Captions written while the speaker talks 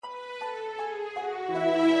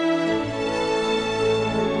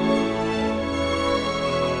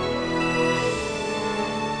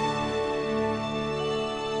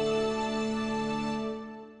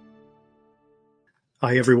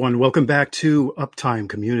Hi, everyone. Welcome back to Uptime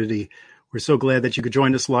Community. We're so glad that you could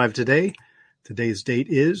join us live today. Today's date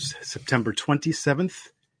is September 27th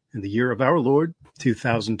in the year of our Lord,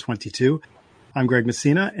 2022. I'm Greg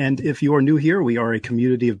Messina, and if you are new here, we are a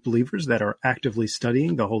community of believers that are actively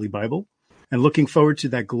studying the Holy Bible and looking forward to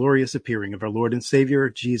that glorious appearing of our Lord and Savior,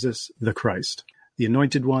 Jesus the Christ, the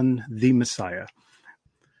Anointed One, the Messiah.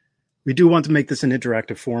 We do want to make this an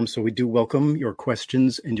interactive forum, so we do welcome your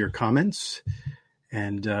questions and your comments.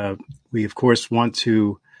 And we, of course, want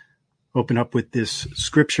to open up with this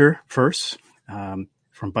scripture first from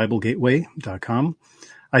BibleGateway.com.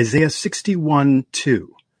 Isaiah 61:2.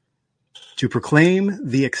 To proclaim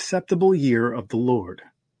the acceptable year of the Lord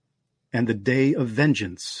and the day of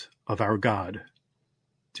vengeance of our God,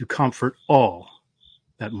 to comfort all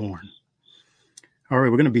that mourn. All right,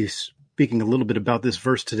 we're going to be speaking a little bit about this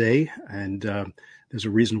verse today, and there's a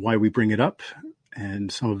reason why we bring it up.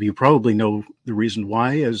 And some of you probably know the reason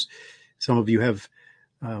why, as some of you have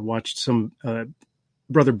watched some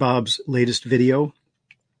Brother Bob's latest video,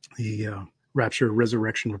 the Rapture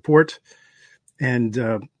Resurrection Report. And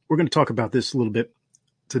we're going to talk about this a little bit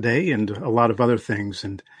today and a lot of other things.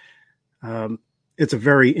 And it's a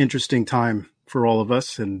very interesting time for all of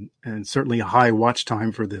us, and certainly a high watch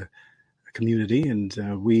time for the community. And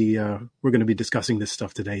we're going to be discussing this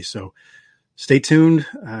stuff today. So stay tuned.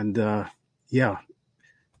 And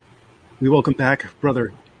we welcome back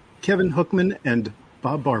Brother Kevin Hookman and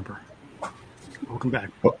Bob Barber. Welcome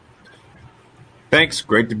back. Thanks.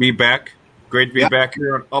 Great to be back. Great to be back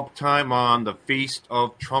here on Uptime on the Feast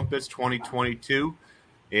of Trumpets 2022.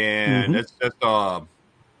 And it's just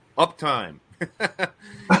Uptime.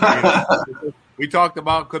 We talked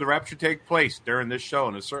about could the rapture take place during this show,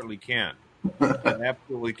 and it certainly can. It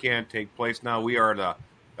absolutely can take place. Now we are the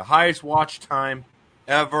highest watch time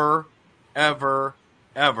ever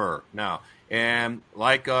now. And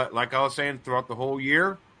like I was saying throughout the whole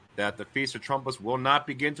year, that the Feast of Trumpets will not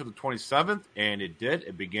begin till the 27th, and it did.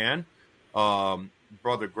 It began.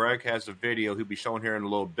 Brother Greg has a video he'll be showing here in a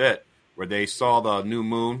little bit where they saw the new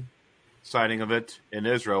moon sighting of it in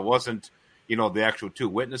Israel. It wasn't, the actual two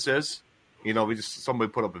witnesses. Somebody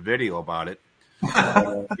put up a video about it.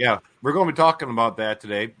 We're going to be talking about that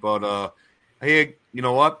today. But, hey, you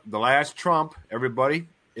know what? The last trump, everybody,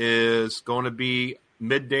 is going to be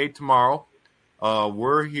midday tomorrow.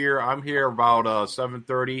 We're here. I'm here about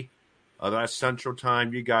 7:30. That's Central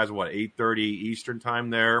Time. You guys, 8:30 Eastern Time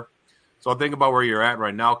there. So think about where you're at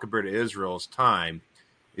right now compared to Israel's time.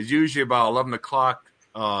 It's usually about 11 o'clock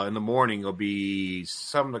in the morning. It'll be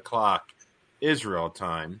 7 o'clock Israel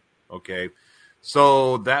time. Okay.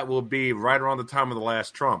 So that will be right around the time of the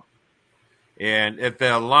last trump. And if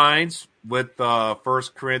it aligns with 1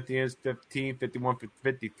 Corinthians 15, 51,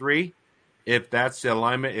 53, if that's the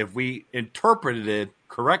alignment, if we interpreted it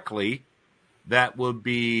correctly, that would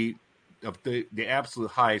be the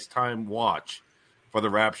absolute highest time watch for the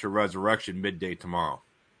rapture resurrection midday tomorrow.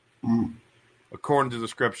 According to the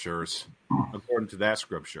scriptures, according to that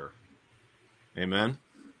scripture. Amen.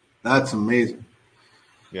 That's amazing.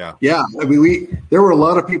 Yeah. Yeah. I mean, there were a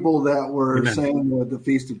lot of people that were saying that the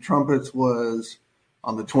Feast of Trumpets was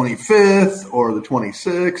on the 25th or the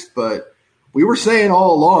 26th, but we were saying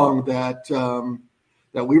all along that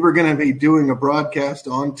we were going to be doing a broadcast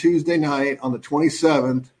on Tuesday night on the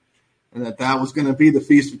 27th, and that was going to be the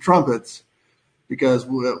Feast of Trumpets, because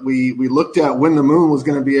we looked at when the moon was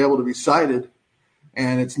going to be able to be sighted,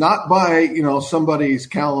 and it's not by somebody's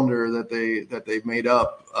calendar that they've made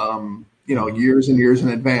up years and years in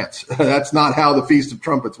advance. That's not how the Feast of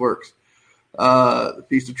Trumpets works. The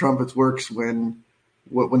Feast of Trumpets works when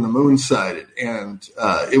the moon's sighted. And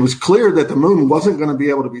it was clear that the moon wasn't going to be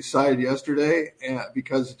able to be sighted yesterday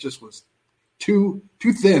because it just was too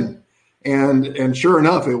thin. And sure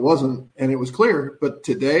enough, it wasn't, and it was clear. But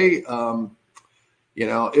today,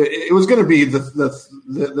 it was going to be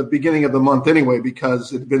the beginning of the month anyway,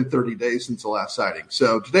 because it had been 30 days since the last sighting.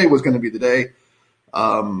 So today was going to be the day.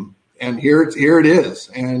 And here it is.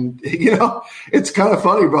 And, it's kind of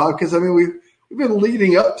funny, Bob, because, we've been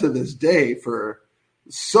leading up to this day for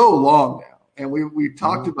so long now. And we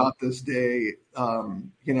talked about this day,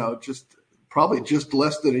 just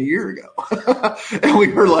less than a year ago. And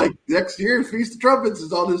we were like, next year, Feast of Trumpets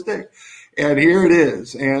is on this day. And here it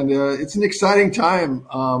is. And it's an exciting time.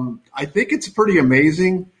 I think it's pretty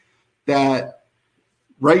amazing that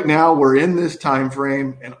right now we're in this time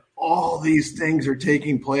frame and all these things are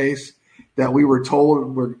taking place that we were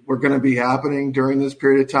told were going to be happening during this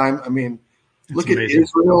period of time. Look at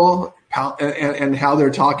Israel and how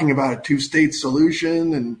they're talking about a two-state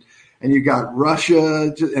solution and you got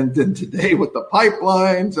Russia, and then today with the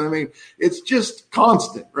pipelines. I mean, it's just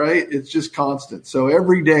constant, right? It's just constant. So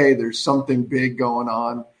every day there's something big going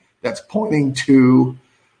on that's pointing to,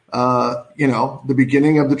 the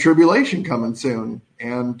beginning of the tribulation coming soon.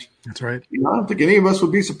 And that's right. I don't think any of us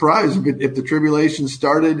would be surprised if the tribulation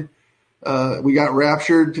started. We got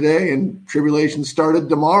raptured today, and tribulation started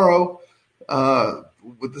tomorrow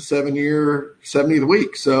with the 7-year 70th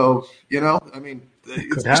week. So, it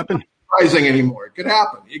could happen. Not surprising anymore. It could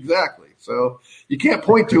happen. Exactly. So you can't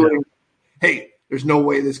point to it and, hey, there's no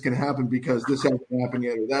way this can happen because this hasn't happened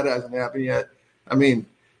yet or that hasn't happened yet. I mean,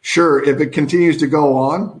 sure, if it continues to go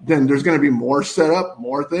on, then there's going to be more setup,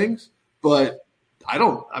 more things. But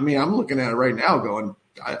I'm looking at it right now going,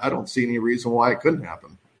 I don't see any reason why it couldn't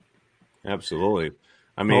happen. Absolutely.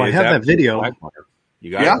 I mean, I have that video.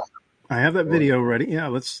 You got it? I have that video ready. Yeah,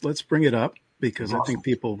 let's bring it up because awesome. I think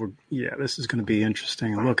people were. Yeah, this is going to be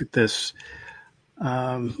interesting. Look at this.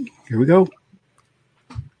 Here we go.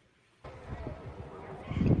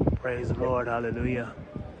 Praise the Lord. Hallelujah.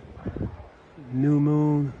 New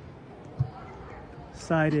moon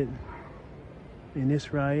sighted in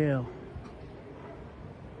Israel,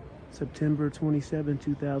 September 27,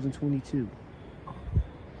 2022.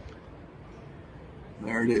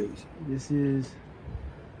 There it is. This is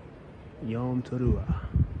Yom Teruah,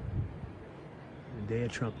 the Day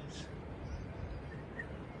of Trumpets.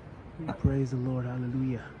 We praise the Lord.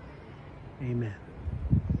 Hallelujah. Amen.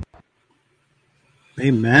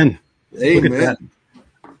 Amen. Amen. Look at that.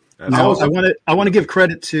 Now, I want to give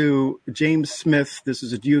credit to James Smith. This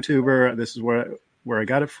is a YouTuber. This is where I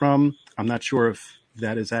got it from. I'm not sure if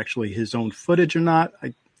that is actually his own footage or not,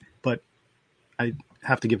 but I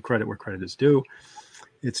have to give credit where credit is due.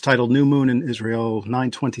 It's titled New Moon in Israel,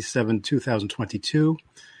 9/27/2022.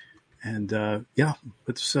 And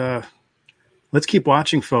let's keep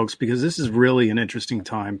watching, folks, because this is really an interesting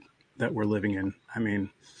time that we're living in. I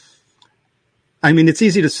mean, it's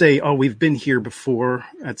easy to say, oh, we've been here before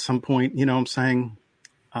at some point, you know what I'm saying?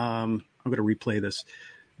 I'm going to replay this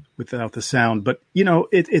without the sound, but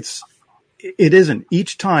it isn't.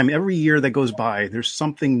 Each time, every year that goes by, there's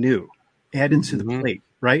something new added to the plate,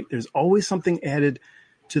 right? There's always something added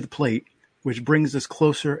to the plate, which brings us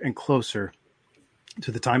closer and closer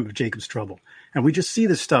to the time of Jacob's trouble. And we just see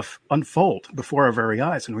this stuff unfold before our very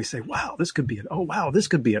eyes. And we say, wow, this could be it. Oh, wow, this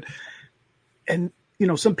could be it. And,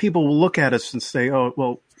 some people will look at us and say, oh,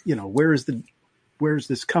 well, where's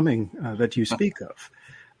this coming that you speak of?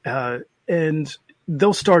 And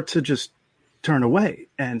they'll start to just turn away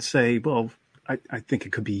and say, well, I think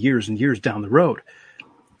it could be years and years down the road.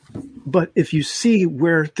 But if you see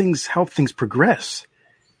how things progress,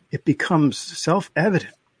 it becomes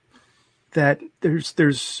self-evident that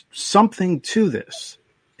there's something to this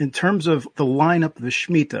in terms of the lineup of the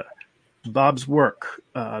Shemitah, Bob's work,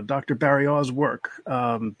 Dr. Barry Oz' work,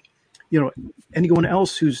 anyone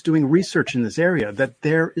else who's doing research in this area, that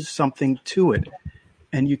there is something to it.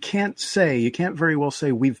 And you can't very well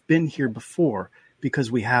say we've been here before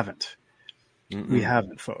because we haven't. We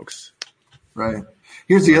haven't, folks. Right.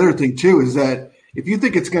 Here's the other thing too, is that if you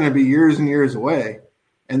think it's going to be years and years away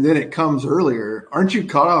and then it comes earlier, aren't you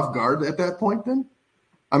caught off guard at that point then?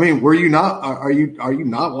 I mean, were you not, are you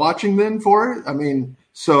not watching then for it? I mean,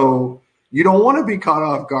 so you don't want to be caught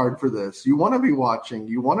off guard for this. You want to be watching.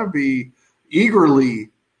 You want to be eagerly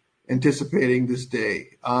anticipating this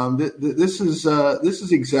day. This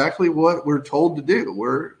is exactly what we're told to do.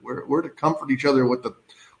 We're to comfort each other with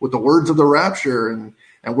the words of the rapture, and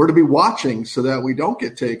we're to be watching so that we don't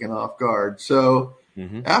get taken off guard. So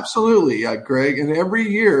absolutely, Greg. And every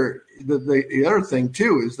year, the other thing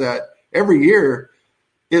too is that every year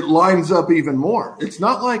it lines up even more. It's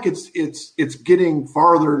not like it's getting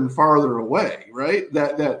farther and farther away, right?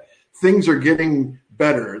 That things are getting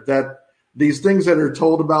better, that these things that are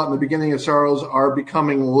told about in the beginning of sorrows are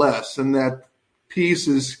becoming less, and that peace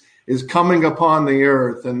is coming upon the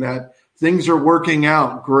earth, and that things are working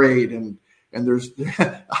out great. And there's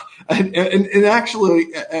in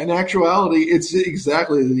actuality, it's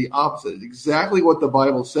exactly the opposite. It's exactly what the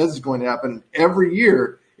Bible says is going to happen. Every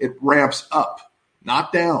year it ramps up,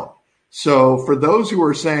 not down. So for those who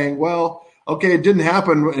are saying, well, okay, it didn't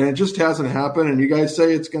happen and it just hasn't happened, and you guys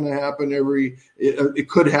say it's going to happen it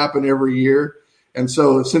could happen every year. And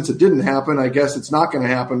so since it didn't happen, I guess it's not going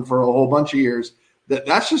to happen for a whole bunch of years.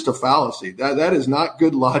 That's just a fallacy. That is not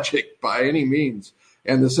good logic by any means.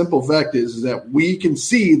 And the simple fact is that we can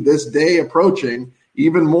see this day approaching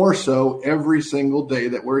even more so every single day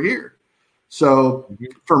that we're here. So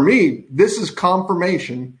for me, this is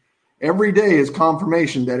confirmation. Every day is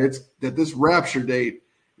confirmation that this rapture date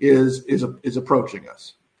is approaching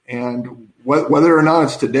us. And whether or not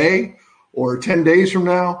it's today or 10 days from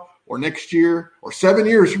now or next year or 7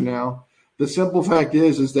 years from now, the simple fact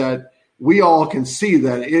is that we all can see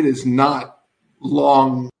that it is not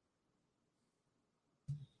long.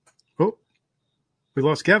 Oh, we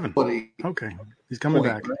lost Kevin. Okay, he's coming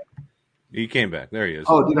back. Right? He came back. There he is.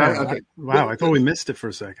 Oh, did I? Okay. Wow, I thought we missed it for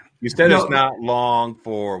a second. You said it's not long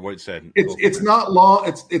for what it said. It's not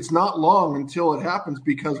long. It's not long until it happens,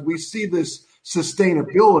 because we see this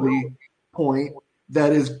sustainability point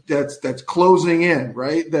that's closing in,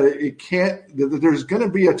 right? That it can't. That there's going to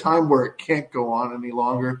be a time where it can't go on any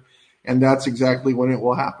longer, and that's exactly when it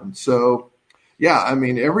will happen. So, yeah, I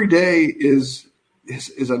mean, every day is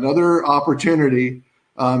another opportunity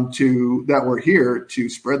that we're here to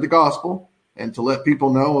spread the gospel and to let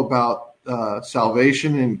people know about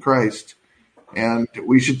salvation in Christ. And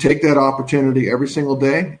we should take that opportunity every single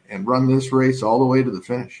day and run this race all the way to the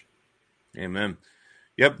finish. Amen.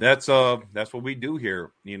 Yep, that's what we do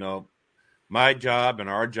here. You know, my job and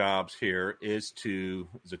our jobs here is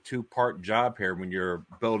a two-part job here when you're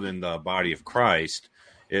building the body of Christ.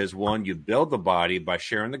 Is one, you build the body by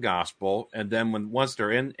sharing the gospel, and then once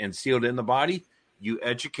they're in and sealed in the body, you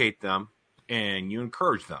educate them and you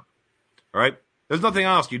encourage them. All right. There's nothing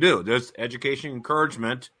else you do. There's education,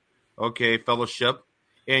 encouragement, fellowship,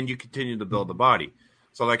 and you continue to build the body.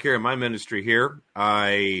 So like here in my ministry here,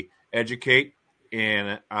 I educate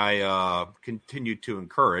and I continue to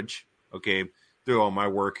encourage, through all my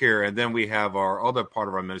work here. And then we have our other part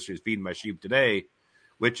of our ministry is Feeding My Sheep Today,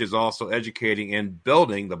 which is also educating and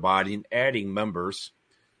building the body and adding members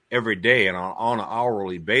every day and on an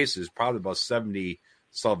hourly basis, probably about 70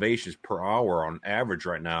 salvations per hour on average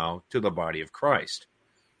right now to the body of Christ.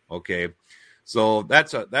 Okay. So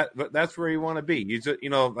that's where you want to be. You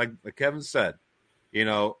know, like Kevin said, you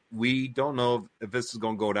know, we don't know if this is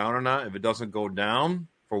going to go down or not. If it doesn't go down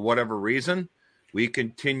for whatever reason, we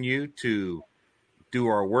continue to do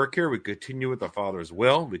our work here. We continue with the Father's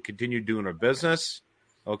will. We continue doing our business.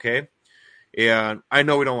 Okay. And I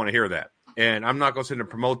know we don't want to hear that. And I'm not going to sit and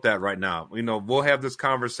promote that right now. You know, we'll have this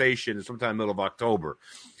conversation sometime middle of October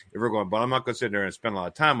if we're going, but I'm not going to sit there and spend a lot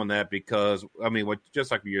of time on that because, I mean, just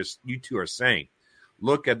like you two are saying,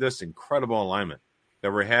 look at this incredible alignment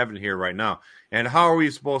that we're having here right now. And how are we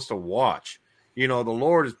supposed to watch? You know, the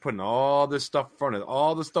Lord is putting all this stuff in front of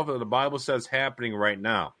all the stuff that the Bible says happening right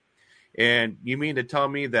now. And you mean to tell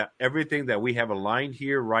me that everything that we have aligned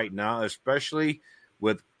here right now, especially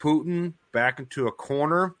with Putin back into a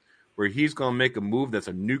corner, where he's going to make a move that's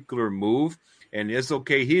a nuclear move, and it's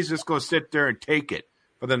okay. He's just going to sit there and take it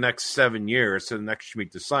for the next 7 years to the next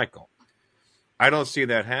Shemitah cycle. I don't see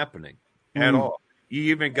that happening at all. You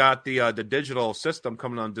even got the digital system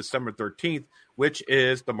coming on December 13th, which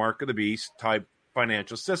is the mark of the beast type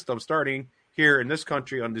financial system starting here in this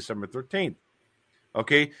country on December 13th.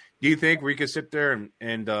 Okay, do you think we can sit there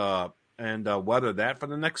and weather that for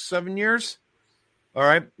the next 7 years? All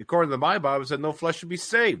right, according to my Bible, it said no flesh should be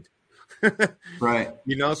saved. Right.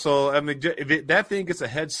 You know, so I mean, if that thing gets a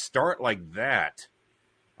head start like that,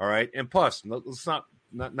 all right, and plus, let's not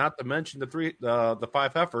to mention the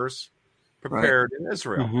 5 heifers prepared in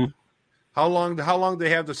Israel. Mm-hmm. How long do they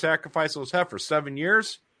have to sacrifice those heifers? 7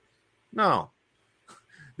 years? No,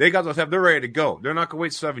 they got those heifers. They're ready to go. They're not going to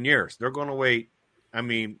wait 7 years. They're going to wait. I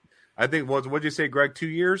mean, I think what did you say, Greg? 2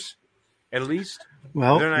 years at least.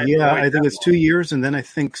 Well, yeah, I think it's 2 years, and then I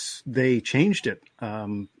think they changed it.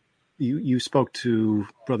 You spoke to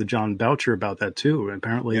Brother John Boucher about that too.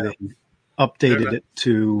 Apparently, they updated it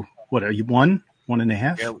to what are you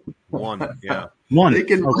 1.5? Yeah, 1. Yeah, 1. They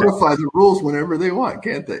can modify the rules whenever they want,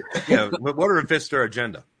 can't they? Yeah, but what if it's their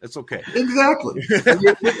agenda? It's okay. Exactly.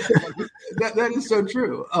 That is so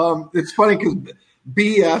true. It's funny because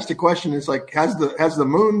B asked a question. It's like, has the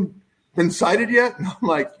moon been sighted yet? And I'm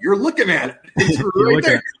like, you're looking at it. It's right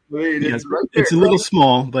there. It's right there. It's a little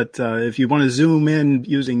small, but if you want to zoom in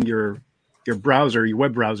using your browser, your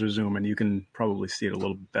web browser zoom, and you can probably see it a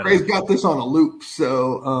little better. Ray's got this on a loop,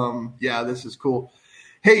 so yeah, this is cool.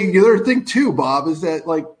 Hey, the other thing too, Bob, is that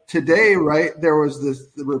like today, right? There was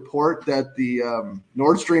the report that the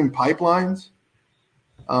Nord Stream pipelines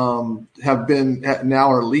have been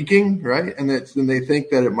now are leaking, right? And they think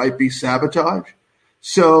that it might be sabotage.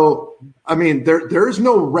 So, I mean, there is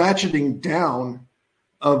no ratcheting down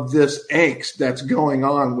of this angst that's going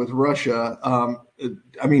on with Russia.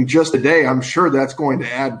 I mean, just today, I'm sure that's going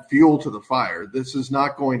to add fuel to the fire. This is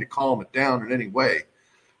not going to calm it down in any way.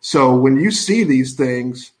 So when you see these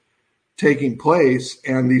things taking place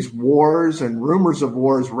and these wars and rumors of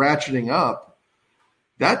wars ratcheting up,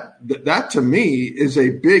 that to me is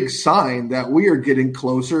a big sign that we are getting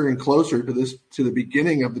closer and closer to the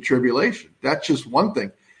beginning of the tribulation. That's just one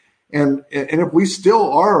thing. And if we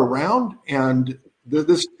still are around and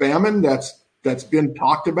this famine that's been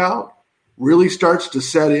talked about really starts to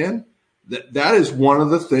set in, that is one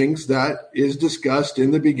of the things that is discussed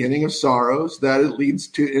in the beginning of sorrows, that it leads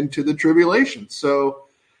into the tribulation. So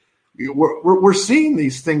we're seeing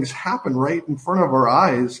these things happen right in front of our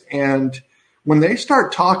eyes. And when they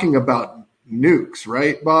start talking about nukes,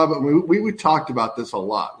 right, Bob? I mean, we talked about this a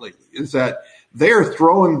lot lately, is that they're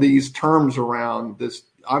throwing these terms around, this,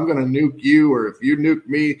 I'm going to nuke you, or if you nuke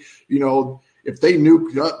me, if they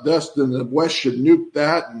nuke us, then the West should nuke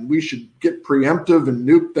that, and we should get preemptive and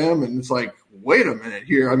nuke them. And it's like, wait a minute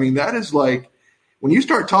here. I mean, that is like, when you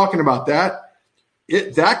start talking about that,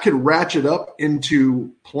 that could ratchet up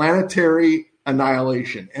into planetary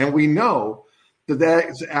annihilation. And we know that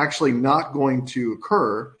is actually not going to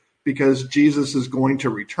occur, because Jesus is going to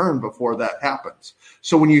return before that happens.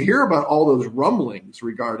 So when you hear about all those rumblings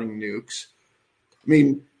regarding nukes, I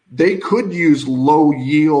mean, they could use low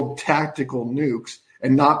yield tactical nukes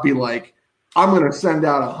and not be like, I'm going to send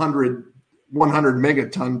out 100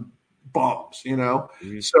 megaton bombs,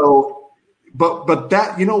 Mm-hmm. So, but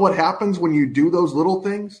that, what happens when you do those little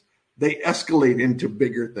things? They escalate into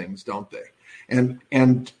bigger things, don't they?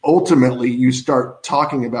 And ultimately you start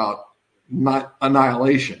talking about not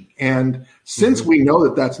annihilation. And since we know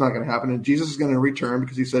that that's not going to happen, and Jesus is going to return,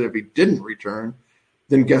 because he said if he didn't return,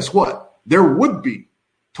 then guess what? There would be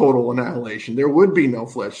total annihilation. There would be no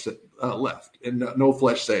flesh left and no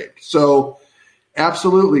flesh saved. So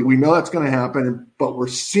absolutely, we know that's going to happen, but we're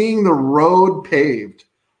seeing the road paved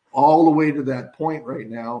all the way to that point right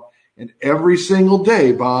now. And every single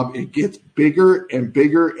day, Bob, it gets bigger and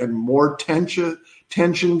bigger, and more tension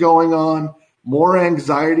going on, more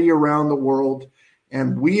anxiety around the world.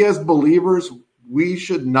 And we as believers, we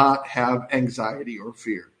should not have anxiety or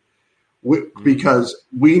fear, because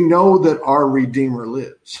we know that our Redeemer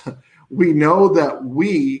lives. We know that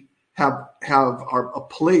we have a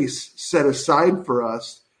place set aside for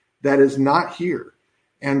us that is not here.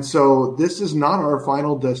 And so this is not our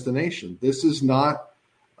final destination. This is not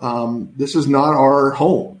our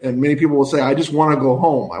home. And many people will say, I just want to go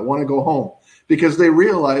home. I want to go home, because they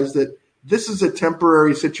realize that this is a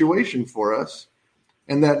temporary situation for us,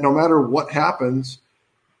 and that no matter what happens,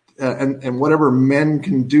 and whatever men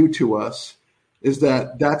can do to us, is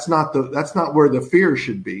that's not where the fear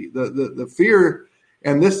should be. The fear,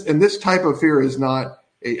 and this type of fear is not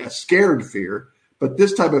a scared fear, but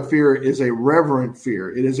this type of fear is a reverent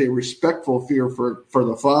fear. It is a respectful fear for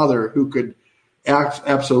the Father, who could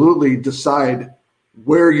absolutely decide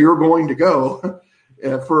where you're going to go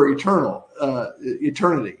for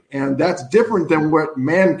eternity. And that's different than what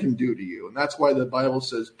man can do to you. And that's why the Bible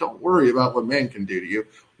says, don't worry about what man can do to you.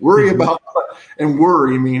 Worry about, and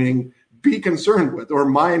worry meaning be concerned with or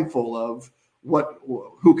mindful of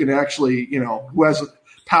who can actually, who has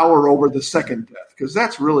power over the second death, because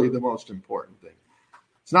that's really the most important thing.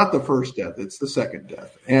 It's not the first death, it's the second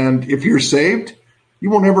death. And if you're saved, you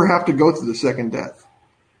won't ever have to go through the second death.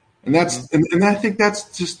 And and I think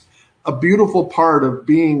that's just a beautiful part of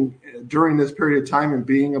being during this period of time and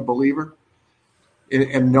being a believer,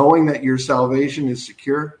 and knowing that your salvation is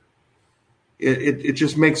secure. It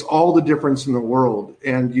just makes all the difference in the world.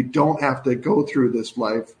 And you don't have to go through this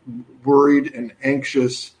life worried and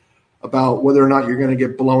anxious about whether or not you're going to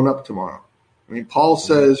get blown up tomorrow. I mean, Paul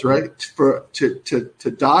says, right,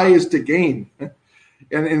 to die is to gain.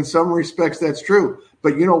 And in some respects, that's true.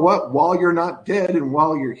 But you know what? While you're not dead and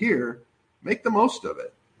while you're here, make the most of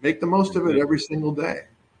it. Make the most of it every single day.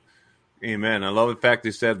 Amen. I love the fact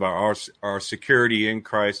they said about our security in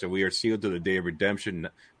Christ, that we are sealed to the day of redemption.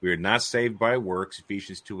 We are not saved by works,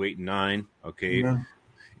 Ephesians 2:8-9. Okay. Amen.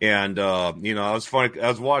 And, I was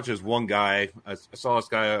watching this one guy. I saw this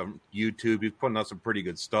guy on YouTube. He's putting out some pretty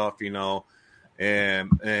good stuff, And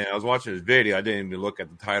I was watching his video. I didn't even look at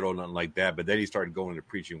the title or nothing like that. But then he started going into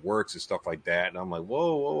preaching works and stuff like that. And I'm like,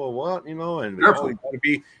 whoa, what? And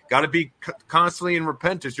you got to be constantly in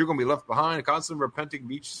repentance. You're going to be left behind, constantly repenting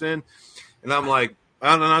of each sin. And I'm like,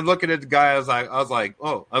 and I'm looking at the guy. I was like,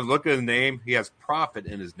 oh, I was looking at his name. He has prophet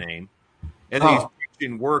in his name, and he's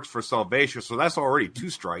preaching works for salvation. So that's already 2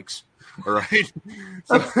 strikes. All right.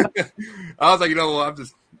 So I was like, I'm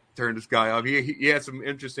just turn this guy off. He had some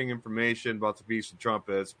interesting information about the Feast of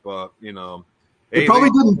Trumpets, but it probably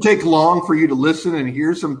didn't take long for you to listen and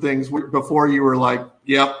hear some things before you were like,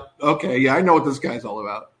 "Yep, okay, yeah, I know what this guy's all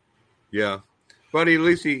about." Yeah, but at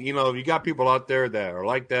least you got people out there that are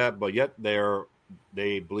like that, but yet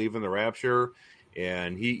they believe in the rapture,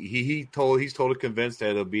 and he's totally convinced that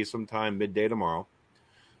it'll be sometime midday tomorrow.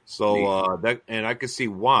 So and I can see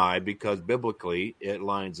why, because biblically it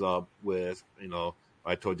lines up with,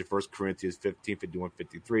 I told you 1 Corinthians 15, 51,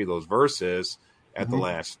 53, those verses at the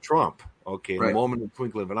last trump. Okay, in the moment of the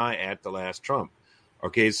twinkling of an eye at the last trump.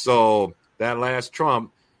 Okay, so that last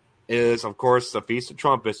trump is, of course, the Feast of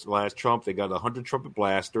Trumpets, the last trump. They got 100 trumpet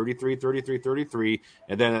blasts, 33, 33, 33.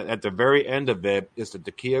 And then at the very end of it is the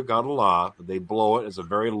Tekiah Gadollah. They blow it. It's a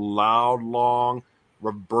very loud, long,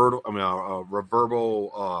 reverberal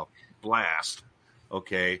blast.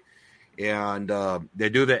 Okay. And they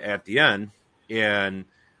do that at the end. And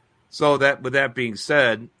so with that being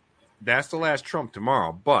said, that's the last trump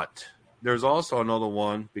tomorrow. But there's also another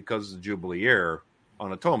one because it's the Jubilee year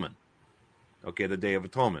on Atonement. Okay, the Day of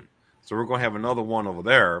Atonement. So we're going to have another one over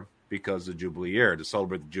there because of the Jubilee year, to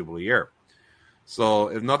celebrate the Jubilee year. So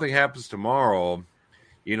if nothing happens tomorrow,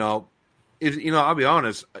 I'll be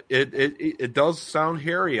honest, it does sound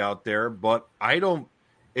hairy out there, but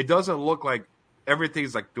it doesn't look like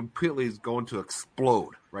everything's like completely going to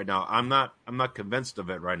explode right now. I'm not convinced of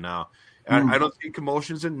it right now. I don't see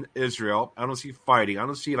commotions in Israel. I don't see fighting. I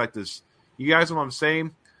don't see like this. You guys know what I'm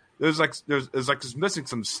saying? There's just missing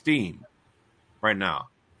some steam right now.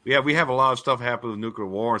 We have a lot of stuff happening with nuclear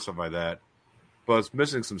war and stuff like that, but it's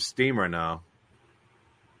missing some steam right now.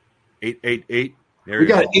 888. We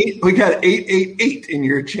got 888 in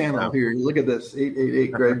your channel here. Look at this,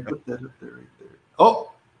 888. Greg, put that up there, right there.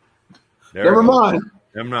 Oh, never mind.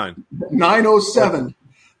 907.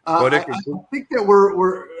 I think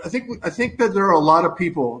that I think that there are a lot of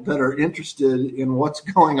people that are interested in what's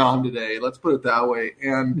going on today. Let's put it that way.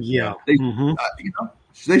 And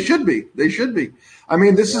they should be. They should be. I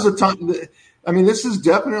mean, this is a time. This is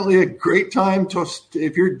definitely a great time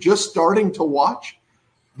if you're just starting to watch.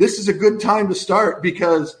 This is a good time to start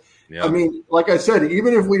because, like I said,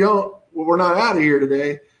 even if we're not out of here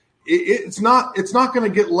today. It's not going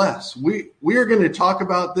to get less. We are going to talk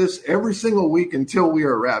about this every single week until we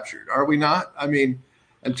are raptured. Are we not? I mean,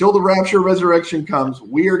 until the rapture resurrection comes,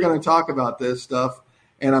 we are going to talk about this stuff.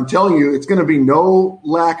 And I'm telling you, it's going to be no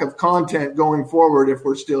lack of content going forward if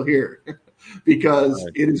we're still here because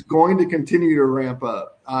it is going to continue to ramp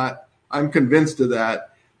up. I'm convinced of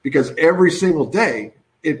that because every single day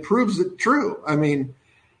it proves it true. I mean,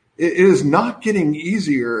 it is not getting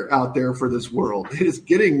easier out there for this world. It is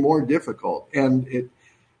getting more difficult. And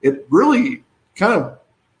it really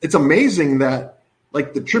it's amazing that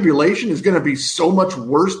like the tribulation is going to be so much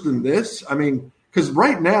worse than this. I mean, because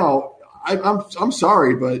right now, I'm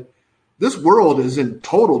sorry, but this world is in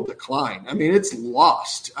total decline. I mean, it's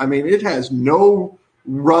lost. I mean, it has no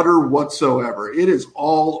rudder whatsoever. It is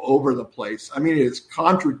all over the place. I mean, it is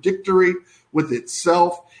contradictory with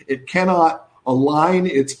itself. It cannot align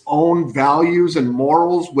its own values and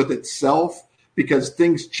morals with itself because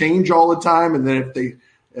things change all the time. And then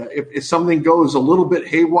if something goes a little bit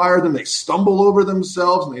haywire, then they stumble over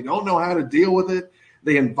themselves and they don't know how to deal with it.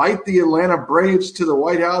 They invite the Atlanta Braves to the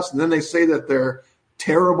White House and then they say that they're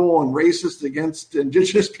terrible and racist against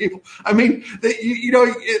indigenous people. I mean,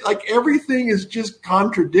 like everything is just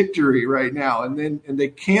contradictory right now and they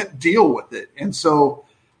can't deal with it. And so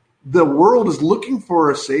the world is looking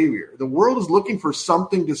for a savior. The world is looking for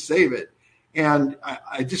something to save it. And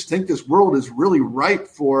I just think this world is really ripe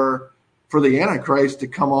for the Antichrist to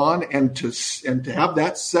come on and to have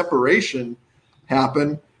that separation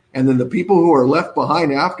happen. And then the people who are left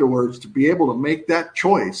behind afterwards to be able to make that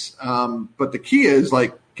choice. But the key is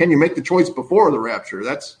like, can you make the choice before the rapture?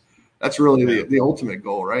 That's really the ultimate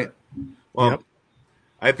goal, right? Well, yep.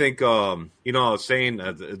 I think, I was saying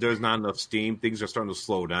that there's not enough steam. Things are starting to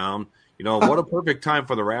slow down. What a perfect time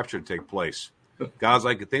for the rapture to take place. God's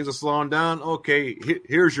like, things are slowing down. Okay,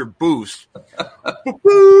 here's your boost.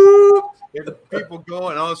 People go,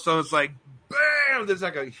 and all of a sudden it's like, bam, there's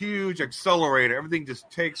like a huge accelerator. Everything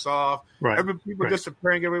just takes off. Right. People are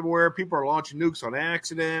disappearing everywhere. People are launching nukes on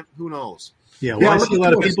accident. Who knows? Yeah, well, I see a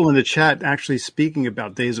lot of people in the chat actually speaking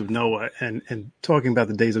about Days of Noah and talking about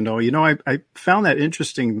the Days of Noah. I found that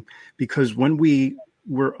interesting because when we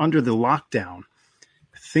were under the lockdown,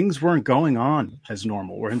 things weren't going on as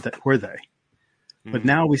normal, were they? Mm-hmm. But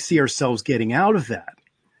now we see ourselves getting out of that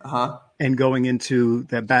and going into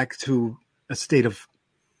that back to a state of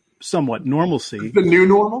somewhat normalcy. The new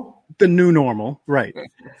normal? The new normal, right.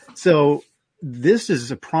 So this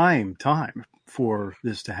is a prime time for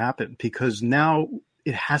this to happen because now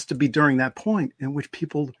it has to be during that point in which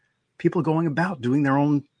people are going about doing their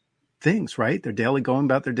own things, right? They're going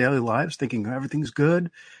about their daily lives thinking everything's good,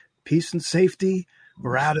 peace and safety.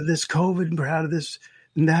 We're out of this COVID. We're out of this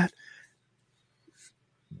and that.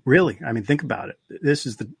 Really, I mean, think about it. This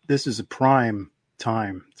is a prime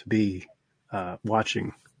time to be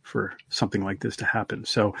watching for something like this to happen.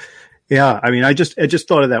 So, yeah, I mean, I just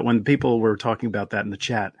thought of that when people were talking about that in the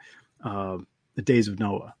chat, the days of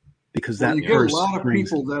Noah, because Well, that you get a verse lot of brings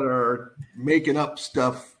people that are making up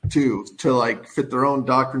stuff too to like fit their own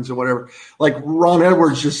doctrines or whatever. Like Ron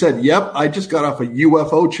Edwards just said, "Yep, I just got off a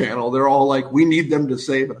UFO channel." They're all like, "We need them to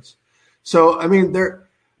save us." So, I mean, the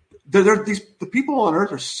people on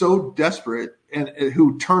earth are so desperate and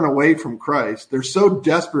who turn away from Christ. They're so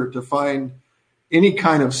desperate to find any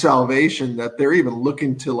kind of salvation that they're even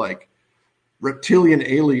looking to like reptilian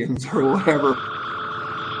aliens or whatever.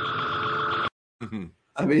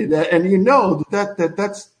 I mean, that's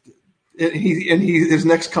his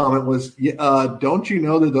next comment was, "Don't you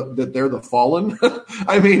know that they're the fallen?"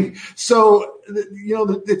 I mean, so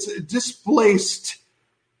it's displaced.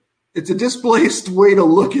 It's a displaced way to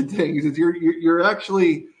look at things. You're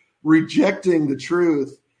actually rejecting the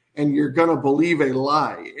truth, and you're going to believe a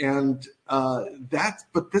lie, and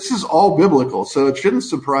but this is all biblical, so it shouldn't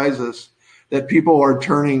surprise us that people are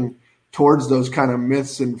turning towards those kind of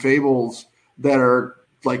myths and fables that are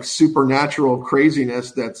like supernatural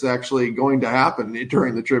craziness that's actually going to happen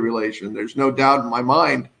during the tribulation. There's no doubt in my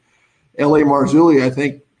mind. L.A. Marzulli, I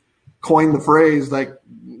think, coined the phrase like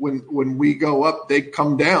when we go up, they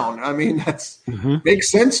come down. I mean, that's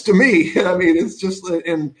makes sense to me. I mean, it's just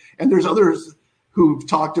and there's others who've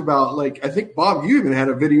talked about, like, I think Bob, you even had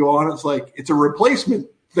a video on it. It's like it's a replacement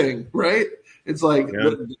thing, right? It's like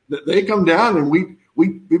they come down and we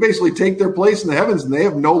basically take their place in the heavens, and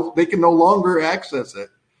they can no longer access it.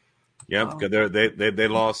 Yeah, because they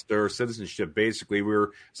lost their citizenship. Basically, we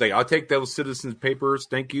were saying, "I'll take those citizens' papers,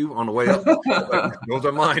 thank you." On the way up, like, those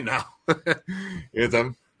are mine now.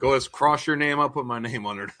 Go, let's cross your name. I'll put my name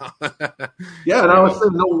on it now. Yeah, and I was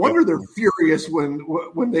saying, no wonder they're furious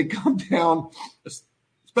when they come down,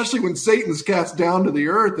 especially when Satan's cast down to the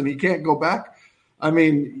earth and he can't go back. I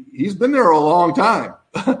mean, he's been there a long time,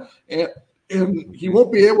 and he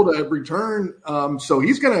won't be able to return. So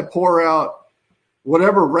he's going to pour out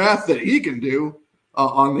whatever wrath that he can do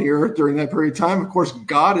on the earth during that period of time. Of course,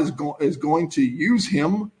 God is going to use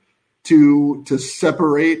him to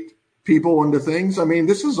separate people into things. I mean,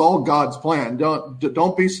 this is all God's plan. Don't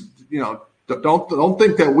be, don't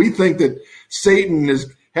think that we think that Satan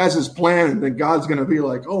has his plan and then God's going to be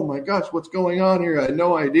like, "Oh my gosh, what's going on here? I had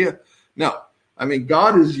no idea." No, I mean,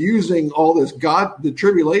 God is using all this. The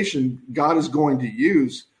tribulation, God is going to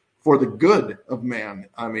use for the good of man.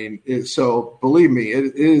 I mean, so believe me,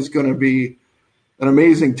 it is going to be an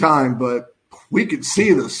amazing time, but we could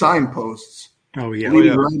see the signposts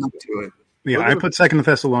leading right up to it. Yeah, I put 2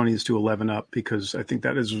 Thessalonians 2:11 up because I think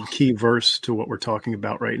that is a key verse to what we're talking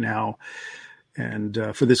about right now. And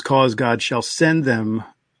for this cause, God shall send them a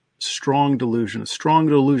strong delusion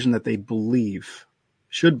that they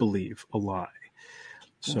should believe a lie.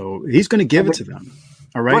 So he's going to give it to them.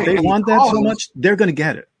 All right. They want that so much, they're going to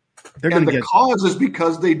get it. The cause is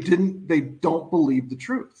because they don't believe the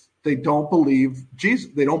truth. They don't believe Jesus.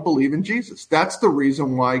 They don't believe in Jesus. That's the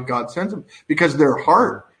reason why God sends them, because their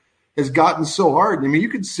heart has gotten so hard. I mean, you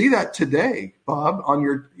can see that today, Bob,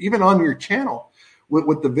 even on your channel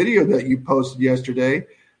with the video that you posted yesterday.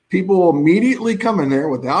 People will immediately come in there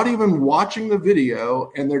without even watching the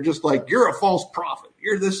video, and they're just like, "You're a false prophet.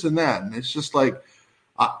 You're this and that." And it's just like,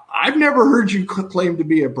 I've never heard you claim to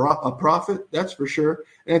be a prophet. That's for sure.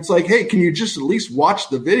 And it's like, hey, can you just at least watch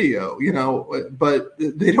the video? But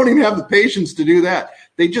they don't even have the patience to do that.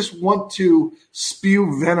 They just want to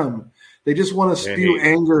spew venom. They just want to spew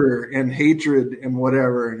anger and hatred and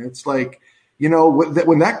whatever. And it's like,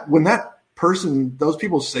 when that person, those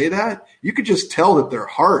people say that, you could just tell that their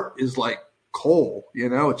heart is like coal.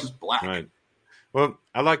 It's just black. Right. Well,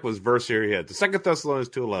 I like what's verse here. He had the 2 Thessalonians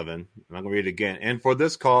 2:11, and I'm going to read it again. "And for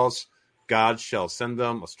this cause, God shall send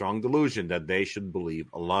them a strong delusion that they should believe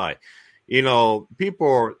a lie." A lot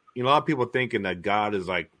of people thinking that God is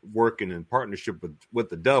like working in partnership with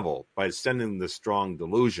the devil by sending this strong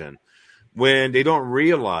delusion, when they don't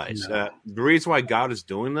realize that the reason why God is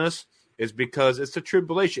doing this is because it's the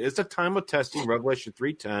tribulation. It's a time of testing, Revelation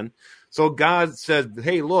 3:10. So God says,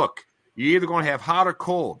 hey, look, you're either going to have hot or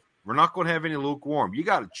cold. We're not going to have any lukewarm. You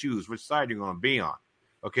got to choose which side you're going to be on.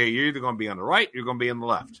 Okay, you're either going to be on the right or you're going to be on the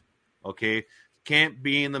left. Okay, can't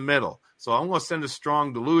be in the middle. So I'm going to send a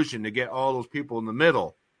strong delusion to get all those people in the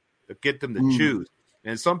middle, to get them to choose.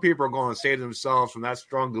 And some people are going to say to themselves, when that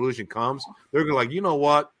strong delusion comes, they're going to like, you know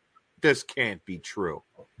what? This can't be true.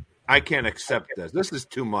 I can't accept this. This is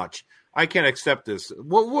too much. I can't accept this.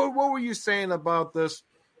 What were you saying about this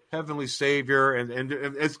heavenly Savior? And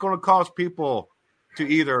it's going to cause people to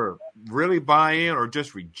either really buy in or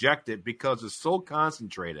just reject it because it's so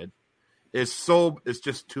concentrated. It's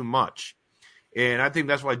just too much. And I think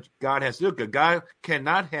that's why God has to do it. God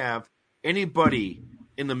cannot have anybody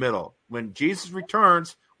in the middle. When Jesus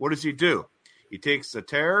returns, what does he do? He takes the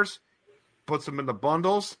tares, puts them in the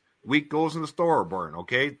bundles, wheat goes in the store or burn,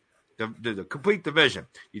 okay? The complete division.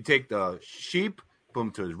 You take the sheep, put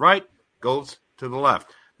them to his right, goats to the left.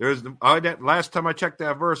 Last time I checked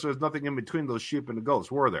that verse, there's nothing in between those sheep and the goats,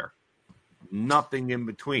 were there? Nothing in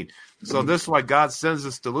between. So this is why God sends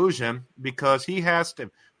this delusion, because he has to.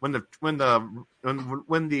 When the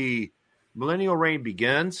millennial reign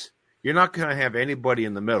begins, you're not going to have anybody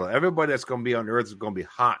in the middle. Everybody that's going to be on earth is going to be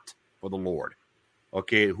hot for the Lord.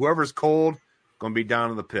 Okay, whoever's cold going to be down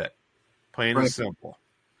in the pit. Plain and simple.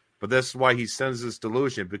 But this is why he sends this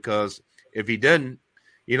delusion, because if he didn't,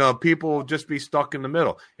 people would just be stuck in the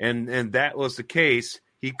middle. And that was the case.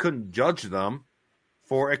 He couldn't judge them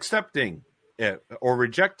for accepting it or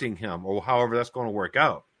rejecting him, or however that's going to work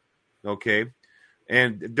out. Okay?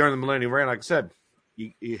 And during the millennial reign, like I said,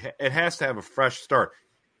 it has to have a fresh start.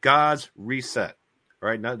 God's reset.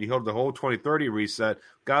 Right? Now you hold the whole 2030 reset.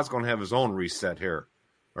 God's going to have his own reset here.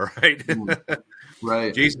 All right?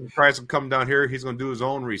 Right. Jesus Christ will come down here. He's going to do his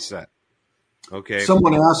own reset. Okay.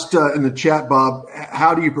 Someone asked in the chat, Bob,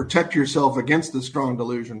 how do you protect yourself against the strong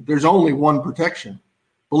delusion? There's only one protection.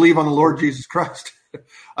 Believe on the Lord Jesus Christ.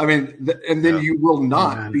 I mean, and then you will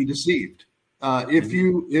not be deceived.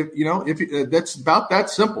 If that's about that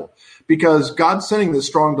simple, because God's sending the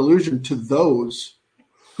strong delusion to those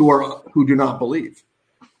who do not believe,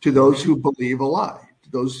 to those who believe a lie, to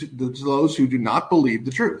those who do not believe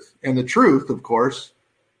the truth. And the truth, of course,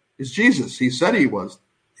 is Jesus. He said he was.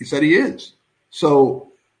 He said he is.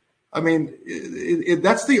 So, I mean,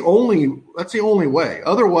 that's the only way.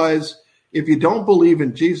 Otherwise, if you don't believe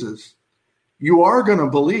in Jesus, you are going to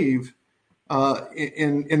believe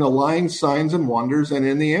in the lying signs and wonders and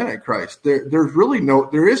in the Antichrist. There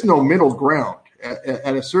is no middle ground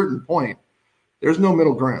at a certain point. There's no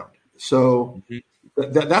middle ground. So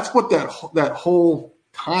that's what that whole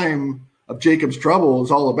time of Jacob's trouble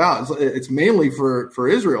is all about. It's mainly for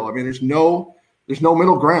Israel. I mean, there's no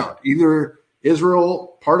middle ground. Either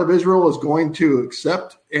part of Israel is going to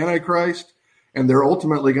accept Antichrist, and they're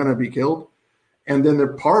ultimately going to be killed. And then the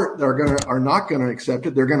part that are not going to accept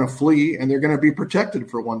it, they're going to flee, and they're going to be protected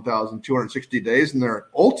for 1,260 days, and they're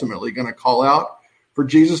ultimately going to call out for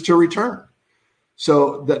Jesus to return.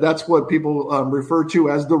 So that's what people refer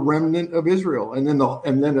to as the remnant of Israel. And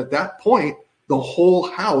then at that point, the whole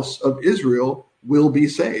house of Israel will be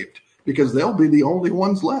saved, because they'll be the only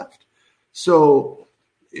ones left. So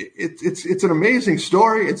it's an amazing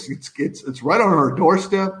story. It's right on our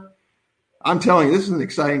doorstep. I'm telling you, this is an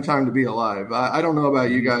exciting time to be alive. I don't know about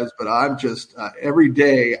you guys, but I'm just every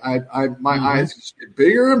day my eyes just get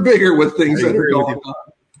bigger and bigger with things that are going on.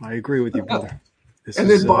 I agree with you, brother.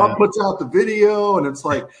 Then Bob puts out the video, and it's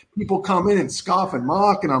like people come in and scoff and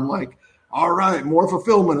mock, and I'm like, all right, more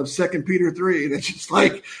fulfillment of 2 Peter 3. And it's just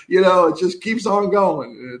like, it just keeps on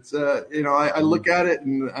going. It's, I look at it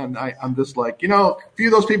and I'm just like, a few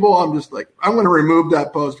of those people, I'm just like, I'm going to remove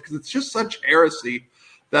that post, because it's just such heresy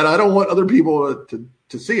that I don't want other people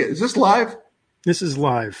to see it. Is this live? This is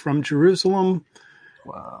live from Jerusalem.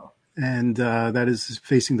 Wow. And that is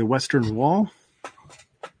facing the Western Wall.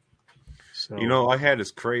 So, I had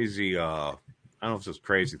this crazy, I don't know if it's a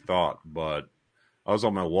crazy thought, but I was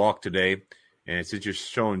on my walk today, and it's just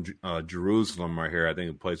showing Jerusalem right here. I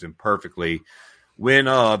think it plays in perfectly. When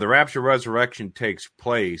the rapture resurrection takes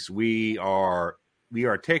place, we are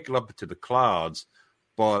taken up into the clouds,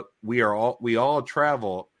 but we all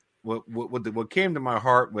travel. What came to my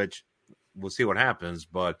heart, which we'll see what happens,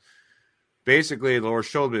 but basically the Lord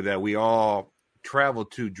showed me that we all travel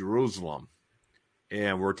to Jerusalem,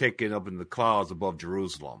 and we're taken up in the clouds above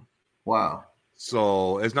Jerusalem. Wow.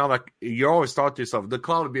 So it's not like you always thought to yourself, the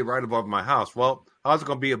cloud would be right above my house. Well, how's it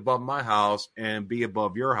going to be above my house and be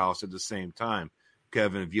above your house at the same time,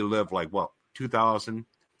 Kevin, if you live 2,000,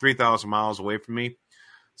 3,000 miles away from me?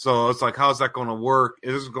 So it's like, how's that going to work?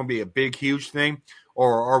 Is this going to be a big, huge thing?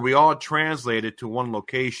 Or are we all translated to one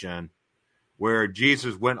location where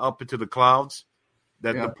Jesus went up into the clouds?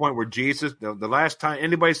 The point where Jesus, the last time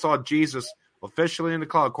anybody saw Jesus officially in the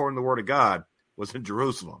cloud, according to the Word of God, was in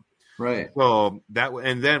Jerusalem. Right. So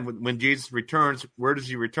and then when Jesus returns, where does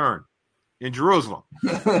he return? In Jerusalem.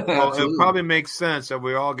 So it probably makes sense that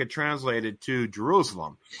we all get translated to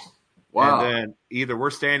Jerusalem. Wow. And then either we're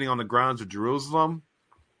standing on the grounds of Jerusalem,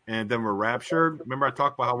 and then we're raptured. Remember I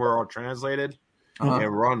talked about how we're all translated? And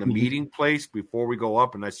we're on the meeting place before we go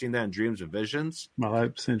up, and I've seen that in dreams and visions. Well,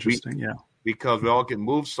 that's interesting, yeah. because we all can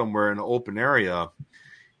move somewhere in an open area.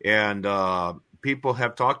 And people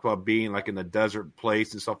have talked about being like in a desert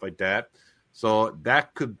place and stuff like that. So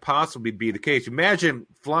that could possibly be the case. Imagine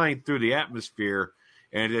flying through the atmosphere,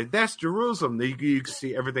 and that's Jerusalem. You can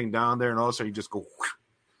see everything down there, and all of a sudden you just go,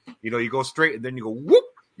 whoosh. You go straight, and then you go whoop,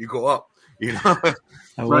 you go up. I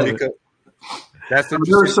love it.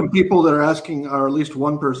 There are some people that are asking, or at least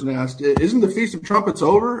one person asked, "Isn't the Feast of Trumpets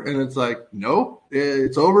over?" And it's like, no,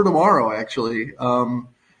 it's over tomorrow. Actually,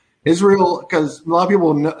 Israel, because a lot of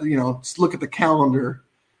people, look at the calendar.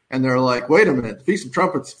 And they're like, wait a minute, the Feast of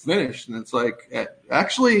Trumpets finished. And it's like,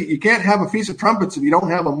 actually, you can't have a Feast of Trumpets if you don't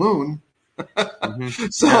have a moon.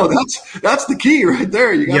 So that's the key right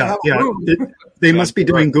there. You got to have a moon. They must be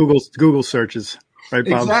doing Google searches, right,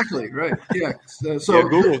 Bob? Exactly, right. Yeah.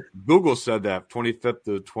 Google said that 25th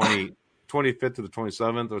to the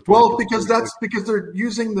 27th. Well, because they're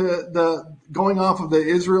using the going off of the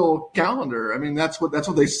Israel calendar. I mean, that's what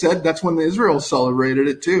they said. That's when the Israel celebrated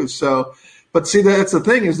it too. So. But see, that's the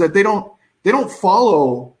thing is that they don't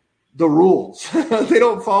follow the rules. They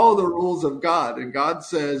don't follow the rules of God. And God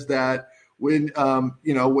says that when, on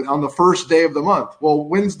the first day of the month, well,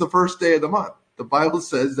 when's the first day of the month? The Bible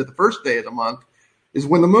says that the first day of the month is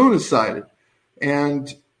when the moon is sighted.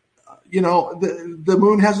 And, the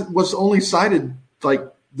moon was only sighted like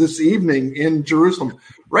this evening in Jerusalem.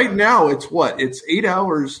 Right now, it's 8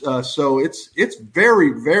 hours. So it's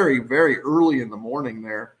very, very, very early in the morning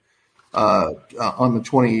there. On the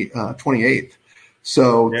 28th.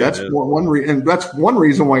 So that's one and that's one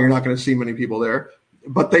reason why you're not going to see many people there,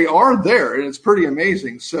 but they are there and it's pretty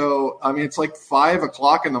amazing. So, I mean, it's like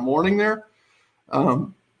 5:00 in the morning there.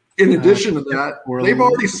 In addition to that, they've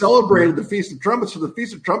already celebrated the Feast of Trumpets. So the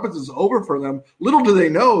Feast of Trumpets is over for them. Little do they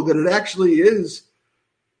know that it actually is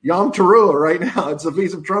Yom Teruah right now. It's the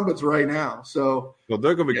Feast of Trumpets right now. So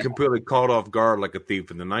they're going to be completely caught off guard like a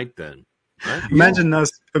thief in the night then. Right? Imagine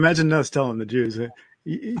us telling the Jews, do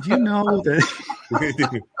you know that?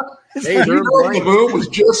 Hey, the moon was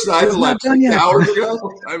just sighted like 6 hours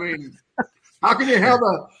ago. I mean, how can you have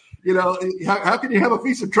how can you have a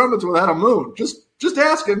Feast of Trumpets without a moon? Just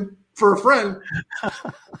asking for a friend.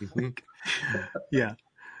 Yeah,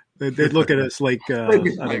 they'd look at us like I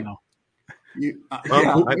don't know. Who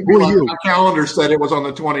are you? My calendar said it was on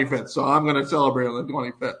the 25th, so I'm going to celebrate on the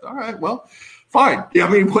 25th. All right, well. Fine. I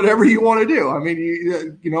mean, whatever you want to do. I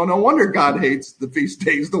mean, no wonder God hates the feast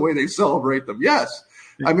days the way they celebrate them. Yes.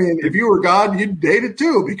 I mean, if you were God, you'd hate it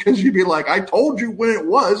too, because you'd be like, I told you when it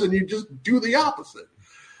was, and you just do the opposite.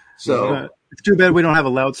 So it's too bad we don't have a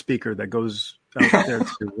loudspeaker that goes out there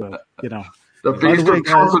to, The Feast of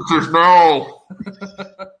Trumpets is now.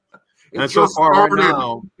 And so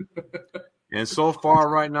far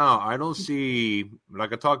right now, I don't see,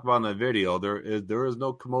 like I talked about in the video, there is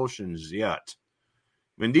no commotions yet.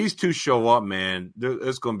 When these two show up, man,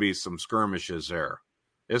 there's going to be some skirmishes there.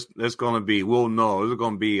 It's going to be, we'll know, there's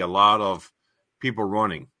going to be a lot of people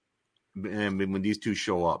running. And when these two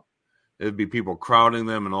show up, there'll be people crowding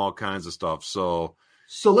them and all kinds of stuff. So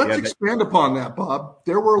let's expand upon that, Bob.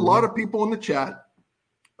 There were a lot of people in the chat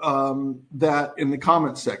that in the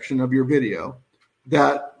comments section of your video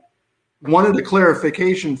that wanted a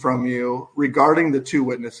clarification from you regarding the two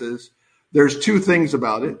witnesses. There's two things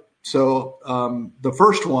about it. So the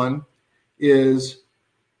first one is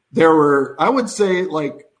there were, I would say,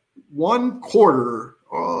 like about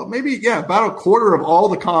a quarter of all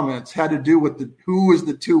the comments had to do with who is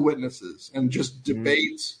the two witnesses and just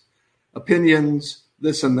debates, opinions,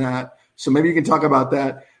 this and that. So maybe you can talk about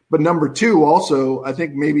that. But number two, also, I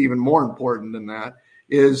think maybe even more important than that,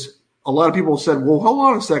 is a lot of people said, well, hold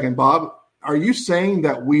on a second, Bob. Are you saying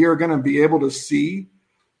that we are going to be able to see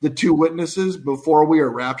the two witnesses before we are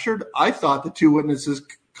raptured? I thought the two witnesses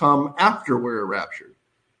come after we're raptured.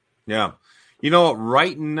 Yeah.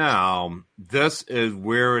 Right now, this is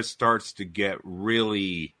where it starts to get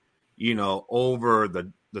really, over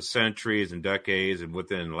the centuries and decades and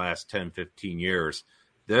within the last 10, 15 years,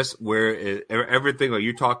 this where everything like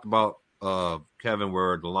you talked about, Kevin,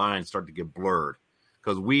 where the lines start to get blurred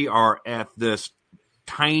because we are at this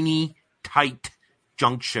tiny, tight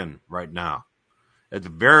junction right now. It's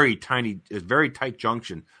very tight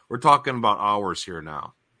junction. We're talking about hours here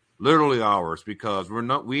now, literally hours, because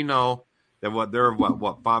we know that they're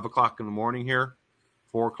 5:00 in the morning here,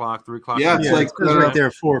 4:00, 3:00. Yeah, it's right there,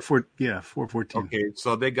 4:14. Okay,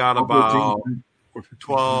 so they got about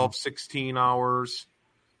 12, 16 hours,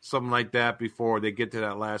 something like that before they get to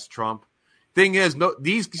that last Trump. Thing is,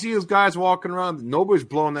 see those guys walking around. Nobody's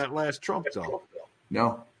blowing that last Trump though.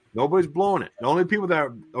 No. Nobody's blowing it. The only people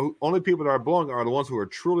that are blowing are the ones who are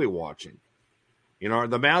truly watching. You know,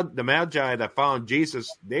 the Magi that found Jesus,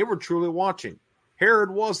 they were truly watching.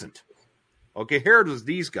 Herod wasn't. Okay, Herod was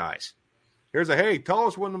these guys. Here's hey, tell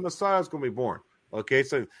us when the Messiah is going to be born. Okay,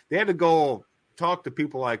 so they had to go talk to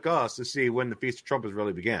people like us to see when the Feast of Trumpets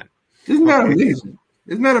really began. Isn't that amazing?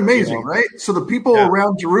 Isn't that amazing, right? So the people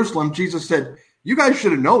around Jerusalem, Jesus said, you guys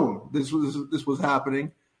should have known this was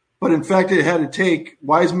happening. But in fact, it had to take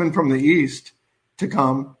wise men from the East to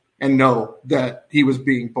come and know that he was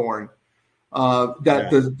being born. The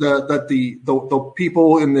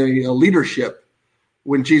people in the leadership,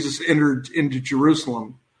 when Jesus entered into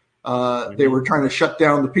Jerusalem, they were trying to shut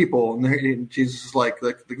down the people, and Jesus is like,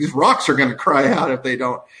 these rocks are going to cry out if they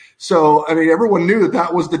don't. So, I mean, everyone knew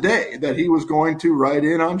that was the day that he was going to ride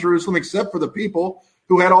in on Jerusalem, except for the people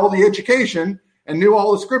who had all the education and knew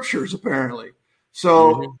all the scriptures, apparently.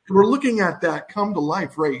 So we're looking at that come to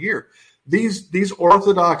life right here. These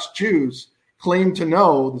Orthodox Jews claim to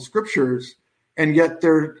know the scriptures, and yet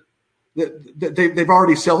they've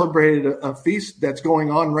already celebrated a feast that's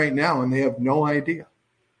going on right now, and they have no idea.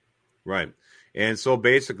 Right. And so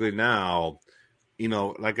basically now, you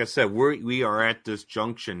know, like I said, we are at this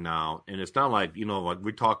junction now, and it's not like, you know, like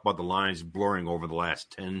we talk about the lines blurring over the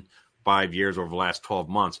last 5 years, over the last 12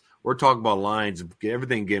 months. We're talking about lines,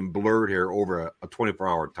 everything getting blurred here over a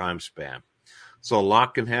 24-hour time span. So a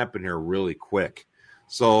lot can happen here really quick.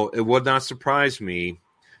 So it would not surprise me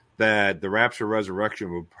that the rapture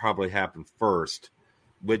resurrection would probably happen first,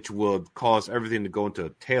 which would cause everything to go into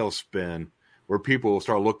a tailspin where people will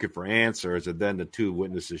start looking for answers, and then the two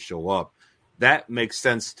witnesses show up. That makes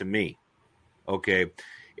sense to me. Okay.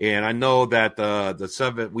 And I know that the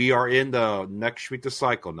seventh, we are in the next Shemitah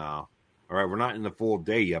cycle now. All right. We're not in the full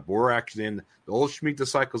day yet, but we're actually in the old Shemitah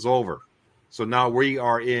cycle's over. So now we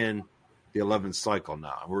are in the 11th cycle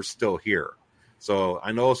now. We're still here. So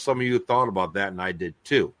I know some of you thought about that, and I did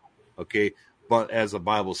too. Okay. But as the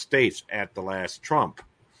Bible states, at the last trump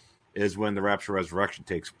is when the rapture resurrection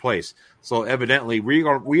takes place. So evidently we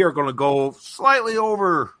are going to go slightly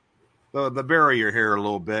over the barrier here a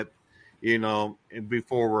little bit, you know,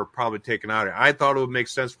 before we're probably taken out here. I thought it would make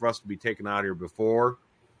sense for us to be taken out here before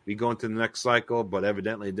we go into the next cycle, but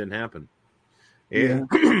evidently it didn't happen. Yeah.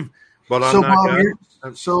 But so,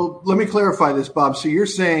 Bob, so let me clarify this, Bob. So you're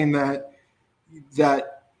saying that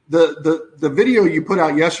the video you put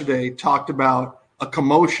out yesterday talked about a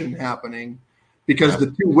commotion happening because the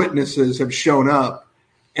two witnesses have shown up,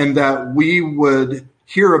 and that we would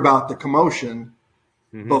hear about the commotion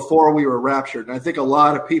before we were raptured. And I think a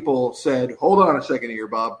lot of people said, hold on a second here,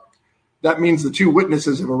 Bob. That means the two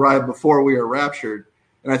witnesses have arrived before we are raptured.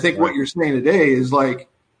 And I think what you're saying today is like,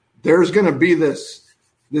 there's going to be this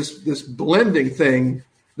blending thing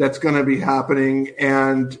that's going to be happening.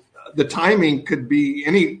 And the timing could be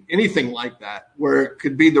anything like that, where it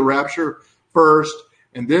could be the rapture first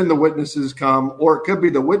and then the witnesses come, or it could be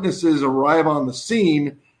the witnesses arrive on the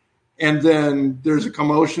scene and then there's a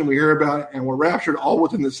commotion we hear about it, and we're raptured all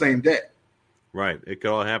within the same day. Right. It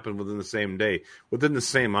could all happen within the same day, within the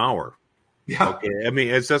same hour. Yeah. Okay. I mean,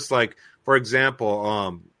 it's just like, for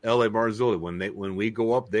example, L.A. Marzulli, when we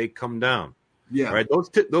go up, they come down. Yeah. Right.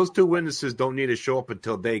 Those two witnesses don't need to show up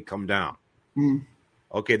until they come down. Mm.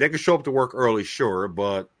 Okay. They can show up to work early, sure,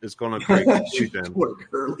 but it's going to create confusion. Work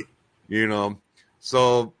early. You know.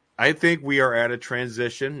 So I think we are at a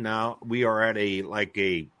transition now. We are at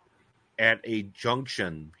a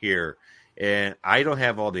junction here, and I don't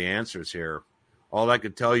have all the answers here. All I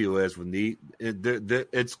can tell you is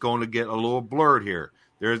it's going to get a little blurred here.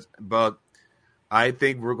 But I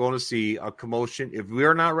think we're going to see a commotion. If we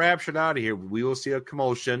are not raptured out of here, we will see a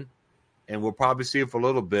commotion, and we'll probably see it for a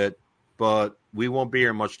little bit, but we won't be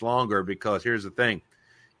here much longer, because here's the thing.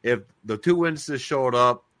 If the two witnesses showed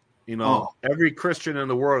up, you know, every Christian in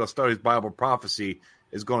the world that studies Bible prophecy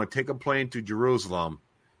is going to take a plane to Jerusalem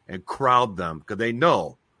and crowd them, because they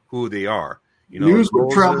know who they are. You know, news will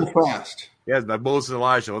travel fast. Yes, like Moses and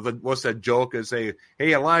Elijah. What's that joke? And say,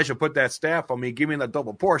 hey, Elijah, put that staff on me. Give me that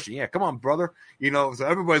double portion. Yeah, come on, brother. You know, so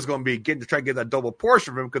everybody's going to be try to get that double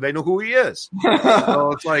portion from him, because they know who he is.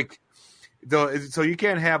 So it's like, so you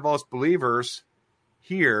can't have us believers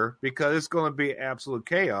here, because it's going to be absolute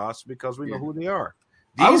chaos, because we know who they are.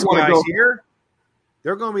 These guys here,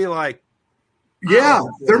 they're going to be like, yeah,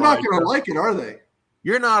 they're not going to like it, are they?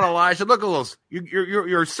 You're not Elijah. Look at those.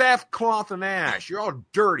 You're sackcloth and ash. You're all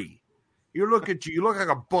dirty. You look like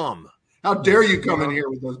a bum. How dare you come in here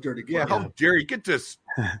with those dirty clothes? Yeah, how dare you get this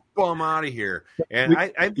bum out of here? And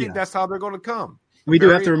I think that's how they're going to come. We do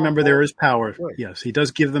have to remember there is power. Yes, he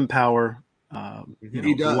does give them power.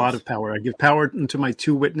 He does. A lot of power. I give power unto my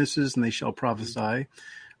two witnesses, and they shall prophesy.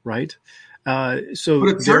 Right. So But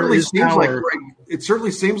it there certainly is seems like power. it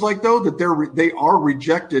certainly seems like though that they are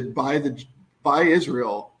rejected by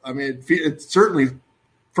Israel. I mean, it's certainly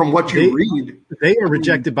from what you read. They are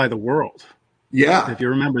rejected by the world. Yeah, If you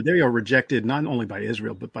remember, they are rejected not only by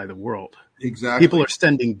Israel but by the world. exactly. People are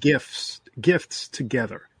sending gifts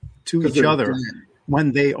together to 'Cause each they're other dead.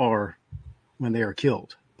 when they are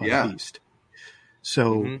killed by the Yeah. beast.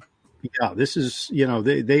 So yeah, this is,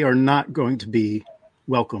 they are not going to be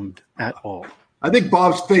welcomed at all. I think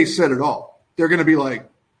Bob's face said it all. They're going to be like,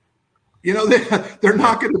 they're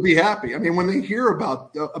not going to be happy. I mean, when they hear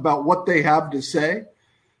about what they have to say,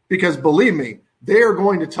 because believe me, they are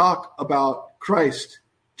going to talk about Christ,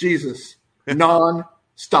 Jesus,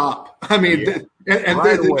 non-stop. I mean,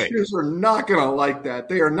 the Jews are not going to like that.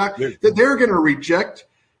 They are not. They're going to reject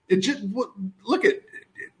it. Just, look at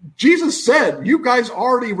Jesus said, "You guys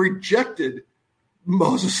already rejected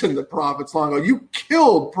Moses and the prophets long ago. You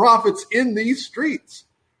killed prophets in these streets,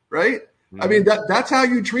 right? I mean, that's how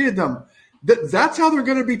you treated them. That's how they're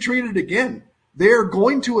going to be treated again. They're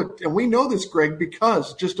going to, and we know this, Greg,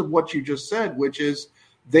 because just of what you just said, which is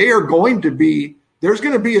there's going to be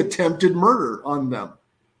attempted murder on them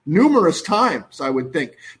numerous times, I would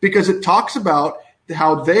think, because it talks about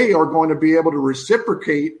how they are going to be able to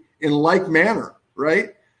reciprocate in like manner,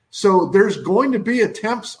 right? So there's going to be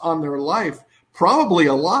attempts on their life, probably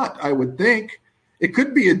a lot, I would think. It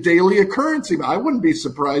could be a daily occurrence. I wouldn't be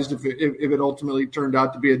surprised if it ultimately turned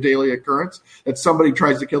out to be a daily occurrence that somebody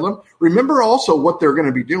tries to kill them. Remember also what they're going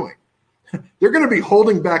to be doing. They're going to be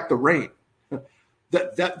holding back the rain.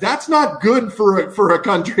 That's not good for a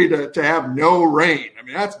country to have no rain. I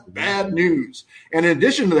mean, that's bad news. And in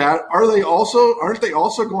addition to that, aren't they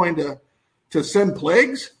also going to send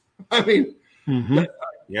plagues? I mean,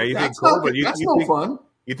 yeah, you think COVID? That's no fun.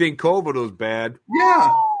 You think COVID was bad?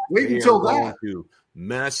 Yeah, wait until that. Going to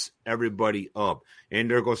mess everybody up, and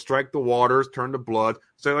they're going to strike the waters, turn to blood.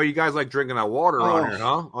 So, you guys like drinking that water around here,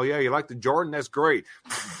 huh? Oh yeah, you like the Jordan? That's great.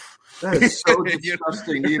 That is so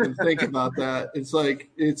disgusting to even think about that. It's like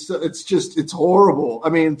it's horrible. I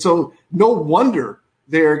mean, so no wonder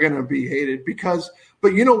they're going to be hated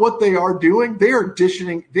but you know what they are doing? They are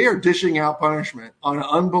dishing out punishment on an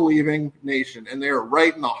unbelieving nation, and they are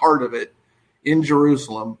right in the heart of it in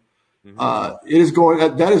Jerusalem. That is going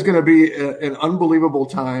to be an unbelievable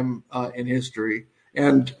time in history.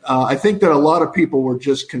 And I think that a lot of people were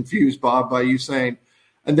just confused, Bob, by you saying,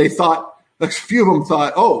 and they thought, a few of them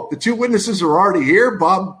thought, oh, the two witnesses are already here.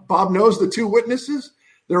 Bob knows the two witnesses.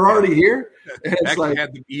 They're already here. And it's I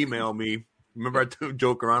had them email me. Remember I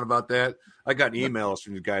joke around about that? I got emails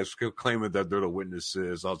from you guys claiming that they're the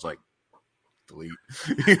witnesses. I was like, delete.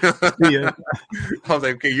 Yeah. I was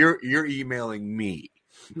like, okay, you're emailing me.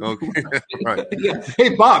 Okay. Right. Yeah.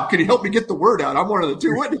 Hey, Bob, can you help me get the word out? I'm one of the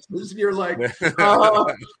two witnesses. And you're like,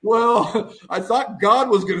 well, I thought God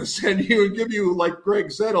was going to send you and give you, like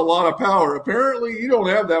Greg said, a lot of power. Apparently, you don't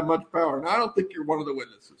have that much power. And I don't think you're one of the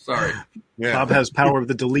witnesses. Sorry. Yeah. Bob has power of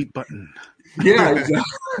the delete button. Yeah,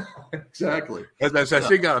 exactly. I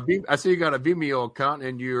see you got a Vimeo account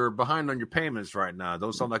and you're behind on your payments right now.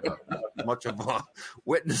 Those sound like much of a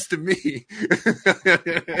witness to me.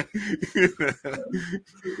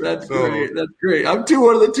 That's great. That's great. I'm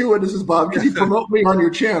one of the two witnesses, Bob. Can you promote me on your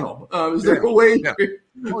channel? Is there a way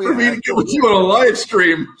for me to get with you on a live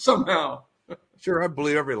stream somehow? Sure, I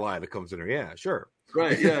believe every lie that comes in here. Yeah, sure.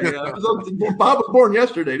 Right. Yeah. Bob was born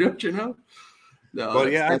yesterday, don't you know? No,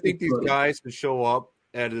 but yeah, I think these guys can show up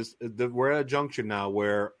we're at a junction now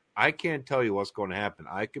where I can't tell you what's going to happen.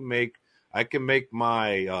 I can make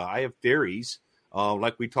my I have theories,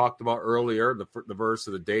 like we talked about earlier, the verse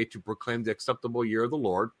of the day, to proclaim the acceptable year of the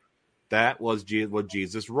Lord. That was what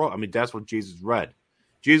Jesus wrote. I mean, that's what Jesus read.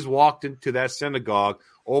 Jesus walked into that synagogue,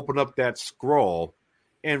 opened up that scroll,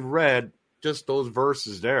 and read just those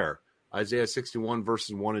verses there, Isaiah 61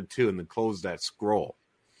 verses 1 and 2, and then closed that scroll.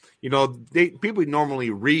 People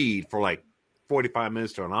normally read for like 45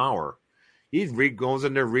 minutes to an hour. He goes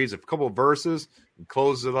in there, reads a couple of verses, and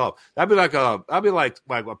closes it up. That'd be like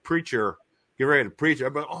a preacher get ready to preach.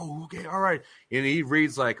 I'd be like, oh, okay, all right. And he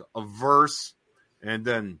reads like a verse and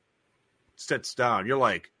then sits down. You're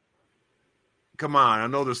like, come on, I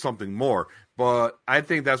know there's something more. But I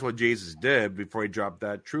think that's what Jesus did before he dropped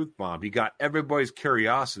that truth bomb. He got everybody's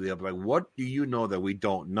curiosity up. Like, what do you know that we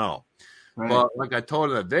don't know? Right. But like I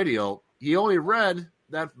told in the video, he only read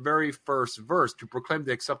that very first verse, to proclaim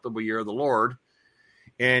the acceptable year of the Lord,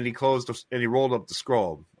 and he rolled up the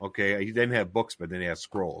scroll. Okay, he didn't have books, but then he had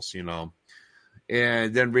scrolls,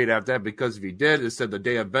 And then read after that, because if he did, it said the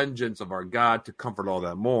day of vengeance of our God to comfort all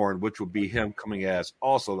that mourn, which would be him coming as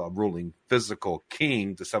also a ruling physical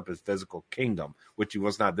king to set up his physical kingdom, which he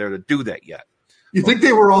was not there to do that yet. You think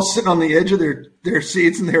they were all sitting on the edge of their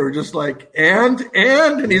seats and they were just like, and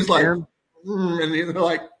he's like, and they're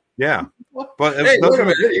like, yeah. But hey, wait a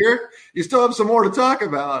minute here. You still have some more to talk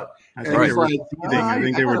about. I think they were seething. I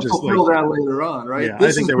think they were just like that later on, right? Yeah,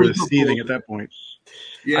 I think they were just seething at that point.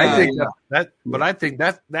 Yeah, I think but I think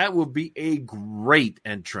that would be a great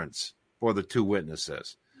entrance for the two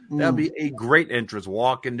witnesses. That'd be a great entrance.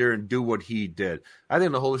 Walk in there and do what he did. I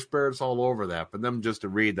think the Holy Spirit's all over that. For them just to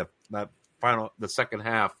read the second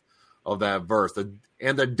half of that verse,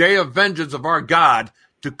 and the day of vengeance of our God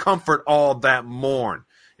to comfort all that mourn.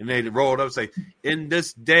 And they rolled up and say, in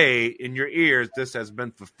this day, in your ears, this has been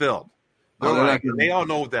fulfilled. They all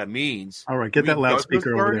know what that means. All right, get that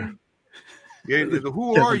loudspeaker over there. Yeah,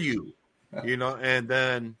 who are you? And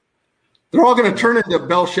then they're all going to turn into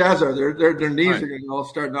Belshazzar. Their knees are going to all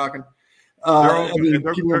start knocking. They're going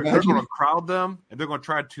to crowd them, and they're going to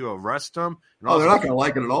try to arrest them. They're not going to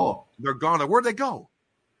like it at all. They're gone. Where'd they go?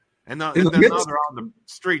 And now they're on the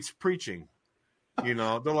streets preaching. They're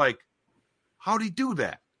like, how'd he do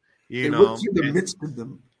that? They went through the midst of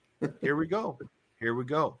them. Here we go.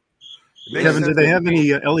 Kevin, do they have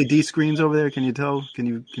any LED screens over there? Can you tell?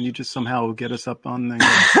 Can you just somehow get us up on there?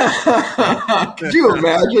 Could you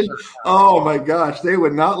imagine? Oh my gosh, they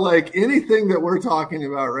would not like anything that we're talking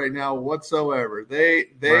about right now whatsoever. They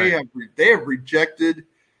have rejected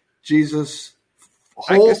Jesus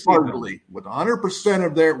wholeheartedly with 100%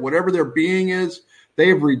 of their whatever their being is. They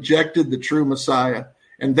have rejected the true Messiah,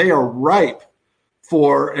 and they are ripe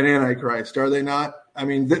for an Antichrist, are they not? I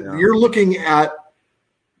mean, you're looking at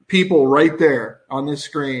people right there on this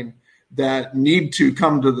screen that need to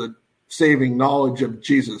come to the saving knowledge of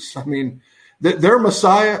Jesus. I mean, their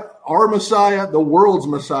Messiah, our Messiah, the world's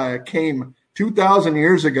Messiah, came 2,000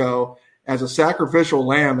 years ago as a sacrificial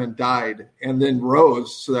lamb and died and then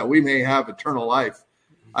rose so that we may have eternal life.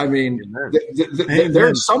 I mean,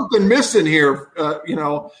 there's something missing here.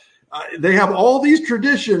 They have all these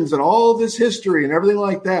traditions and all this history and everything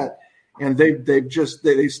like that. And they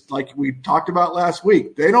like we talked about last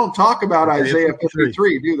week, they don't talk about Isaiah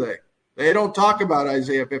 53, do they? They don't talk about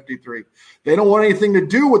Isaiah 53. They don't want anything to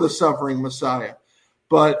do with a suffering Messiah.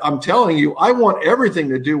 But I'm telling you, I want everything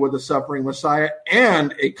to do with a suffering Messiah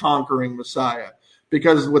and a conquering Messiah.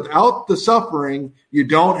 Because without the suffering, you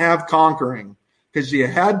don't have conquering. Because he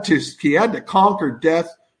had to conquer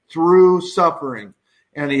death through suffering.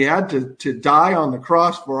 And he had to die on the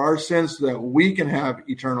cross for our sins so that we can have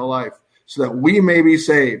eternal life, so that we may be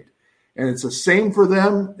saved. And it's the same for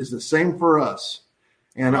them, it's the same for us.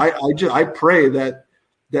 And I pray that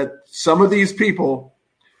some of these people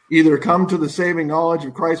either come to the saving knowledge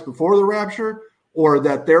of Christ before the rapture, or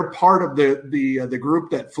that they're part of the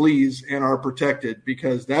group that flees and are protected,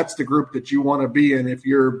 because that's the group that you want to be in if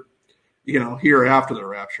you're here after the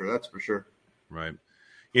rapture. That's for sure. Right.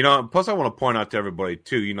 Plus I want to point out to everybody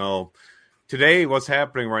too, today what's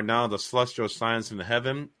happening right now, the celestial signs in the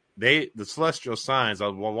heaven, the celestial signs, I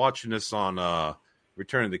was watching this on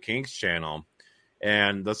Return of the King's channel,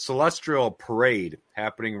 and the celestial parade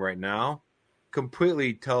happening right now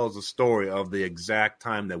completely tells the story of the exact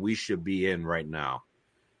time that we should be in right now.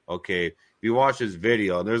 Okay. If you watch this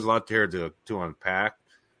video, there's a lot here to unpack,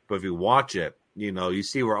 but if you watch it, you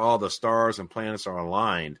see where all the stars and planets are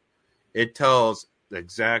aligned. It tells the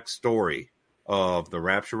exact story of the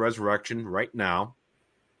rapture resurrection right now,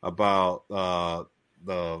 about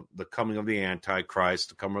the coming of the Antichrist,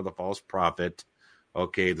 the coming of the false prophet, the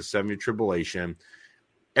 7-year tribulation.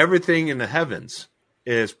 Everything in the heavens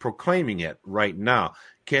is proclaiming it right now.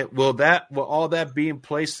 Will all that be in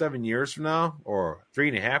place 7 years from now or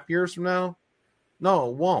 3.5 years from now? No,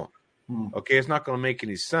 it won't. Okay, it's not going to make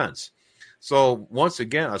any sense. So once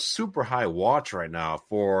again, a super high watch right now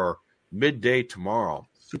for midday tomorrow.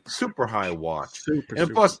 Super high watch.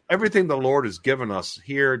 Plus, everything the Lord has given us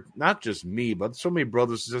here, not just me, but so many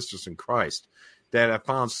brothers and sisters in Christ, that I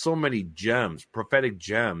found so many gems, prophetic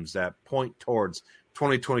gems that point towards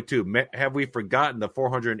 2022. Have we forgotten the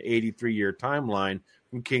 483-year timeline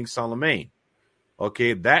from King Solomon?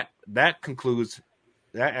 Okay, that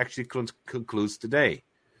actually concludes today.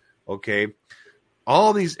 Okay.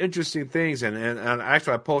 All these interesting things, and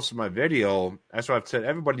actually I posted my video. That's why I've said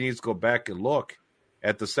everybody needs to go back and look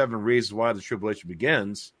at the 7 reasons why the tribulation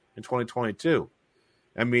begins in 2022.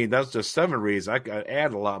 I mean, that's just 7 reasons. I could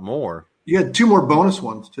add a lot more. You had 2 more bonus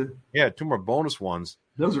ones, too. Yeah, 2 more bonus ones.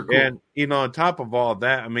 Those are cool. And, on top of all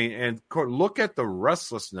that, I mean, and look at the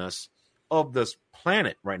restlessness of this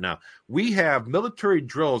planet right now. We have military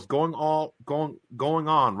drills going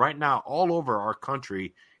on right now all over our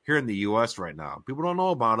country here in the U.S. right now. People don't know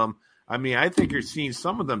about them. I mean, I think you're seeing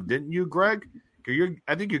some of them, didn't you, Greg?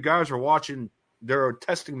 I think you guys are watching. They're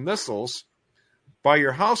testing missiles by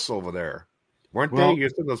your house over there, weren't they? You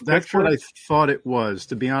took those that's pictures? what I thought it was.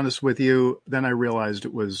 To be honest with you, then I realized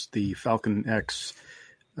it was the Falcon X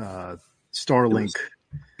Starlink.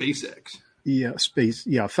 SpaceX.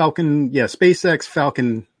 Falcon. Yeah, SpaceX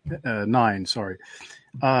Falcon 9. Sorry.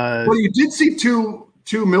 Well, you did see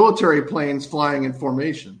two military planes flying in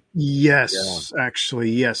formation. Yes, actually,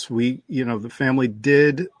 yes. We, the family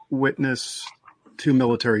did witness 2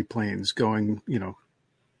 military planes going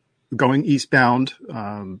eastbound.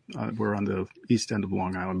 We're on the east end of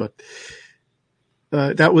Long Island, but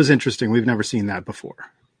that was interesting. We've never seen that before.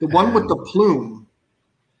 The one with the plume,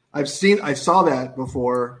 I saw that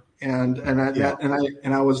before, and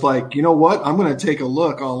I was like, you know what? I'm going to take a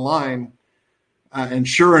look online. And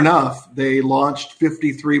sure enough, they launched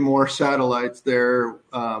 53 more satellites there.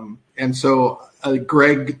 And so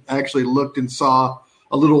Greg actually looked and saw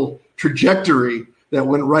a little trajectory that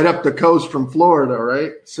went right up the coast from Florida,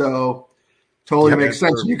 right? So totally makes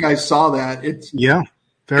sense. You guys saw that. It's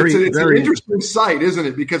very an interesting sight, isn't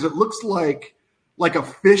it? Because it looks like a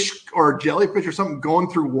fish or a jellyfish or something going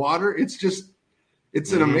through water.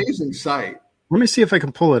 It's an amazing sight. Let me see if I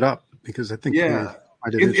can pull it up because I think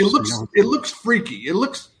it looks freaky. It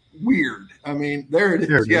looks weird. I mean, there it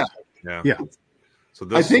is. Yeah. So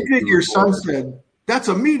I think that your son said that's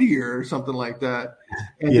a meteor or something like that,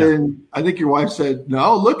 and then I think your wife said,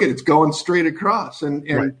 "No, look it's going straight across."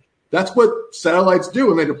 And that's what satellites do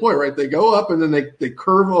when they deploy, right? They go up and then they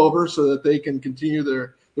curve over so that they can continue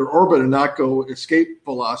their orbit and not go escape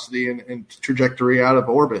velocity and trajectory out of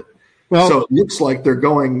orbit. Well, so it looks like they're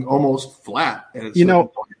going almost flat.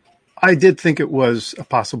 I did think it was a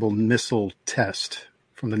possible missile test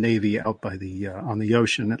from the Navy out by the on the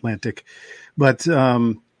ocean Atlantic, but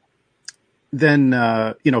then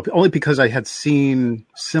only because I had seen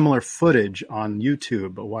similar footage on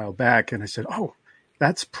YouTube a while back, and I said, "Oh,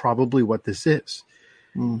 that's probably what this is."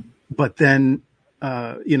 But then,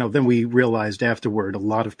 then we realized afterward, a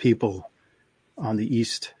lot of people on the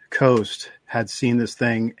East Coast had seen this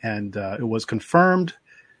thing, and it was confirmed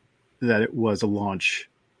that it was a launch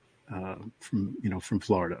from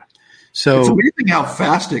Florida. So it's amazing how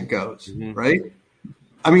fast it goes, right?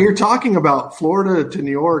 I mean, you're talking about Florida to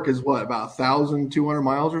New York is what, about 1,200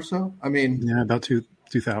 miles or so? I mean, about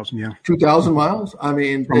 2,000, 2,000 miles. I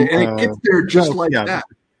mean, and it gets there just like that.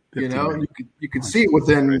 15 you could see it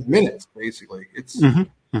within minutes, basically. It's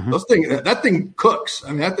those things. That thing cooks. I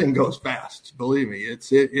mean, that thing goes fast. Believe me,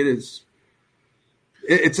 it is.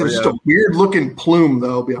 It's just a weird looking plume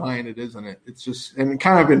though behind it, isn't it? It's just and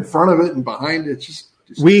kind of in front of it and behind it. It's just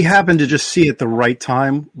we happened to just see it the right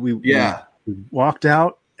time. We walked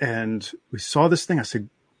out and we saw this thing. I said,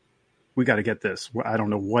 "We got to get this. I don't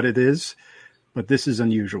know what it is, but this is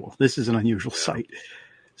unusual. This is an unusual sight."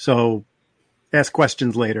 So ask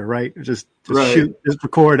questions later, right? Just shoot, just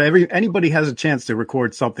record. Anybody has a chance to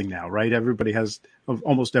record something now, right?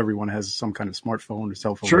 Almost everyone has some kind of smartphone or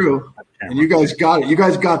cell phone. True. And you guys got it. You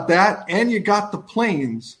guys got that, and you got the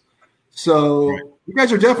planes. So you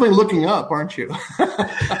guys are definitely looking up, aren't you?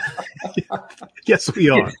 Yes, we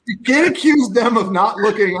are. You can't accuse them of not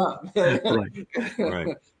looking up.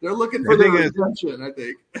 Right. They're looking for their redemption, I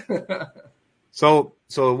think. So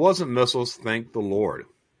it wasn't missiles, thank the Lord.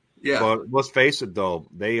 Yeah. But let's face it, though,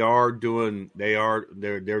 they're doing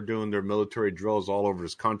their military drills all over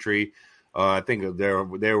this country. I think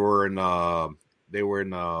they were in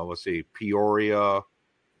Peoria,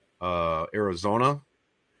 Arizona,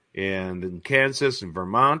 and in Kansas and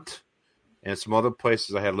Vermont, and some other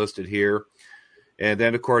places I had listed here. And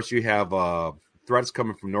then, of course, you have threats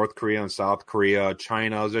coming from North Korea and South Korea.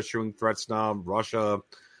 China is issuing threats now. Russia,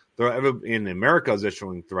 in America is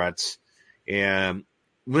issuing threats. And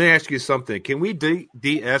let me ask you something. Can we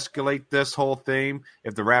de-escalate this whole thing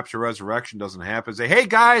if the rapture resurrection doesn't happen? Say, hey,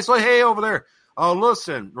 guys, hey, over there. Oh,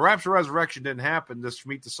 listen, the rapture resurrection didn't happen. Just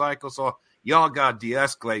meet the cycle. So y'all got to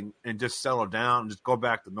de-escalate and just settle down and just go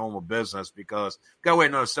back to normal business because we got to wait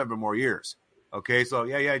another 7 more years. Okay, so,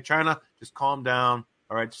 China, just calm down.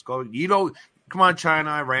 All right, just go. Come on,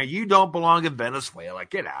 China, Iran. You don't belong in Venezuela.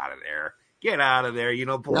 Get out of there. Get out of there. You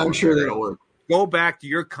don't belong. I'm sure that'll work. Go back to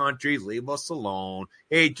your country. Leave us alone.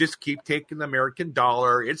 Hey, just keep taking the American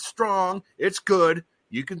dollar. It's strong. It's good.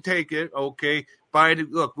 You can take it. Okay.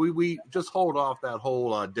 Look, we just hold off that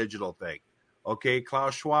whole digital thing. Okay,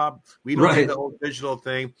 Klaus Schwab, we don't need the whole digital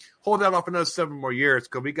thing. Hold that off another 7 more years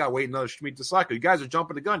because we got to wait another Shemitah cycle. You guys are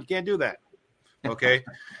jumping the gun. You can't do that. Okay?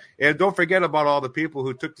 And don't forget about all the people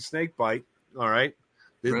who took the snake bite. All right?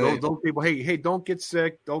 Those people, hey, don't get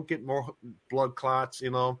sick. Don't get more blood clots,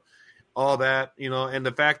 all that, and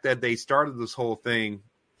the fact that they started this whole thing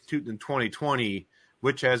in 2020,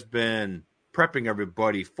 which has been prepping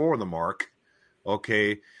everybody for the mark.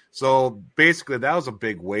 Okay. So basically that was a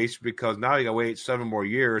big waste because now you got to wait 7 more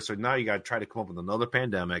years. So now you got to try to come up with another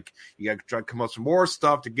pandemic. You got to try to come up with some more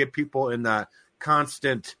stuff to get people in that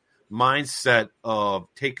constant mindset of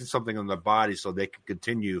taking something in their body so they can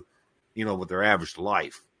continue, with their average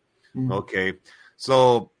life. Mm-hmm. Okay.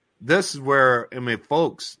 So this is where,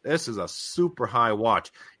 folks, this is a super high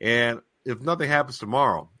watch. And if nothing happens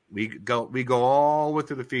tomorrow, we go all the way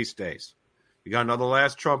through the feast days. We got another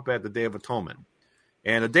last trumpet at the Day of Atonement.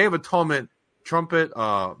 And the Day of Atonement trumpet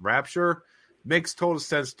rapture makes total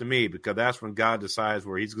sense to me because that's when God decides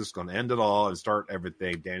where he's just going to end it all and start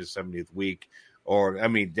everything, Daniel's 70th week.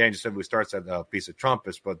 Daniel's 70th week starts at the Feast of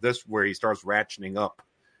Trumpets, but this where he starts ratcheting up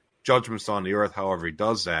judgments on the earth, however he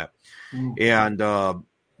does that. Mm-hmm. And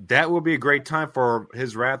that will be a great time for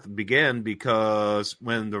his wrath to begin because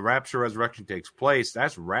when the rapture resurrection takes place,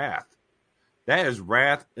 that's wrath. That is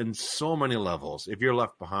wrath in so many levels if you're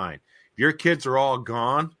left behind. If your kids are all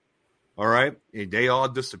gone, all right, they all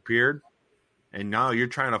disappeared, and now you're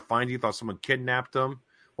trying to find you thought someone kidnapped them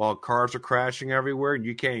while cars are crashing everywhere and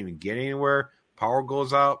you can't even get anywhere, power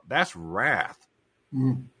goes out, that's wrath.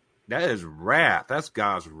 Mm. That is wrath. That's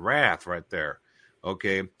God's wrath right there,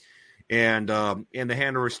 okay? And in the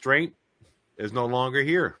hand of restraint is no longer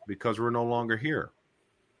here because we're no longer here.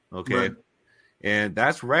 Okay. Right. And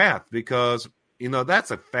that's wrath because,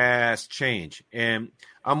 that's a fast change. And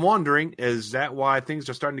I'm wondering, is that why things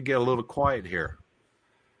are starting to get a little quiet here?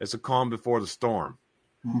 It's a calm before the storm.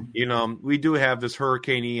 Mm-hmm. We do have this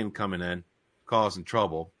Hurricane Ian coming in, causing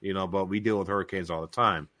trouble, but we deal with hurricanes all the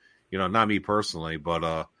time. Not me personally,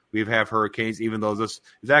 but we've had hurricanes, even though is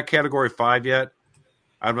that Category 5 yet?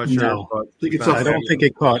 I'm not sure. No, I don't think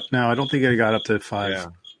it caught. No, I don't think it got up to 5. Yeah.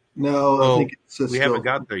 No, so I think we haven't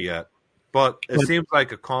got there yet. But it seems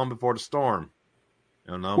like a calm before the storm.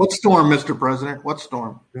 What storm, Mr. President? What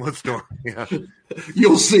storm? What storm? Yeah.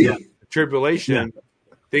 You'll see. Yeah. Tribulation. Yeah.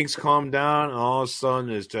 Things calm down, and all of a sudden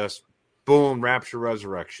is just boom, rapture,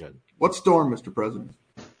 resurrection. What storm, Mr. President?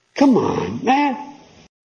 Come on, man.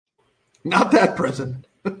 Not that president.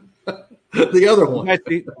 The other one.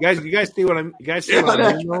 You guys see what I'm? You guys see what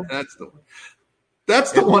I mean? That's the one.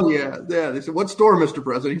 That's the one. Yeah. They said, "What store, Mr.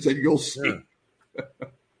 President?" He said, "You'll see." Yeah.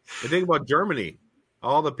 The thing about Germany,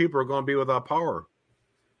 all the people are going to be without power.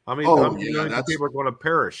 How many people are going to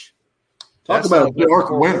perish? Talk about a dark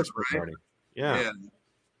winter, right? Yeah.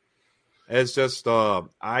 It's just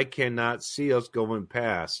I cannot see us going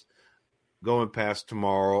past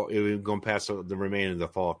tomorrow, even going past the remaining of the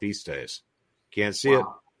fall feast days. Can't see it.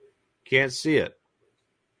 Can't see it.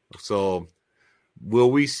 So,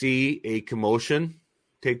 will we see a commotion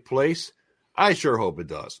take place? I sure hope it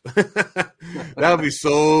does. That would be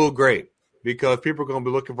so great because people are going to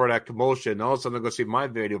be looking for that commotion. And all of a sudden, they're going to see my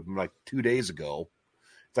video from like 2 days ago.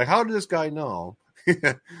 It's like, how did this guy know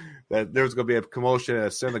that there was going to be a commotion at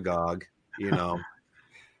a synagogue?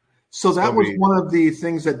 So that was one of the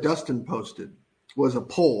things that Dustin posted was a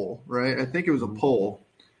poll, right? I think it was a poll,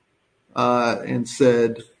 and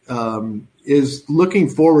said, is looking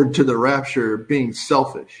forward to the rapture being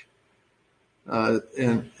selfish?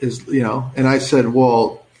 And I said,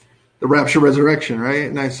 well, the rapture resurrection, right?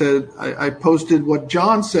 And I said, I posted what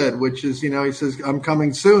John said, which is, he says, I'm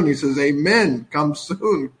coming soon. He says, amen, come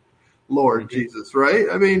soon, Lord Jesus, right?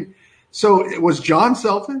 I mean, so was John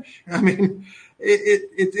selfish? I mean,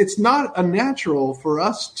 it's not unnatural for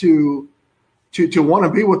us to want to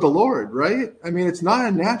be with the Lord, right? I mean, it's not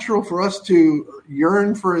unnatural for us to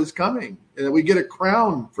yearn for his coming, and we get a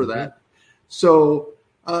crown for that. So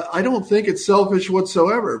I don't think it's selfish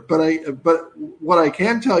whatsoever. But what I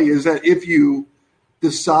can tell you is that if you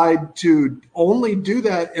decide to only do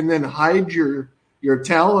that and then hide your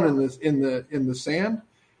talent in the sand,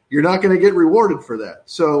 you're not going to get rewarded for that.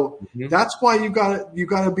 So that's why you got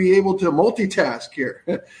to be able to multitask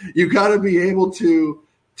here. You got to be able to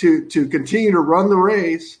continue to run the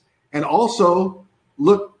race and also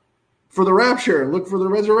look for the rapture and look for the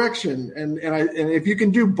resurrection. And if you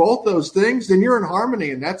can do both those things, then you're in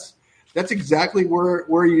harmony. And that's exactly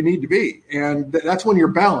where you need to be. And that's when you're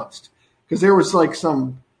balanced. Because there was like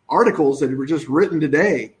some articles that were just written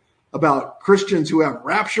today about Christians who have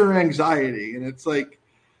rapture anxiety. And it's like,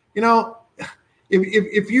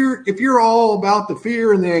 if you're all about the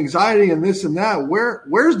fear and the anxiety and this and that,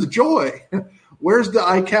 where's the joy? Where's the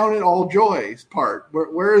I count it all joys part?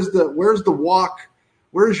 Where's the walk?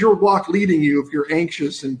 Where's your walk leading you if you're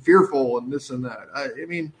anxious and fearful and this and that? I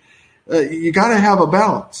mean, you got to have a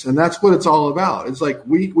balance, and that's what it's all about. It's like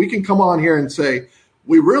we can come on here and say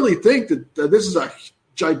we really think that this is a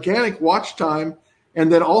gigantic watch time,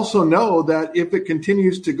 and then also know that if it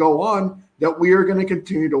continues to go on, that we are going to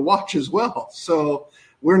continue to watch as well. So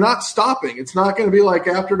we're not stopping. It's not going to be like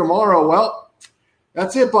after tomorrow, well,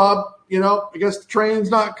 that's it, Bob. I guess the train's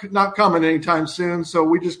not coming anytime soon, so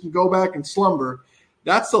we just can go back and slumber.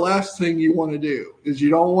 That's the last thing you want to do, is you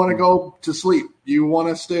don't want to go to sleep. You want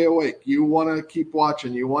to stay awake. You want to keep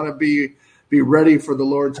watching. You want to be ready for the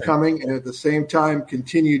Lord's coming, and at the same time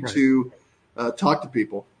continue to talk to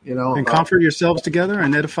people. And comfort yourselves together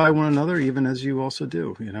and edify one another, even as you also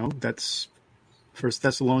do. That's 1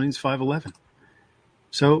 Thessalonians 5:11.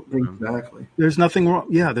 So exactly, there's nothing wrong.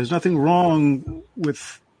 Yeah, there's nothing wrong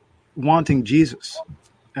with wanting Jesus,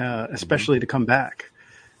 especially to come back.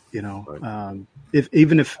 Even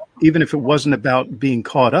if it wasn't about being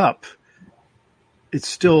caught up, it's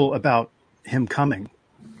still about him coming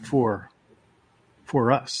for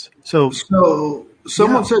us. So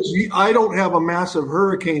someone says, I don't have a massive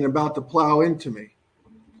hurricane about to plow into me.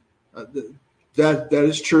 That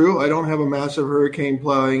is true. I don't have a massive hurricane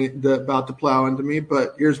about to plow into me,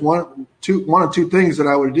 but here's one of two things that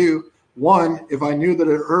I would do. One, if I knew that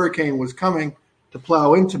a hurricane was coming to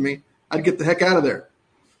plow into me, I'd get the heck out of there.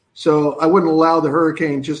 So I wouldn't allow the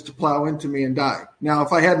hurricane just to plow into me and die. Now,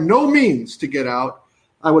 if I had no means to get out,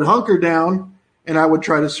 I would hunker down and I would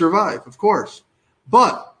try to survive, of course.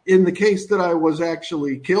 But in the case that I was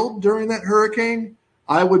actually killed during that hurricane,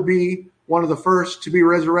 I would be one of the first to be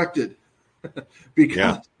resurrected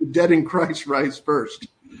because the dead in Christ rise first.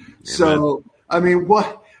 Amen. So, I mean,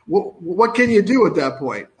 what can you do at that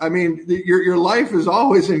point? I mean, your life is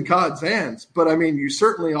always in God's hands, but I mean, you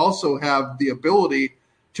certainly also have the ability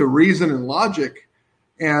to reason and logic.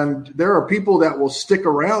 And there are people that will stick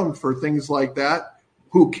around for things like that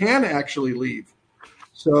who can actually leave.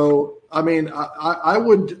 So, I mean, I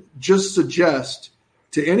would just suggest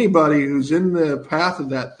to anybody who's in the path of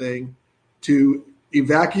that thing to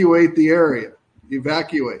evacuate the area.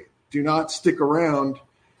 Evacuate. Do not stick around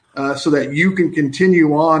so that you can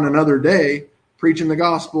continue on another day preaching the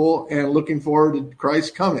gospel and looking forward to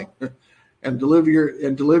Christ coming and deliver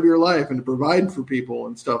your life and to provide for people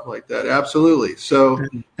and stuff like that. Absolutely. So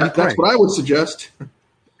that's what I would suggest.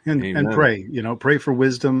 And pray. Pray for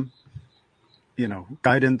wisdom.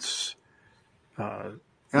 Guidance.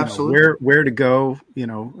 Absolutely. Where to go,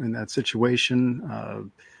 in that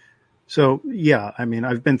situation. So, yeah, I mean,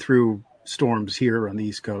 I've been through storms here on the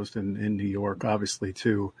East Coast and in New York, obviously,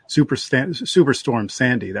 too. Superstorm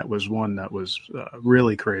Sandy, that was one that was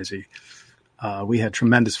really crazy. We had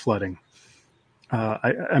tremendous flooding.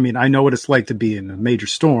 I mean, I know what it's like to be in a major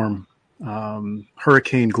storm.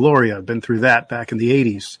 Hurricane Gloria, I've been through that back in the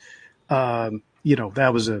 80s.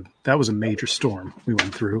 That was a major storm we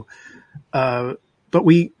went through. But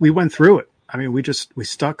we went through it. I mean, we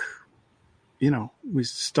stuck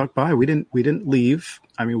by. We didn't leave.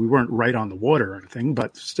 I mean, we weren't right on the water or anything,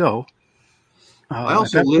 but still,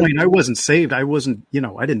 at that point, I wasn't saved. I wasn't,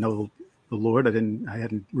 I didn't know the Lord. I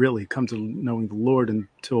hadn't really come to knowing the Lord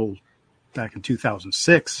until back in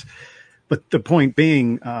 2006. But the point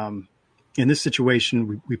being, in this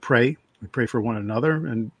situation, we pray. We pray for one another,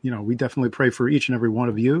 and, we definitely pray for each and every one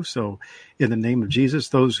of you. So in the name of Jesus,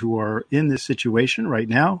 those who are in this situation right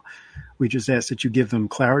now, we just ask that you give them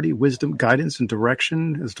clarity, wisdom, guidance, and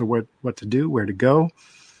direction as to what to do, where to go.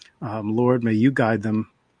 Lord, may you guide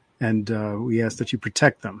them, and we ask that you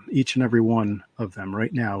protect them, each and every one of them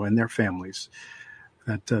right now and their families,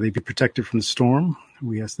 that they be protected from the storm.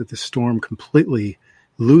 We ask that the storm completely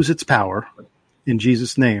lose its power in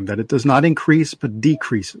Jesus' name, that it does not increase but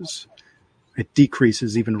decreases. It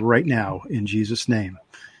decreases even right now in Jesus' name.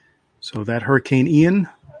 So that Hurricane Ian,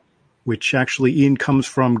 which actually Ian comes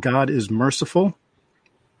from God is merciful.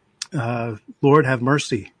 Lord, have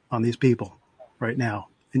mercy on these people right now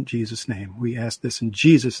in Jesus' name. We ask this in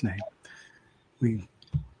Jesus' name.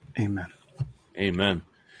 Amen. Amen.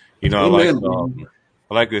 Amen.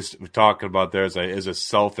 I like this we're talking about there is it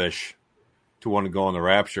selfish to want to go on the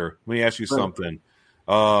rapture. Let me ask you something.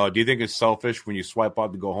 Do you think it's selfish when you swipe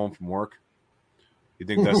out to go home from work? You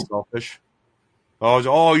think that's selfish? How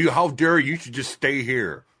dare you? You should just stay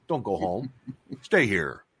here. Don't go home. Stay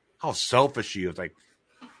here. How selfish you. It's like,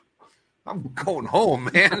 I'm going home,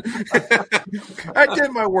 man. I did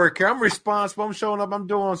my work here. I'm responsible. I'm showing up. I'm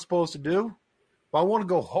doing what I'm supposed to do. But I want to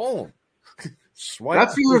go home. Swipe.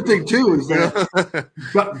 That's the other thing too, is that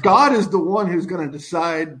God is the one who's going to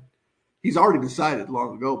decide. He's already decided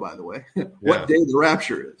long ago, by the way, what day the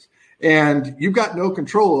rapture is, and you've got no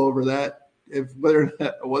control over that. If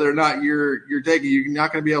whether or not you're taking, you're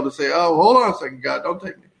not going to be able to say, "Oh, hold on a second, God, don't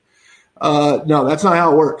take me." No, that's not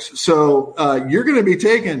how it works. So you're going to be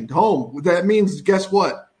taken home. That means, guess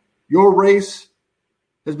what? Your race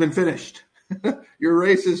has been finished. Your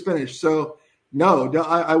race is finished. So no,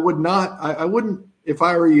 I would not. I wouldn't, if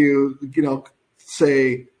I were you,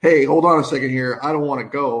 say, "Hey, hold on a second here. I don't want to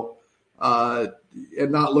go,"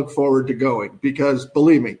 and not look forward to going, because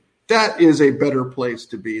believe me, that is a better place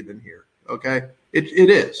to be than here. Okay, it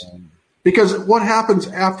is, because what happens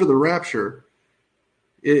after the rapture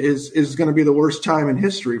is going to be the worst time in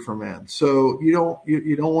history for man. So you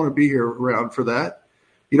don't want to be here around for that.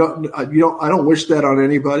 I don't wish that on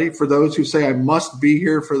anybody. For those who say I must be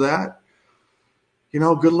here for that,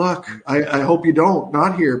 good luck. I hope you don't,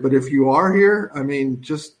 not here. But if you are here, I mean,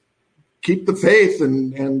 just keep the faith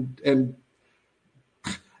and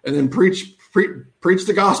then preach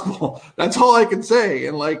the gospel. That's all I can say.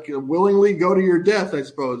 And willingly go to your death, I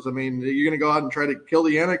suppose. I mean, you're going to go out and try to kill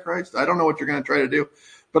the Antichrist. I don't know what you're going to try to do,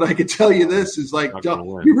 but I can tell you this is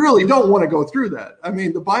you really don't want to go through that. I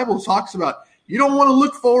mean, the Bible talks about, you don't want to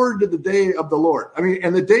look forward to the day of the Lord. I mean,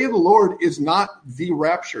 and the day of the Lord is not the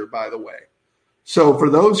rapture, by the way. So for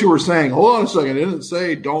those who are saying, hold on a second, it didn't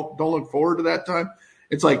say don't look forward to that time.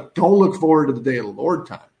 It's like, don't look forward to the day of the Lord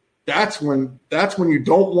time. That's when you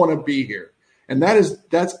don't want to be here. And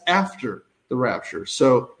that's after the rapture.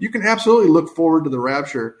 So you can absolutely look forward to the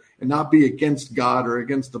rapture and not be against God or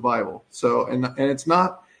against the Bible. So, and it's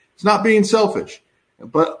not being selfish,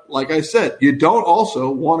 but like I said, you don't also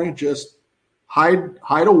want to just hide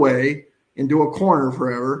away into a corner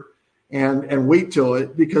forever and wait till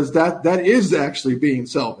it, because that is actually being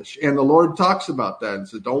selfish. And the Lord talks about that and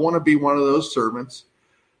says, don't want to be one of those servants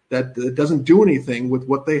that doesn't do anything with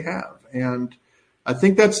what they have. And I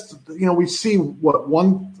think that's, we see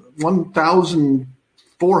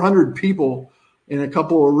 1,400 people in a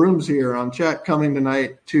couple of rooms here on chat coming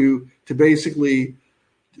tonight to basically,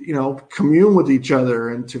 commune with each other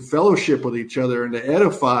and to fellowship with each other and to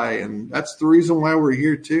edify. And that's the reason why we're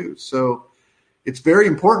here too. So it's very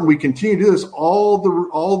important we continue to do this all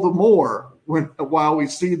the more while we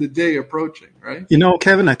see the day approaching, right?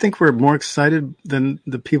 Kevin, I think we're more excited than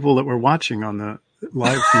the people that were watching on the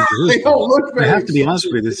live feed. They don't look very I have to be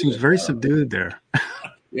honest with you, it seems very subdued there.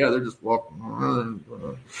 Yeah, they're just walking around.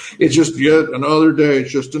 It's just yet another day.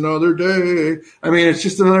 It's just another day. I mean, it's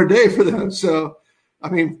just another day for them. So, I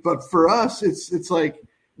mean, but for us, it's like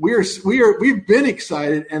we've been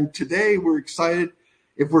excited, and today we're excited.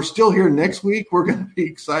 If we're still here next week, we're going to be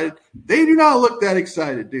excited. They do not look that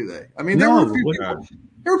excited, do they? I mean, there were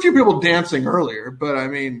a few people dancing earlier, but I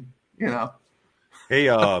mean, Hey,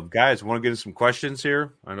 guys, want to get into some questions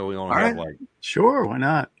here? I know we only have Sure, why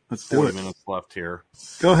not? Let's do 40 it. minutes left here.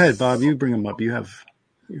 Go ahead, Bob. You bring them up. You have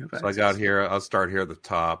so I got here. I'll start here at the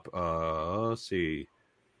top. Let's see.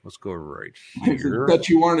 Let's go right here. Bet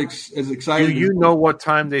you aren't as excited. Do you know what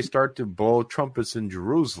time they start to blow trumpets in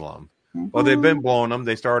Jerusalem? Well, they've been blowing them.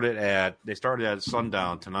 They started at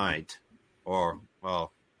sundown tonight, or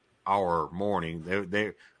our morning.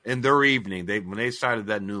 They in their evening. When they sighted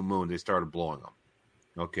that new moon, they started blowing them.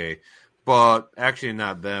 Okay, but actually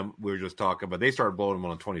not them. We were just talking about. They started blowing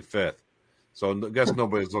them on the 25th. So I guess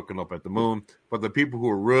nobody's looking up at the moon. But the people who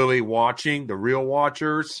are really watching, the real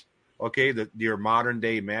watchers, okay, your modern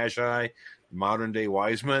day magi, modern day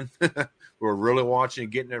wise men, who are really watching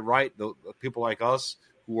and getting it right, the people like us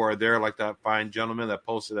who are there, like that fine gentleman that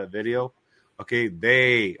posted that video, okay,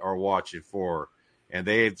 they are watching and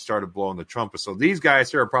they had started blowing the trumpet. So these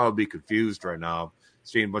guys here are probably confused right now,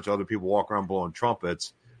 seeing a bunch of other people walk around blowing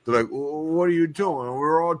trumpets. They're like, what are you doing?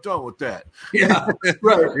 We're all done with that. Yeah,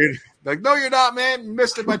 right. Like, no, you're not, man. You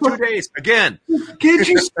missed it by 2 days again. Can't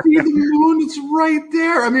you see the moon? It's right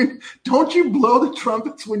there. I mean, don't you blow the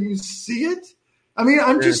trumpets when you see it? I mean,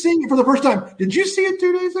 I'm just seeing it for the first time. Did you see it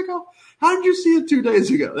 2 days ago? How did you see it 2 days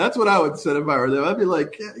ago? That's what I would say if I were them. I'd be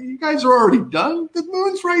like, you guys are already done. The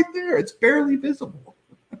moon's right there. It's barely visible.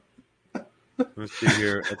 Let's see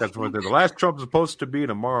here. That's what the last Trump is supposed to be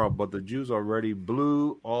tomorrow, but the Jews already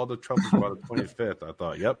blew all the trumpets by the 25th. I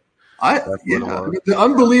thought, yep. The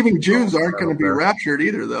unbelieving Jews aren't going to be raptured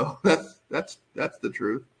either, though. That's the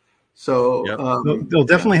truth. So yep. They'll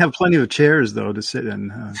definitely have plenty of chairs though to sit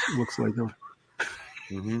in. Looks like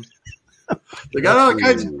they got all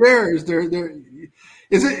kinds of chairs.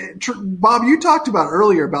 Is it Bob? You talked about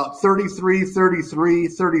earlier about 33, 33,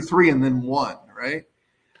 33, and then 1, right?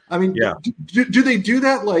 I mean, Yeah. do they do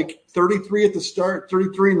that like 33 at the start,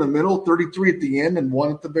 33 in the middle, 33 at the end, and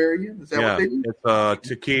 1 at the very end? Is that what they do? It's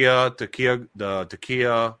Tequila, the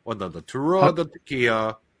Tura, the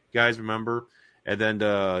Tequila. You guys remember? And then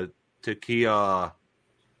the Tequila.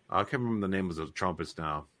 I can't remember the name of the trumpets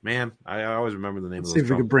now. Man, I always remember the name Let's of see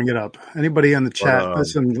those if we can trumpets. bring it up. Anybody on the chat? But,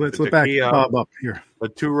 Listen, let's the look back Tequila, Bob up here. The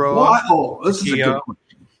Tura. Wow, this is a good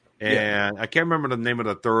question. And I can't remember the name of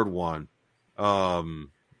the third one.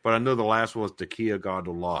 But I know the last one was Tequila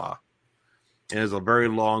Gondola. And it's a very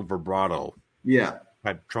long vibrato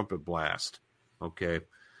type trumpet blast. Okay.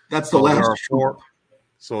 That's the last there are four.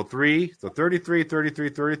 So 33,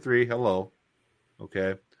 33. Hello.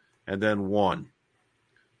 Okay. And then 1.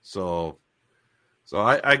 So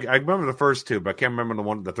I remember the first 2, but I can't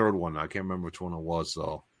remember the third one. I can't remember which one it was.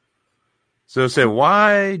 So say,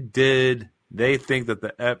 why did they think that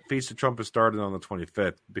the Feast of Trumpets started on the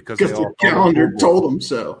 25th? Because the calendar told them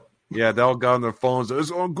so. Yeah, they all got on their phones. It's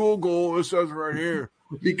on Google. It says right here.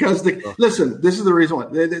 Because listen, this is the reason why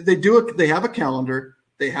they do it. They have a calendar.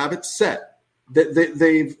 They have it set.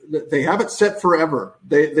 They have it set forever.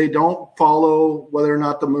 They don't follow whether or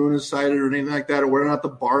not the moon is sighted or anything like that, or whether or not the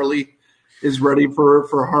barley is ready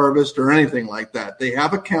for harvest or anything like that. They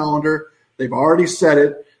have a calendar. They've already set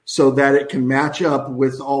it so that it can match up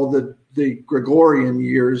with all the Gregorian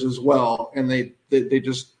years as well. And they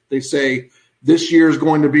say this year is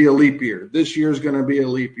going to be a leap year. This year is going to be a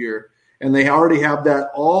leap year. And they already have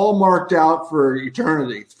that all marked out for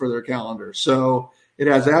eternity for their calendar. So it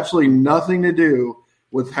has absolutely nothing to do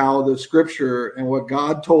with how the scripture and what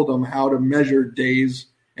God told them how to measure days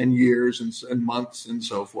and years and months and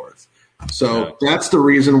so forth. So that's the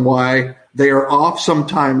reason why they are off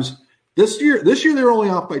sometimes. This year they were only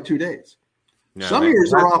off by 2 days. Yeah, Some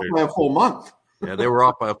years are off by a full month. Yeah, they were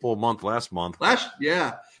off by a full month last month.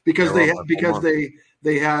 Because they put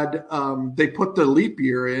the leap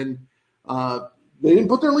year in. They didn't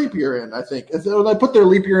put their leap year in, I think. They put their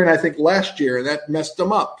leap year in, I think, last year, and that messed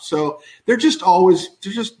them up. So they're just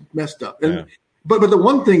messed up. And but the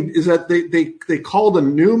one thing is that they call the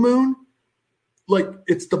new moon like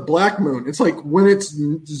it's the black moon. It's like when it's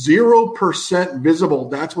 0% visible,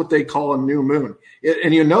 that's what they call a new moon.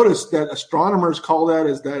 And you notice that astronomers call that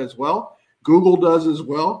as well. Google does as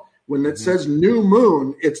well. When it says new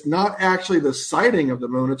moon, it's not actually the sighting of the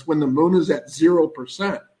moon. It's when the moon is at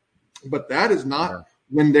 0%. But that is not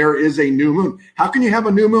when there is a new moon. How can you have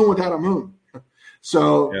a new moon without a moon?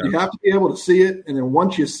 So you have to be able to see it. And then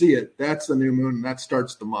once you see it, that's the new moon. And that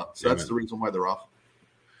starts the month. So that's the reason why they're off.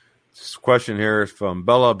 This question here is from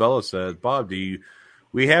Bella. Bella says, Bob,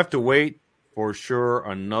 we have to wait for sure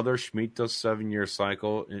another Shemitah 7-year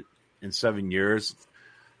cycle in 7 years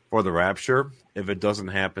for the rapture if it doesn't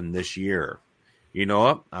happen this year? You know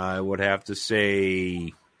what? I would have to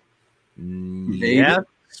say yes.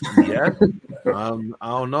 I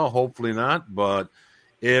don't know. Hopefully not. But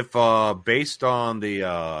if based on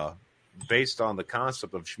the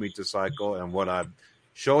concept of Shemitah cycle and what I've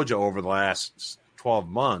showed you over the last 12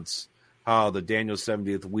 months, how the Daniel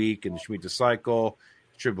 70th week and the Shemitah cycle,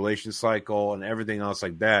 tribulation cycle, and everything else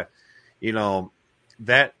like that, you know,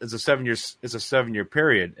 that is a 7-year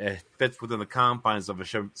period. It fits within the confines of a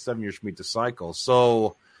 7-year Shemitah cycle.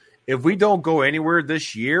 So if we don't go anywhere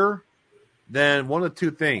this year, then one of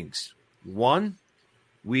two things. One,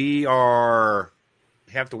 we have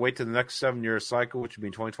to wait to the next 7-year cycle, which would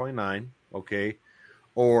be 2029, okay?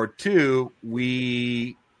 Or two,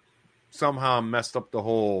 we somehow messed up the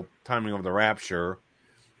whole timing of the rapture,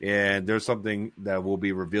 and there's something that will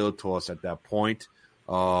be revealed to us at that point.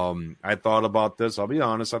 I thought about this. I'll be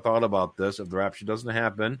honest. I thought about this. If the rapture doesn't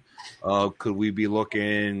happen, could we be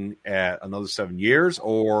looking at another 7 years,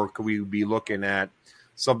 or could we be looking at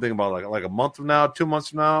something about like a month from now, 2 months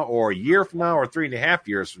from now, or a year from now, or 3.5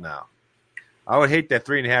 years from now? I would hate that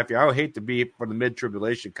 3.5 years. I would hate to be for the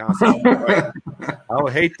mid-tribulation concept. Right? I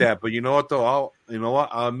would hate that. But you know what, though? I'll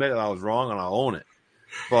admit that I was wrong, and I'll own it.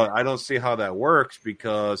 But I don't see how that works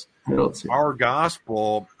because our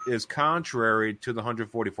gospel is contrary to the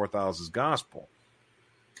 144,000's gospel.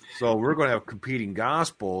 So we're going to have competing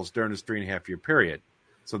gospels during this 3.5 year period.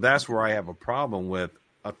 So that's where I have a problem with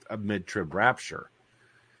a mid-trib rapture.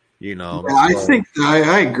 You know, I think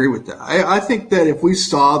I agree with that. I think that if we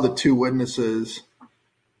saw the two witnesses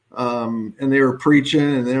and they were preaching,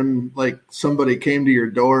 and then like somebody came to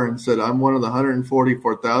your door and said, "I'm one of the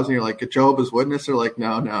 144,000," you're like, "A Jehovah's Witness?" They're like,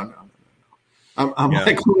 "No. I'm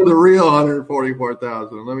like one of the real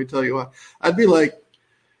 144,000." Let me tell you what. I'd be like,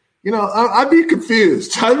 I'd be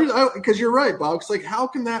confused because you're right, Bob. It's like, how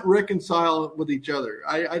can that reconcile with each other?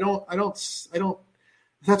 I don't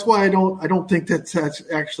that's why I don't think that's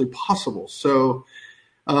actually possible. So,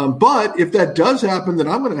 but if that does happen, then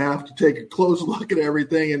I'm going to have to take a close look at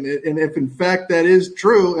everything. And if in fact that is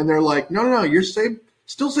true, and they're like, no, you're saved,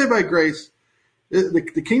 still saved by grace.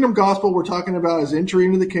 The kingdom gospel we're talking about is entry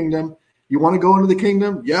into the kingdom. You want to go into the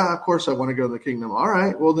kingdom? Yeah, of course I want to go to the kingdom. All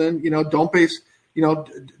right, well then, don't base,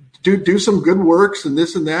 do some good works and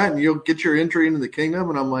this and that, and you'll get your entry into the kingdom.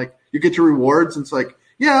 And I'm like, you get your rewards. And it's like,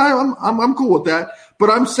 yeah, I'm cool with that, but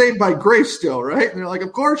I'm saved by grace still, right? And they're like,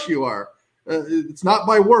 of course you are. It's not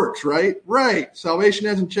by works, right? Right. Salvation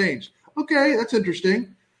hasn't changed. Okay, that's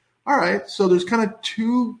interesting. All right, so there's kind of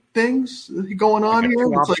two things going on here.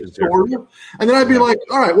 It's like sort of. And then I'd be like,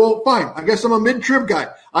 all right, well, fine. I guess I'm a mid-trib guy.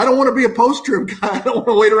 I don't want to be a post-trib guy. I don't want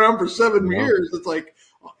to wait around for 7 years. It's like,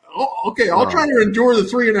 okay, I'll try to endure the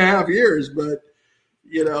 3.5 years, but,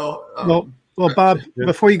 Well, Bob,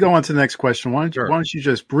 before you go on to the next question, why don't you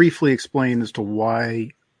just briefly explain as to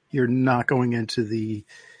why you're not going into the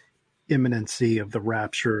imminency of the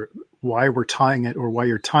rapture, why we're tying it, or why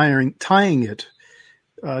you're tying it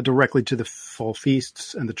directly to the fall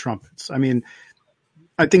feasts and the trumpets. I mean,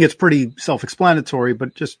 I think it's pretty self-explanatory,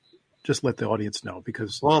 but just let the audience know,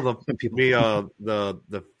 because the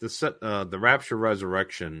rapture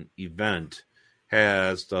resurrection event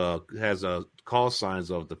has a call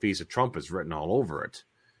signs of the Feast of Trumpets written all over it.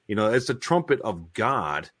 It's the trumpet of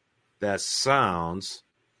God that sounds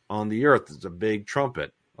on the earth. It's a big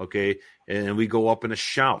trumpet, okay, and we go up in a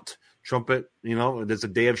shout trumpet. There's a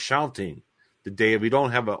day of shouting. The day if you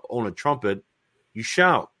don't own a trumpet, you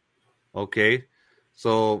shout. Okay,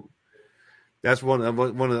 so that's one of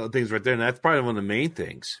the things right there, and that's probably one of the main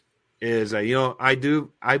things. Is that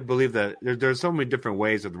I believe that there's so many different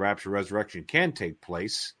ways that the rapture resurrection can take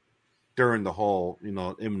place during the whole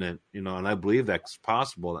imminent and I believe that's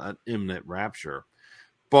possible, an imminent rapture.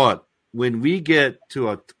 But when we get to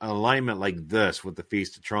an alignment like this with the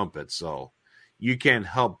Feast of Trumpets, so you can't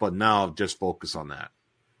help but now just focus on that.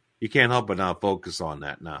 You can't help but not focus on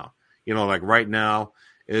that now. Like right now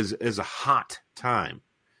is a hot time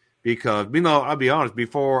because, I'll be honest,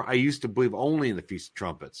 before I used to believe only in the Feast of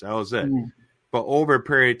Trumpets. That was it. Mm. But over a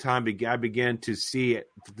period of time, I began to see it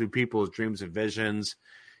through people's dreams and visions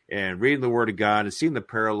and reading the Word of God and seeing the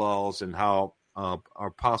parallels and how our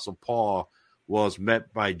Apostle Paul was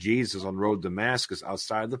met by Jesus on the road to Damascus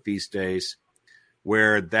outside of the feast days,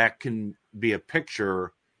 where that can be a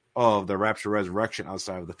picture of the rapture resurrection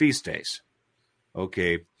outside of the feast days.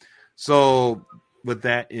 Okay, so with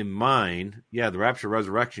that in mind, the rapture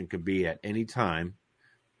resurrection can be at any time,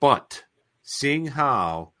 but seeing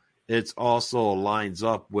how it also lines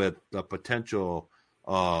up with the potential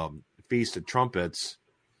Feast of Trumpets,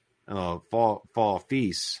 fall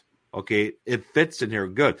feasts. Okay, it fits in here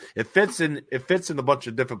good. It fits in a bunch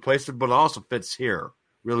of different places, but it also fits here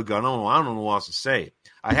really good. I don't know what else to say.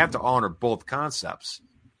 I have to honor both concepts.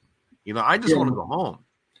 I just want to go home.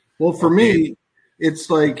 Well, for me, it's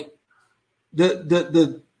like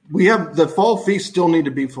we have the fall feasts still need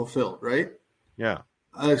to be fulfilled, right? Yeah.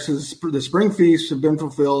 So the spring feasts have been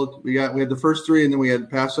fulfilled. We had the first 3, and then we had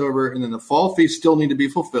Passover, and then the fall feasts still need to be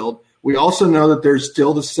fulfilled. We also know that there's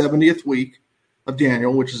still the 70th week of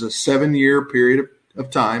Daniel, which is a 7-year period of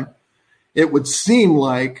time. It would seem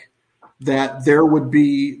like that there would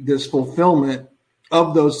be this fulfillment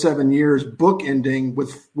of those 7 years bookending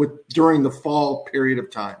with during the fall period of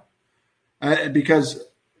time, because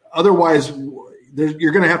otherwise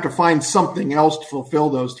you're going to have to find something else to fulfill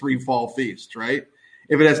those 3 fall feasts, right?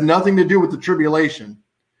 If it has nothing to do with the tribulation,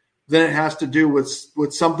 then it has to do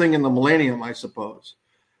with something in the millennium, I suppose.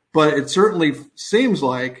 But it certainly seems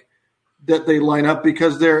like that they line up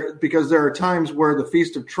because there are times where the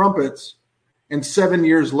Feast of Trumpets, and 7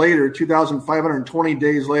 years later, 2,520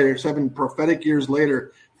 days later, 7 prophetic years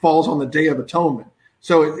later, falls on the Day of Atonement.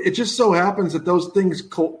 So it just so happens that those things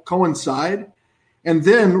coincide. And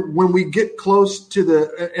then when we get close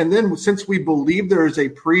to and then since we believe there is a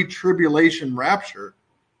pre-tribulation rapture,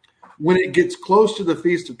 when it gets close to the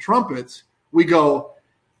Feast of Trumpets, we go,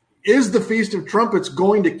 is the Feast of Trumpets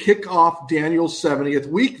going to kick off Daniel's 70th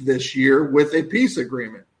week this year with a peace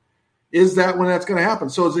agreement? Is that when that's going to happen?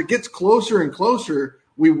 So as it gets closer and closer,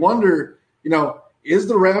 we wonder, is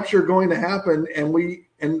the rapture going to happen?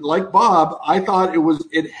 And like Bob, I thought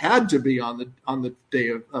it had to be on the day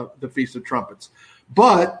of the Feast of Trumpets.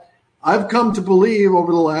 But I've come to believe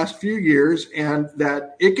over the last few years and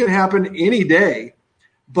that it can happen any day.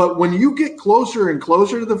 But when you get closer and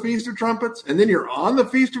closer to the Feast of Trumpets, and then you're on the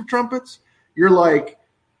Feast of Trumpets, you're like,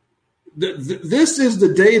 this is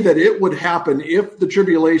the day that it would happen if the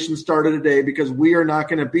tribulation started today, because we are not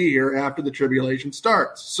going to be here after the tribulation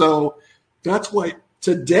starts. So that's why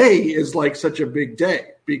today is like such a big day,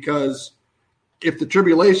 because if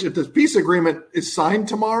the peace agreement is signed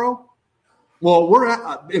tomorrow, well,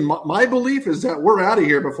 my belief is that we're out of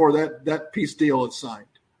here before that peace deal is signed.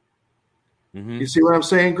 Mm-hmm. You see what I'm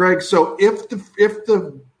saying, Greg? So if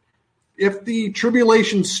the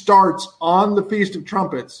tribulation starts on the Feast of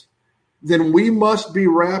Trumpets, then we must be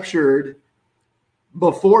raptured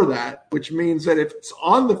before that, which means that if it's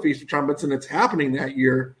on the Feast of Trumpets and it's happening that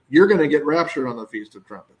year, you're going to get raptured on the Feast of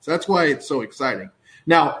Trumpets. That's why it's so exciting.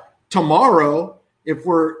 Now, tomorrow, if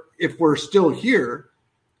we're still here,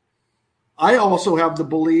 I also have the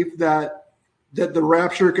belief that the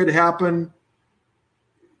rapture could happen,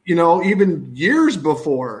 even years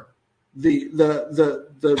before the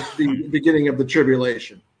beginning of the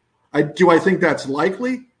tribulation. Do I think that's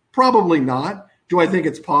likely? Probably not. Do I think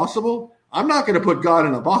it's possible? I'm not going to put God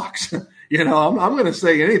in a box. I'm going to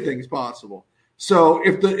say anything's possible. So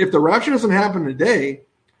if the rapture doesn't happen today,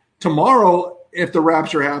 tomorrow, if the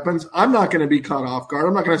rapture happens, I'm not going to be caught off guard.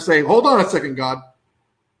 I'm not going to say, hold on a second, God.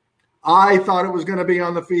 I thought it was going to be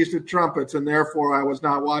on the Feast of Trumpets, and therefore I was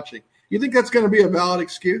not watching. You think that's going to be a valid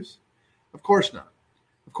excuse? Of course not.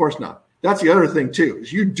 Of course not. That's the other thing too,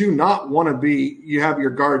 is you do not want to you have your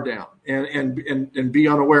guard down and be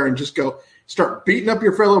unaware and just start beating up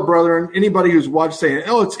your fellow brother and anybody who's watched saying,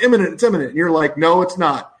 oh, it's imminent. And you're like, no, it's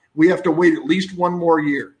not. We have to wait at least one more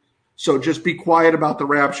year. So just be quiet about the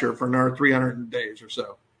rapture for another 300 days or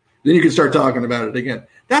so. Then you can start talking about it again.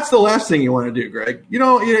 That's the last thing you want to do, Greg. You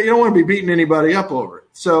don't want to be beating anybody up over it.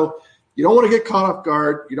 So you don't want to get caught off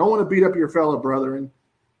guard. You don't want to beat up your fellow brethren.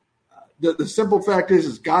 The simple fact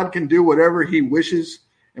is God can do whatever he wishes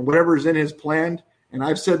and whatever is in his plan. And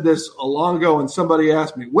I've said this a long ago, and somebody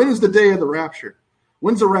asked me, when is the day of the rapture?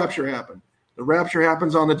 When's the rapture happen? The rapture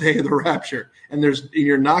happens on the day of the rapture. And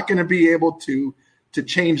you're not going to be able to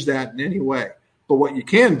change that in any way. But what you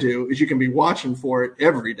can do is you can be watching for it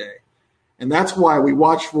every day. And that's why we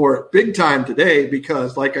watch for it big time today,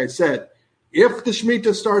 because like I said, if the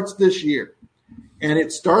Shemitah starts this year and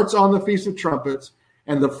it starts on the Feast of Trumpets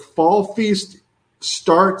and the fall feast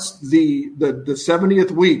starts the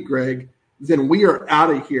 70th week, Greg, then we are out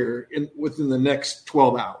of here within the next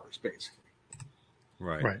 12 hours, basically.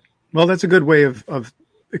 Right. Well, that's a good way of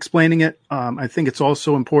explaining it. I think it's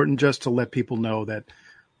also important just to let people know that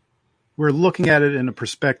we're looking at it in a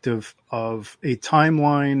perspective of a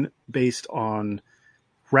timeline based on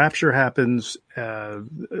rapture happens, a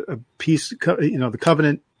peace, the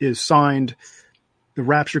covenant is signed. The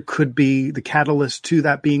rapture could be the catalyst to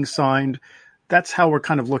that being signed. That's how we're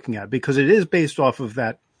kind of looking at it, because it is based off of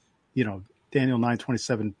that, Daniel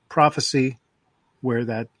 9:27 prophecy, where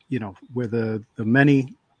that, where the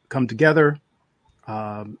many come together,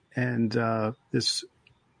 and this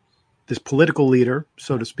political leader,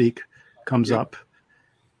 so to speak, comes up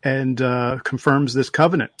and confirms this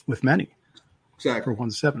covenant with many. Exactly. For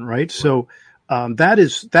 1:7, right? So that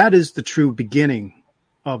is the true beginning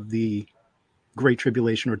of the Great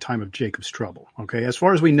Tribulation or time of Jacob's trouble. Okay, as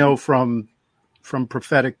far as we know from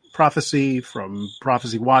prophetic prophecy, from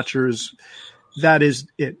prophecy watchers, that is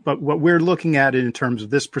it. But what we're looking at in terms of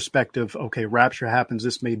this perspective, okay, rapture happens.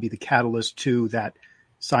 This may be the catalyst to that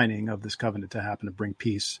signing of this covenant to happen to bring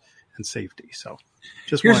peace and safety. So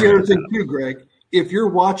just here's the other thing too, Greg. If you're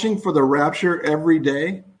watching for the rapture every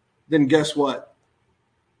day, then guess what?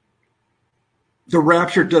 The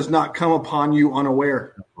rapture does not come upon you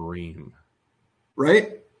unaware.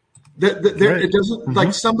 Right? It doesn't,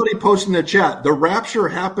 like somebody posted in the chat, the rapture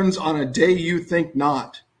happens on a day you think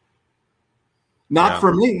not. Not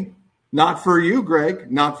for me, not for you,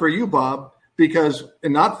 Greg, not for you, Bob,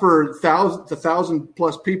 and not for the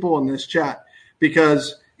 1,000+ people in this chat,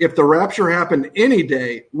 because if the rapture happened any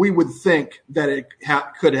day, we would think that it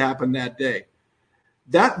could happen that day.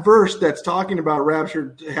 That verse that's talking about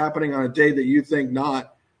rapture happening on a day that you think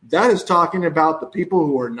not, that is talking about the people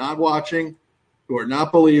who are not watching, who are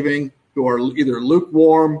not believing, who are either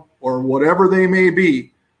lukewarm or whatever they may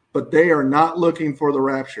be, but they are not looking for the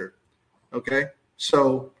rapture. Okay?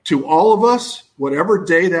 So to all of us, whatever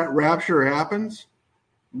day that rapture happens,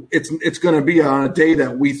 it's going to be on a day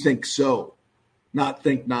that we think so, not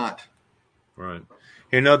think not. Right.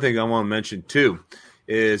 Hey, another thing I want to mention too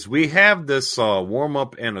is we have this warm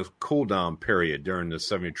up and a cool down period during the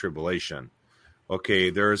 70 tribulation. Okay,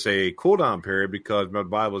 there's a cool down period because the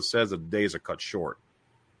Bible says that the days are cut short.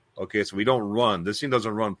 Okay, so we don't run. This thing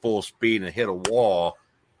doesn't run full speed and hit a wall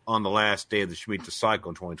on the last day of the Shemitah cycle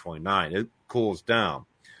in 2029. It cools down.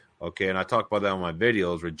 Okay, and I talk about that in my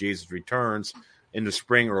videos where Jesus returns in the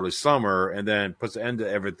spring, early summer, and then puts an end to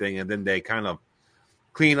everything, and then they kind of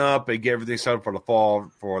clean up and get everything set up for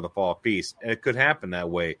the fall feast. And it could happen that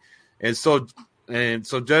way. And so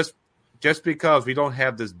just because we don't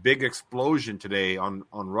have this big explosion today on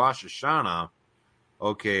Rosh Hashanah,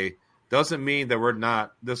 okay, doesn't mean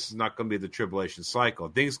that this is not going to be the tribulation cycle.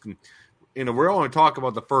 Things can, we're only talking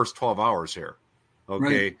about the first 12 hours here,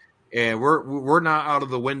 okay? Right. And we're not out of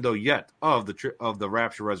the window yet of the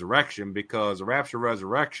rapture resurrection, because the rapture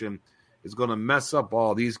resurrection is going to mess up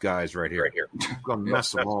all these guys right here. It's going to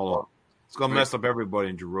mess them all up. It's going to mess up everybody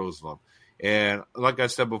in Jerusalem. And like I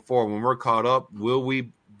said before, when we're caught up, will we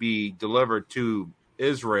be delivered to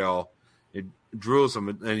Israel in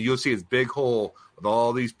Jerusalem? And you'll see this big hole with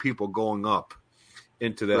all these people going up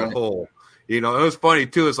into that hole. It was funny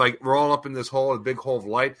too. It's like we're all up in this hole, a big hole of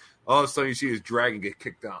light. All of a sudden, you see this dragon get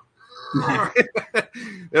kicked down.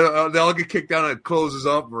 They all get kicked down and it closes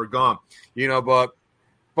up and we're gone. But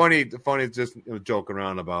funny, just joking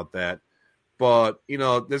around about that. But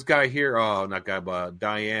this guy here, not guy, but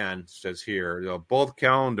Diane says here, both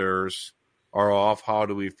calendars are off. How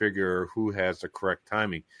do we figure who has the correct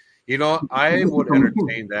timing? I would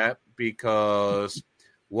entertain that, because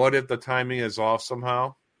what if the timing is off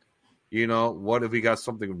somehow? What if we got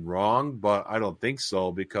something wrong? But I don't think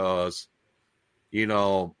so, because, did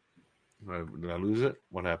I lose it?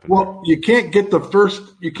 What happened? Well, you can't get the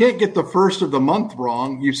first of the month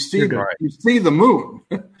wrong. You see the moon.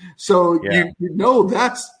 So you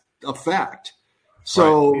that's a fact.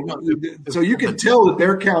 So so you can tell that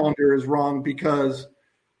their calendar is wrong, because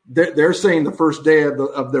they're saying the first day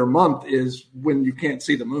of their month is when you can't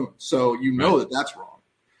see the moon. So that's wrong.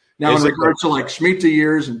 Now, in regards to like Shemitah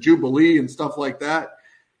years and Jubilee and stuff like that,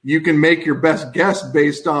 you can make your best guess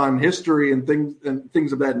based on history and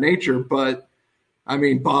things of that nature. But I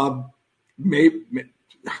mean, Bob, maybe the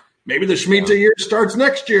Shemitah year starts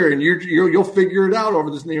next year, and you'll figure it out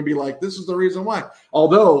over this, and you'll be like, this is the reason why.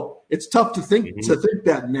 Although it's tough to think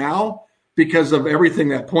that now, because of everything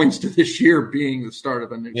that points to this year being the start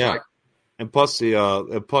of a new cycle. And plus the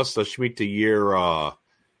Shemitah year,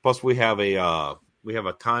 plus we have a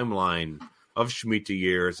timeline of Shemitah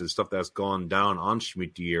years and stuff that's gone down on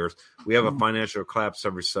Shemitah years. We have a financial collapse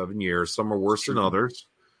every 7 years. Some are worse than others.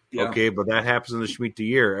 Yeah. Okay, but that happens in the Shemitah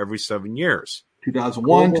year every 7 years.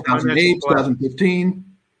 2001, 2008, 2015,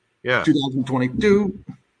 2022.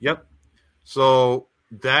 Yep. So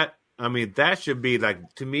that should be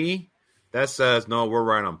like, to me, that says, no, we're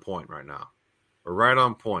right on point right now. We're right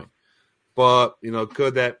on point. But,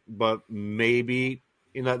 but maybe,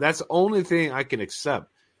 that's the only thing I can accept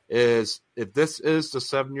is if this is the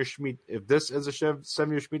 7 year Shemitah, if this is a 7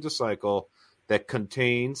 year Shemitah cycle that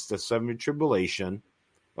contains the 7 year tribulation,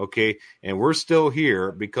 okay, and we're still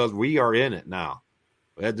here because we are in it now.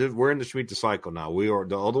 We're in the Shemitah cycle now. We are,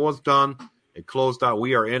 the other one's done. It closed out.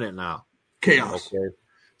 We are in it now. Chaos. Okay.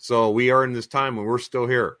 So we are in this time when we're still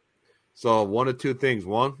here. So one of two things.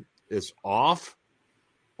 One, it's off,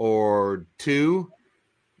 or two,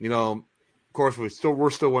 of course, we're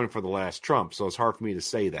still waiting for the last Trump, so it's hard for me to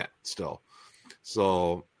say that still.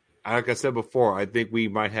 So, like I said before, I think we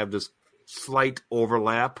might have this slight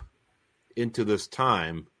overlap into this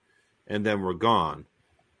time, and then we're gone.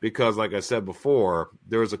 Because, like I said before,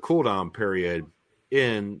 there is a cooldown period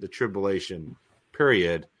in the tribulation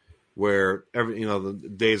period where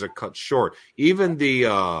the days are cut short. Even the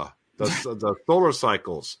solar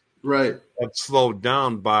cycles have slowed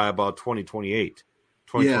down by about 2028,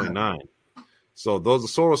 2029. Yeah. So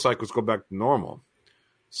those solar cycles go back to normal.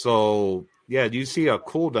 So, do you see a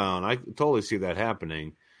cool down? I totally see that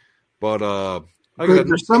happening. But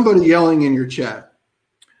there's somebody yelling in your chat.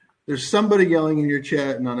 There's somebody yelling in your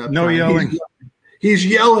chat. No yelling. He's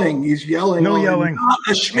yelling. No yelling. Not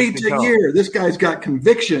a Shemitah year. This guy's got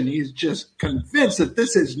conviction. He's just convinced that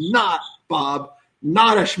this is not, Bob,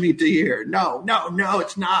 not a Shemitah year. No,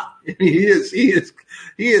 it's not. He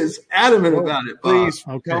is adamant about it, Bob. Please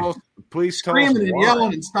tell us screaming and why.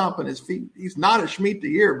 Yelling and stomping his feet. He's not a Shemitah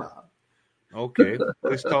year, Bob. Okay,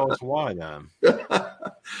 please tell us why then. Please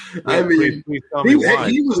tell me why.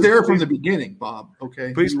 He was there from the beginning, Bob.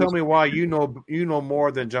 Okay. Please tell me why you know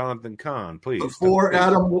more than Jonathan Cahn. Please. Before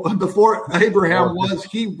Abraham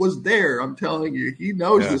he was there. I'm telling you, he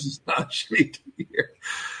knows this is not Shemitah year.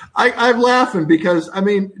 I'm laughing because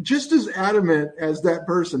just as adamant as that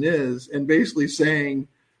person is, and basically saying,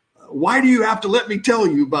 "Why do you have to let me tell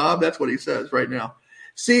you, Bob?" That's what he says right now.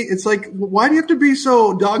 See, it's like, why do you have to be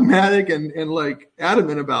so dogmatic and like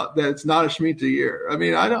adamant about that it's not a Shemitah year? I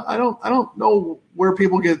don't know where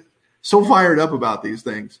people get so fired up about these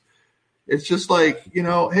things. It's just like,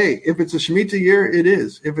 hey, if it's a Shemitah year, it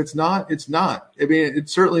is. If it's not, it's not. It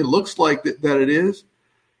certainly looks like that it is.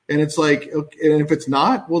 And it's like, okay, and if it's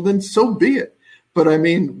not, well, then so be it. But I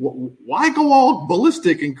mean, why go all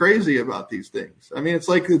ballistic and crazy about these things? I mean, it's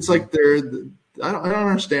like I don't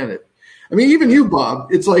understand it. I mean, even you,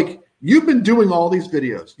 Bob, it's like you've been doing all these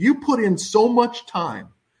videos. You put in so much time.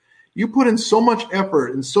 You put in so much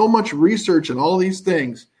effort and so much research and all these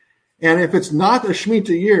things. And if it's not a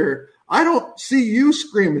Shemitah year, I don't see you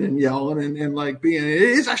screaming and yelling and like being, it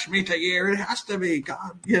is a Shemitah year. It has to be.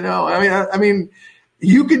 God, I mean,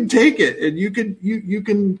 you can take it and you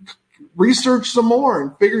can research some more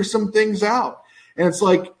and figure some things out. And it's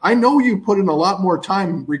like, I know you put in a lot more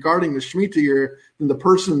time regarding the Shemitah year than the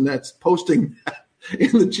person that's posting that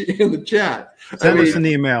in the chat. Send us an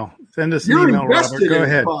email. Send us an email, Robert. Go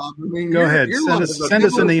ahead. Bob. I mean, go ahead. Send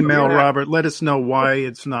us an email, Robert. Let us know why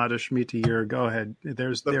it's not a Shemitah year. Go ahead.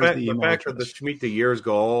 There's the email. The fact that the Shemitah years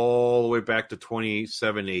go all the way back to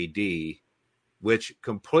 27 AD, which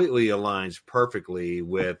completely aligns perfectly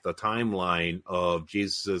with the timeline of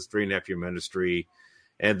Jesus' 3.5-year ministry,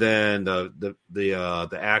 and then the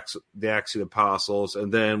Acts of the Apostles,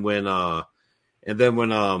 and then when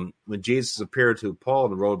Jesus appeared to Paul on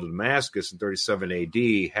the road to Damascus in 37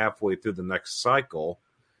 AD, halfway through the next cycle,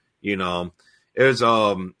 there's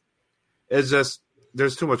too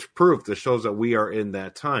much proof that shows that we are in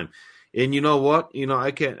that time. And you know what?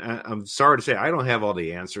 I'm sorry to say I don't have all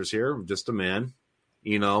the answers here. I'm just a man,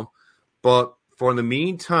 but for the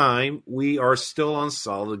meantime, we are still on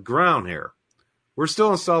solid ground here. We're still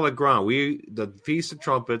on solid ground. The Feast of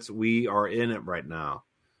Trumpets, we are in it right now.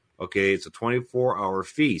 Okay, it's a 24-hour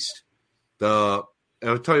feast. I'll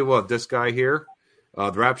tell you what, this guy here,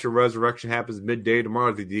 the rapture resurrection happens midday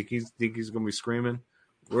tomorrow. Do you think he's going to be screaming?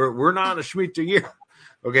 We're not in a Shemitah year.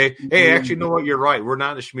 Okay, hey, actually, you know what? You're right. We're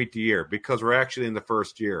not in a Shemitah year because we're actually in the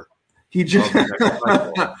first year.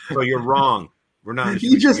 So you're wrong. We're not in a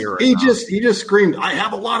Shemitah year right now. He just screamed, I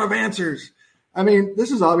have a lot of answers. I mean,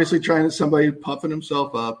 this is obviously somebody puffing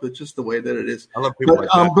himself up. It's just the way that it is. I love people like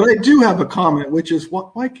that. But I do have a comment, which is,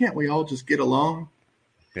 why can't we all just get along?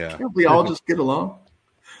 Yeah. Can't we all just get along?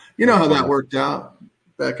 You know how that worked out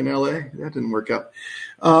back in LA? That didn't work out.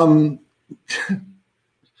 I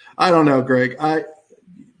don't know, Greg.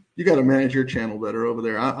 You got to manage your channel better over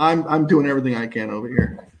there. I'm doing everything I can over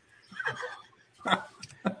here.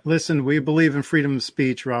 Listen, we believe in freedom of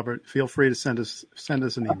speech, Robert. Feel free to send us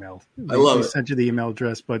an email. I love it. We sent you the email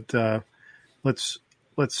address, but let's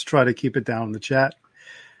try to keep it down in the chat.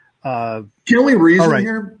 Can we reason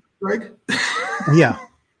here, Greg? Yeah,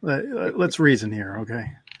 let's reason here,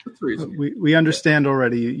 okay? Let's reason. We understand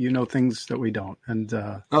already. You know things that we don't, and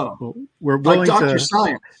we're like willing Dr.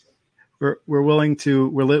 Science. We're willing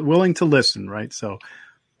to listen, right? So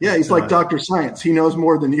yeah, he's like Dr. Science. He knows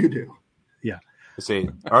more than you do. Yeah. Say,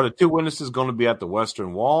 are the two witnesses going to be at the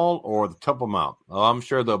Western Wall or the Temple Mount? Oh, I'm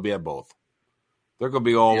sure they'll be at both. They're going to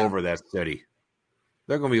be all over that city.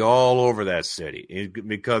 They're going to be all over that city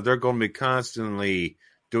because they're going to be constantly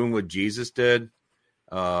doing what Jesus did,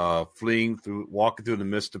 walking through the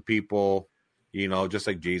midst of people, just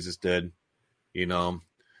like Jesus did. I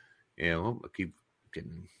keep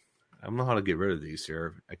getting. I don't know how to get rid of these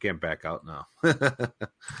here. I can't back out now.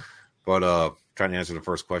 But trying to answer the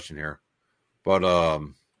first question here. But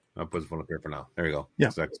I'll put this one up here for now. There you go. Yeah.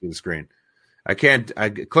 So I can see the screen. I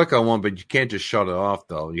click on one, but you can't just shut it off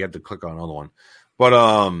though. You have to click on another one. But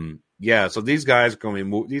so these guys are going to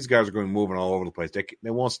be moving all over the place.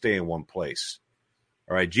 They won't stay in one place.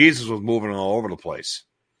 All right. Jesus was moving all over the place.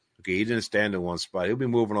 Okay, he didn't stand in one spot. He'll be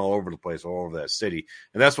moving all over the place, all over that city.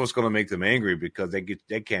 And that's what's going to make them angry because they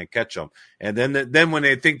can't catch them. And then when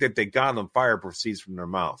they think that they got them, fire proceeds from their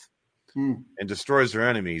mouth. And destroys their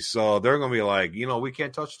enemies. So they're going to be like, we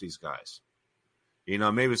can't touch these guys.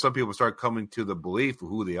 Maybe some people start coming to the belief of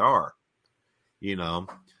who they are.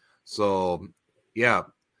 So, yeah.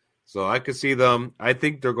 So I could see them. I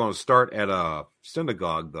think they're going to start at a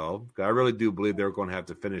synagogue, though. I really do believe they're going to have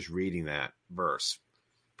to finish reading that verse.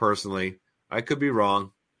 Personally, I could be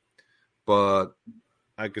wrong, but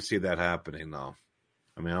I could see that happening, though.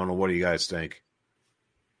 I mean, I don't know. What do you guys think?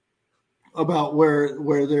 About where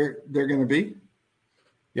they're going to be?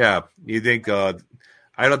 Yeah, you think? I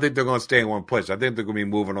don't think they're going to stay in one place. I think they're going to be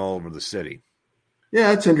moving all over the city.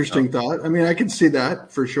 Yeah, that's an interesting thought. I mean, I can see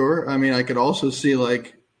that for sure. I mean, I could also see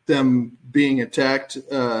like them being attacked.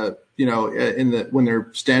 When they're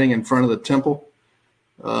standing in front of the temple.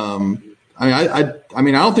 I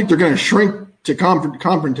don't think they're going to shrink to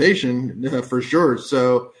confrontation for sure.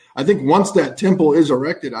 So I think once that temple is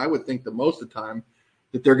erected, I would think that most of the time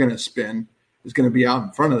that they're going to spend is going to be out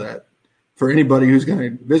in front of that for anybody who's going to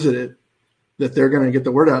visit it, that they're going to get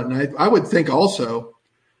the word out. And I would think also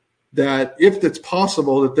that if it's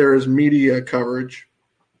possible that there is media coverage,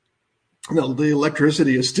 the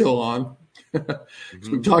electricity is still on.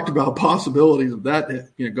 So we've talked about possibilities of that,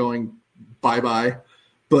 going bye-bye.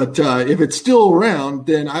 But if it's still around,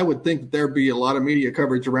 then I would think that there'd be a lot of media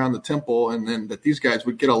coverage around the temple, and then that these guys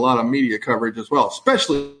would get a lot of media coverage as well,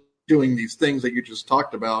 especially doing these things that you just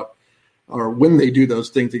talked about, or when they do those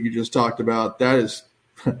things that you just talked about. That is,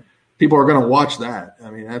 people are going to watch that.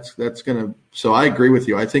 I mean, that's going to. So I agree with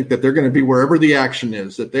you. I think that they're going to be wherever the action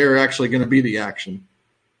is, that they're actually going to be the action.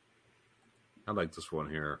 I like this one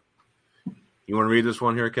here. You want to read this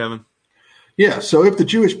one here, Kevin? Yeah, so if the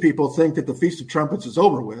Jewish people think that the Feast of Trumpets is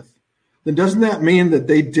over with, then doesn't that mean that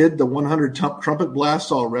they did the 100 trumpet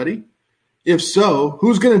blasts already? If so,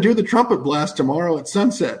 who's going to do the trumpet blast tomorrow at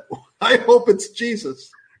sunset? I hope it's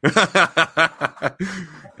Jesus. That's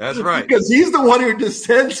right. Because he's the one who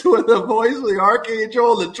descends with the voice of the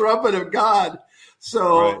archangel and the trumpet of God.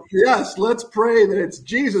 So, Yes, let's pray that it's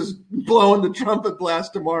Jesus blowing the trumpet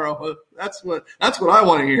blast tomorrow. That's what I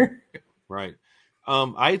want to hear. Right.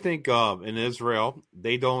 I think in Israel,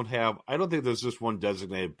 I don't think there's just one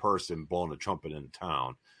designated person blowing a trumpet in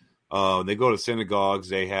town. They go to synagogues.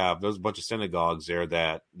 There's a bunch of synagogues there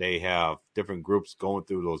that they have different groups going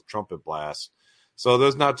through those trumpet blasts. So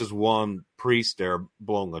there's not just one priest there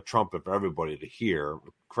blowing a trumpet for everybody to hear.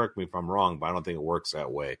 Correct me if I'm wrong, but I don't think it works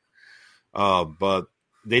that way. But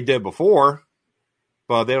they did before,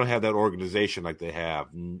 but they don't have that organization like they have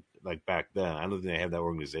like back then. I don't think they have that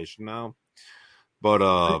organization now. But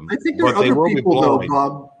I think there are other people, though,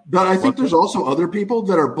 Bob. But I think there's also other people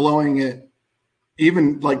that are blowing it,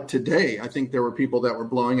 even like today. I think there were people that were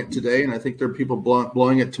blowing it today, and I think there are people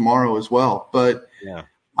blowing it tomorrow as well. But yeah,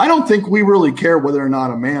 I don't think we really care whether or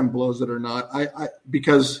not a man blows it or not.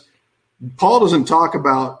 Because Paul doesn't talk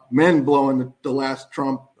about men blowing the last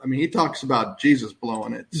trump. I mean, he talks about Jesus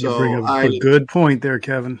blowing it. So you bring up a good point there,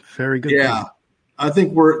 Kevin. Very good. Yeah, point. I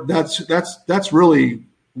think that's really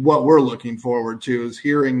what we're looking forward to, is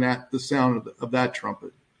hearing the sound of that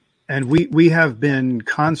trumpet. And we have been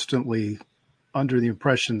constantly under the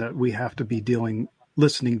impression that we have to be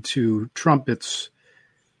listening to trumpets,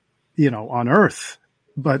 on earth,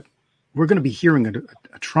 but we're going to be hearing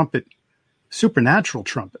a trumpet, supernatural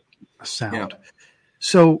trumpet, a sound. Yeah.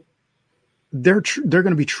 So they're going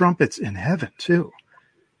to be trumpets in heaven too.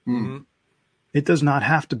 Mm-hmm. It does not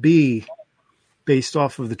have to be based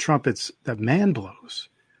off of the trumpets that man blows.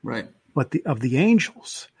 Right. But of the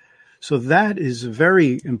angels. So that is a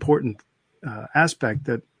very important aspect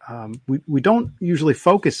that we don't usually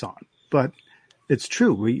focus on, but it's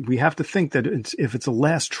true. We have to think that if it's a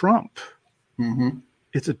last trump,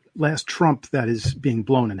 it's a last trump that is being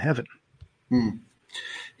blown in heaven.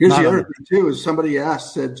 Here's the other thing too, is somebody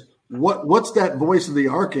said, what's that voice of the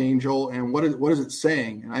archangel, and what is it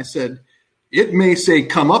saying? And I said, it may say,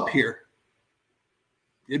 come up here.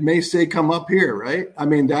 It may say, come up here, right? I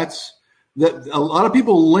mean, that's that. A lot of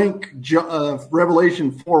people link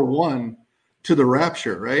Revelation 4:1 to the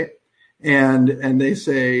rapture, right? And they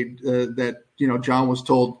say that, John was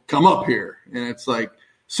told, come up here. And it's like,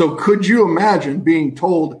 so could you imagine being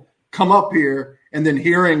told, come up here, and then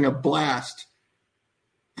hearing a blast,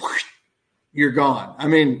 whoosh, you're gone? I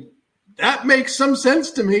mean, that makes some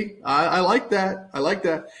sense to me. I like that. I like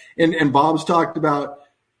that. And Bob's talked about,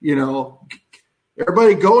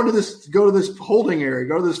 everybody go to this holding area,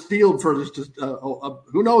 go to this field for just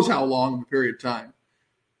who knows how long of a period of time,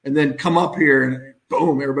 and then come up here and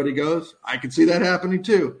boom, everybody goes. I can see that happening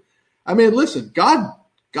too. I mean, listen, God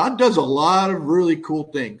does a lot of really cool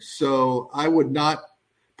things, so I would not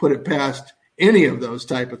put it past any of those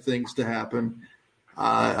type of things to happen.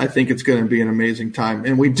 I think it's going to be an amazing time,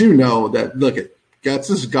 and we do know that. This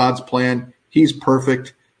is God's plan. He's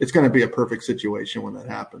perfect. It's going to be a perfect situation when that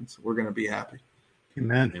happens. We're going to be happy.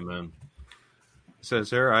 Amen. Amen. It says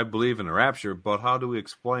here, I believe in the rapture, but how do we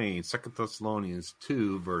explain 2 Thessalonians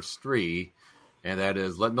 2, verse 3? And that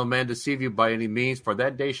is, let no man deceive you by any means, for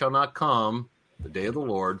that day shall not come, the day of the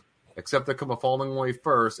Lord, except there come a falling away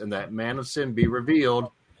first, and that man of sin be revealed,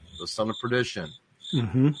 the son of perdition.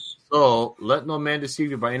 Mm-hmm. So, let no man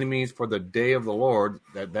deceive you by any means, for the day of the Lord,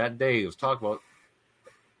 that day was talked about,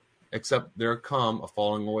 except there come a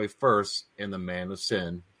falling away first, and the man of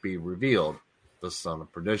sin be revealed, the son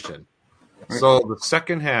of perdition. Right. So the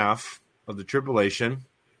second half of the tribulation,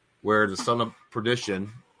 where the son of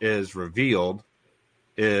perdition is revealed,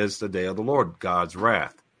 is the day of the Lord, God's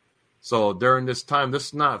wrath. So during this time,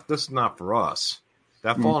 this is not for us.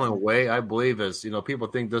 That falling away, I believe, is, people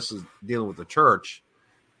think this is dealing with the church,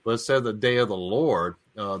 but it says the day of the Lord,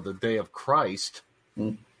 the day of Christ,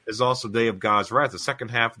 is also the day of God's wrath, the second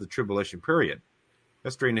half of the tribulation period.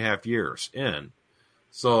 That's 3.5 years in.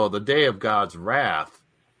 So the day of God's wrath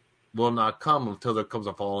will not come until there comes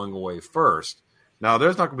a falling away first. Now,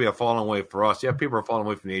 there's not going to be a falling away for us. Yeah, people are falling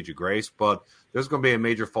away from the age of grace, but there's going to be a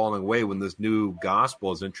major falling away when this new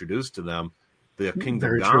gospel is introduced to them, the kingdom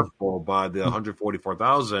Very gospel true. by the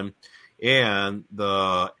 144,000 and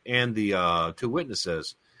the two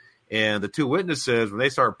witnesses. And the two witnesses, when they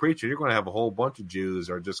start preaching, you're going to have a whole bunch of Jews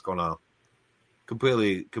are just going to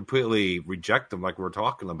completely reject them, like we're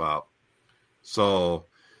talking about. So,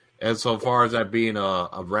 and so far as that being a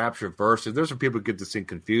rapture verse, there's some people who get this thing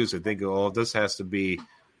confused. They think, oh, this has to be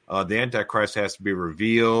the Antichrist has to be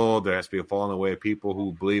revealed. There has to be a falling away of people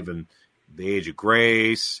who believe in the age of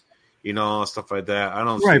grace, stuff like that. I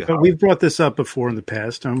don't Right, see but we've brought this up before in the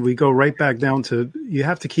past, and we go right back down to you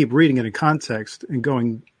have to keep reading it in context and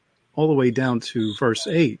going all the way down to verse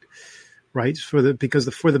 8, right? For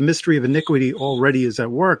the mystery of iniquity already is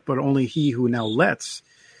at work, but only he who now lets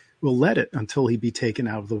will let it until he be taken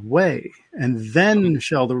out of the way, and then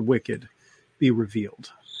shall the wicked be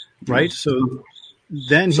revealed, right? So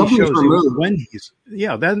then he shows you when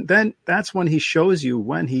then that's when he shows you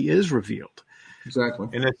when he is revealed. Exactly.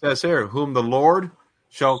 And it says here, whom the Lord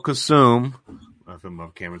shall consume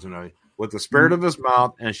with the spirit of his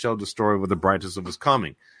mouth and shall destroy with the brightness of his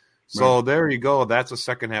coming. So there you go. That's the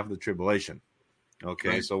second half of the tribulation.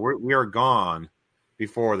 Okay, so we are gone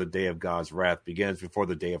before the day of God's wrath begins, before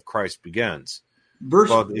the day of Christ begins. Verse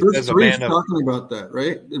 3 is talking about that,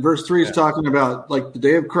 right? Verse 3 is talking about like the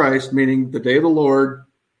day of Christ, meaning the day of the Lord,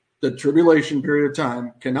 the tribulation period of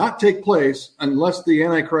time cannot take place unless the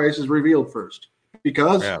Antichrist is revealed first.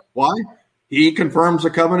 Because why? He confirms a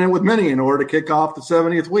covenant with many in order to kick off the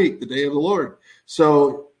 70th week, the day of the Lord.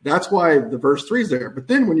 So that's why the verse 3 is there. But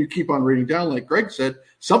then when you keep on reading down, like Greg said,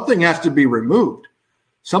 something has to be removed.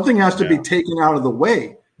 Something has to be taken out of the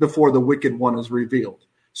way before the wicked one is revealed.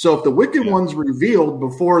 So if the wicked one's revealed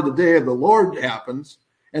before the day of the Lord happens,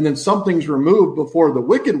 and then something's removed before the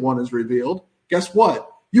wicked one is revealed, guess what?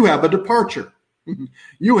 You have a departure.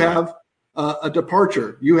 You have a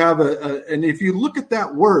departure. You have and if you look at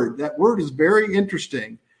that word is very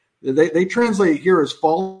interesting. They translate here as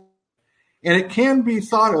falling, and it can be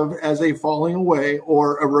thought of as a falling away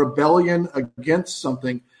or a rebellion against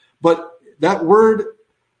something. But that word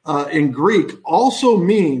in Greek also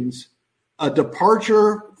means a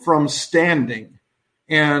departure from standing.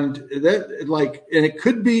 And it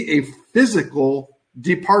could be a physical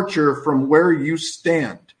departure from where you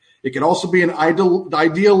stand. It could also be an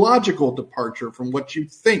ideological departure from what you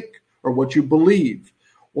think or what you believe,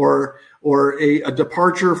 or a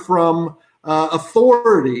departure from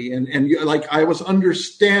authority. And like I was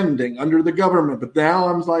understanding under the government, but now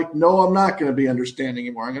I'm like, no, I'm not going to be understanding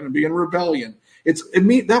anymore. I'm going to be in rebellion.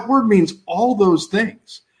 That word means all those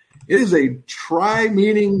things. It is a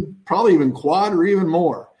tri-meaning, probably even quad or even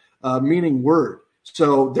more meaning word.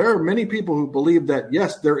 So there are many people who believe that,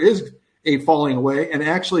 yes, there is a falling away, and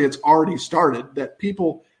actually it's already started, that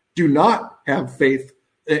people do not have faith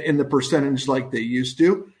in the percentage like they used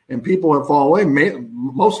to, and people have fallen away,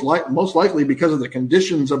 most likely because of the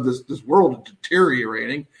conditions of this world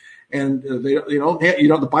deteriorating, and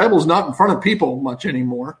the Bible's not in front of people much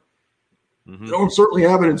anymore. Mm-hmm. They don't certainly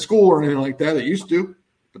have it in school or anything like that. They used to,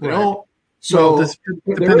 but they don't. So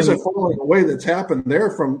there is a falling away that's happened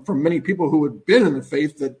there from many people who had been in the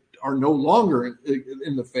faith that are no longer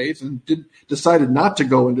in the faith and decided not to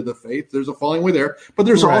go into the faith. There's a falling away there, but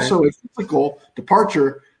there's also a physical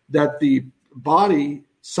departure that the body,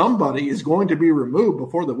 somebody is going to be removed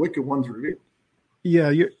before the wicked one's revealed.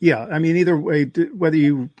 Yeah. I mean, either way, whether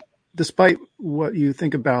you, despite what you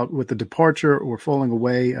think about with the departure or falling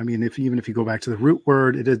away, I mean, even if you go back to the root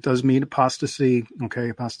word, it does mean apostasy.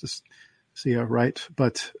 Okay, apostasia, right?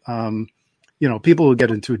 But people will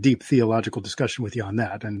get into a deep theological discussion with you on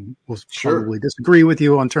that, and will probably disagree with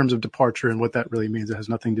you on terms of departure and what that really means. It has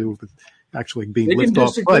nothing to do with actually being lifted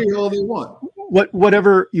off. They can disagree all they want.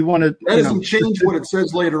 Whatever you want to. That doesn't change what it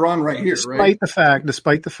says later on right here, despite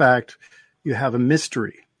the fact, you have a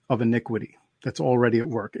mystery of iniquity that's already at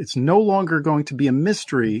work. It's no longer going to be a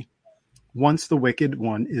mystery once the wicked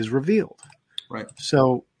one is revealed. Right.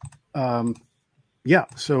 So,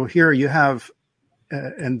 so here you have,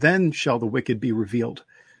 and then shall the wicked be revealed,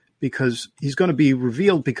 because he's going to be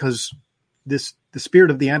revealed because the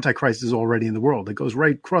spirit of the Antichrist is already in the world. It goes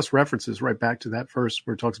cross references right back to that verse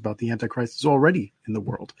where it talks about the Antichrist is already in the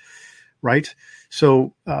world. Right.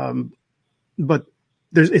 So, but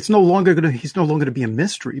he's no longer going to be a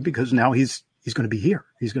mystery, because now he's going to be here.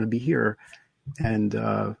 He's going to be here. And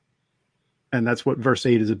that's what verse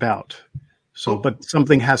 8 is about. So, but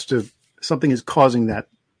something is causing that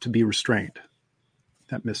to be restrained.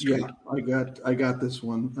 that mystery. Yeah, I got this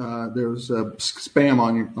one. There was spam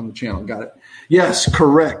on the channel. Got it. Yes,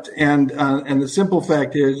 correct. And the simple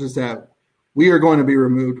fact is that we are going to be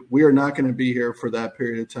removed. We are not going to be here for that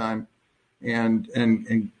period of time,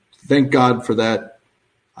 and thank God for that.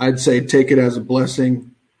 I'd say take it as a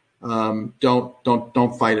blessing. Don't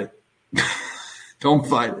fight it. Don't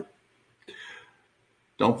fight it.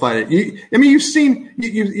 Don't fight it. You've seen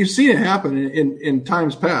it happen in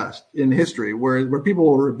times past in history where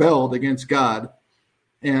people rebelled against God,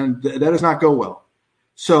 and that does not go well.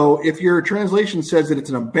 So if your translation says that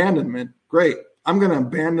it's an abandonment, great. I'm going to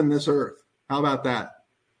abandon this earth. How about that?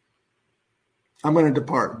 I'm going to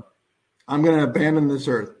depart. I'm going to abandon this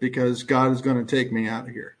earth because God is going to take me out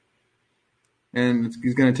of here. And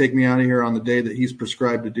he's going to take me out of here on the day that he's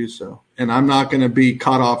prescribed to do so. And I'm not going to be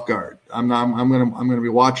caught off guard. I'm going to be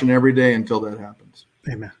watching every day until that happens.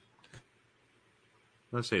 Amen.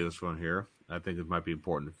 Let's say this one here. I think it might be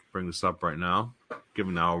important to bring this up right now,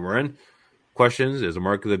 given how we're in. Questions: is the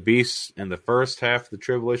mark of the beast in the first half of the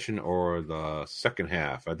tribulation or the second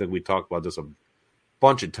half? I think we talked about this a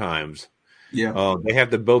bunch of times. Yeah. They have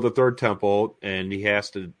to build the third temple, and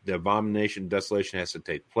the abomination, desolation has to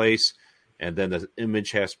take place. And then the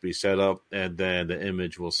image has to be set up, and then the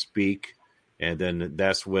image will speak. And then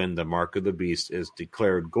that's when the mark of the beast is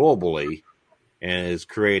declared globally and is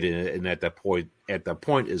created, and at that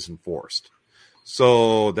point is enforced.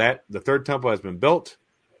 So that the third temple has been built.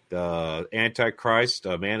 The Antichrist,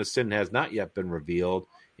 man of sin, has not yet been revealed,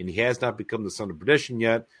 and he has not become the son of perdition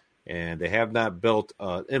yet, and they have not built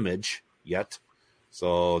an image yet.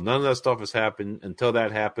 So none of that stuff has happened. Until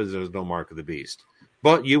that happens, there's no mark of the beast.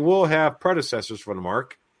 But you will have predecessors for the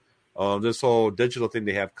mark. This whole digital thing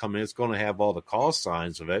they have coming, it's going to have all the call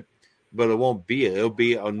signs of it, but it won't be it. It'll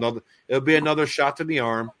be another shot to the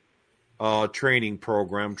arm, training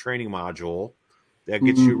program, training module that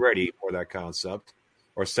gets you ready for that concept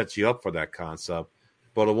or sets you up for that concept.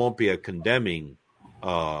 But it won't be a condemning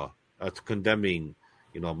module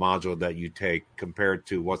that you take compared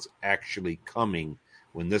to what's actually coming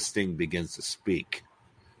when this thing begins to speak.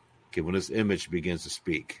 Okay, when this image begins to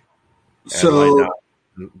speak. So,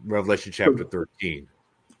 Revelation chapter 13.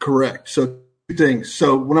 Correct. So, two things.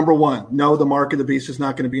 So, number one, no, the mark of the beast is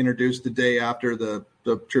not going to be introduced the day after the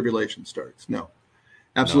tribulation starts. No,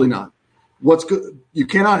 absolutely not. What's good? You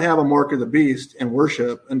cannot have a mark of the beast and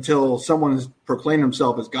worship until someone has proclaimed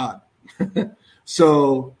himself as God.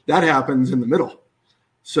 So that happens in the middle.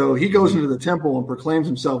 So he goes into the temple and proclaims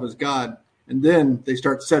himself as God, and then they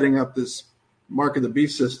start setting up this mark of the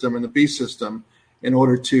beast system and the beast system in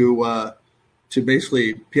order to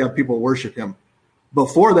basically have people worship him.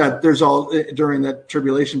 Before that, during that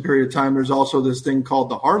tribulation period of time, there's also this thing called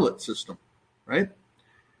the harlot system, right?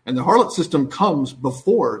 And the harlot system comes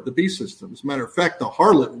before the beast system. As a matter of fact, the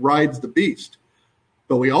harlot rides the beast.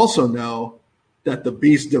 But we also know that the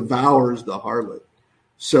beast devours the harlot.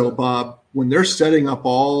 So, Bob, when they're setting up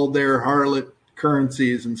all their harlot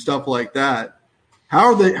currencies and stuff like that,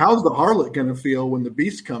 how's the harlot going to feel when the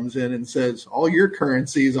beast comes in and says, all your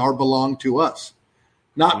currencies belong to us?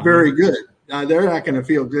 Not very good. They're not going to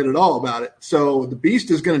feel good at all about it. So the beast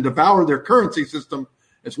is going to devour their currency system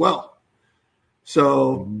as well.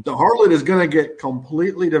 So the harlot is going to get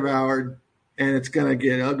completely devoured, and it's going to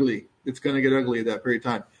get ugly. It's going to get ugly at that period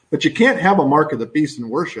of time. But you can't have a mark of the beast in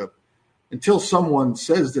worship until someone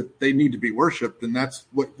says that they need to be worshipped, and that's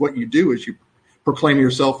what you do is you proclaim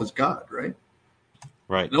yourself as God, right?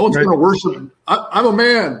 Right. No one's going to worship. I'm a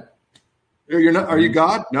man. You're not. Are you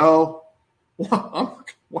God? No.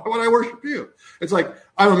 Why would I worship you? It's like,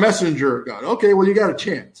 I'm a messenger of God. Okay, well, you got a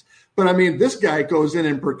chance. But I mean, this guy goes in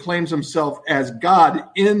and proclaims himself as God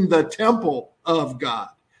in the temple of God.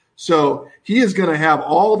 So he is going to have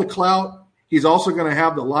all the clout. He's also going to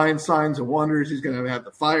have the lying signs and wonders. He's going to have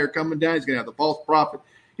the fire coming down. He's going to have the false prophet.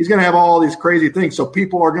 He's going to have all these crazy things. So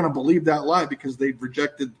people are going to believe that lie because they've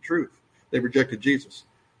rejected the truth. They've rejected Jesus.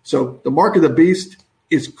 So the mark of the beast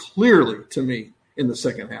is clearly, to me, in the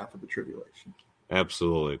second half of the tribulation.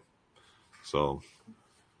 Absolutely. So,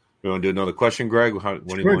 you want to do another question, Greg? Go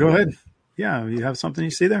ahead. Yeah, you have something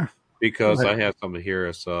you see there? Because I have something here.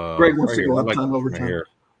 It's, Greg wants to go up time over time. Here.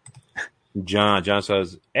 John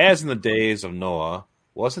says, as in the days of Noah,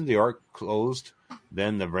 wasn't the ark closed?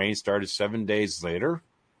 Then the rain started 7 days later.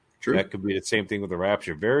 True. That could be the same thing with the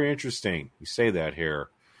rapture. Very interesting. You say that here.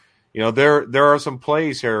 You know, there are some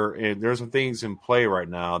plays here, and there's some things in play right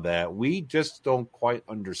now that we just don't quite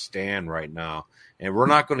understand right now, and we're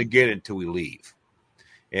not going to get until we leave.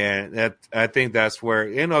 And I think that's where,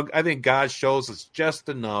 I think God shows us just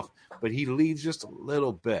enough, but he leaves just a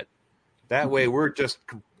little bit. That way we're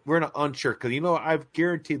we're in an unsure because I've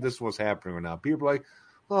guaranteed this was happening right now. People are like,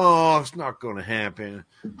 oh, it's not going to happen.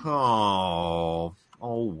 Oh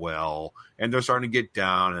well, and they're starting to get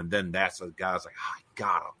down, and then that's the guy's like, I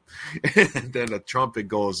got him, and then the trumpet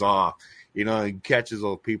goes off, and catches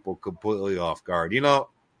those people completely off guard.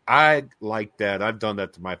 I like that. I've done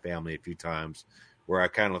that to my family a few times, where I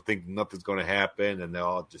kind of think nothing's going to happen, and they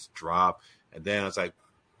all just drop, and then it's like,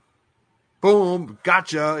 boom,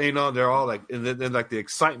 gotcha. They're all like, and then like the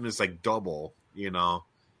excitement is like double.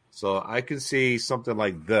 So I can see something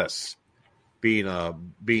like this being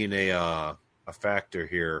a factor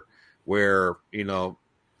here, where the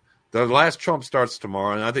last Trump starts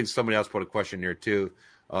tomorrow, and I think somebody else put a question here too.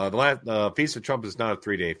 The Feast of Trump is not a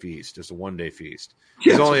 3-day feast; it's a 1-day feast.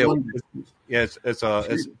 Yeah, it's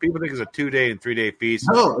only people think it's a 2-day and 3-day feast.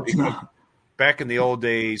 No, it's not. Back in the old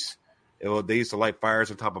days, they used to light fires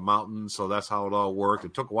on top of mountains, so that's how it all worked.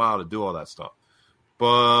 It took a while to do all that stuff,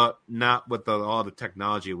 but not with all the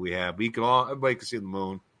technology we have. Everybody can see the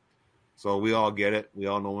moon, so we all get it. We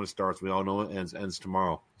all know when it starts. We all know it ends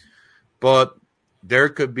tomorrow. But there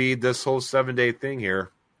could be this whole 7-day thing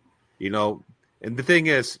here, And the thing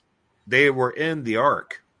is, they were in the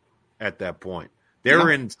ark at that point. They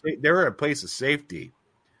were in a place of safety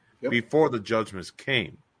before the judgments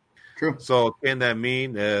came. True. So can that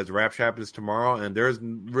mean the rapture happens tomorrow and there's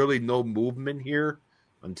really no movement here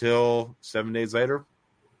until 7 days later?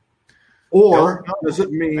 Or does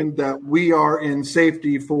it mean that we are in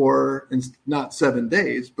safety for not 7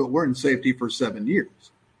 days, but we're in safety for 7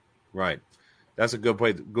 years? Right. That's a good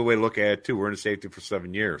way to look at it too. We're in safety for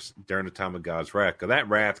 7 years during the time of God's wrath. Because that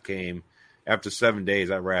wrath came after 7 days.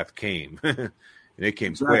 That wrath came, and it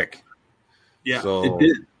came quick. Yeah, so, it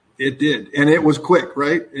did. It did, and it was quick,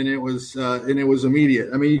 right? And it was immediate.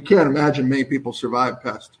 I mean, you can't imagine many people survive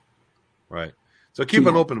past. Right. So keep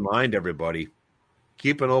an open mind, everybody.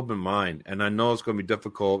 Keep an open mind, and I know it's going to be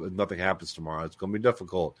difficult if nothing happens tomorrow. It's going to be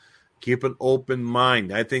difficult. Keep an open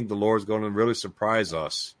mind. I think the Lord's going to really surprise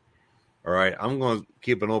us. All right, I'm going to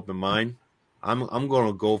keep an open mind. I'm going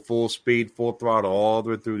to go full speed, full throttle all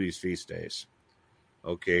the way through these feast days.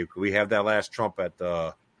 Okay, we have that last trump at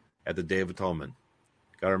the Day of Atonement.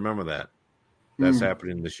 Got to remember that. That's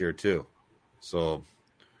happening this year too. So,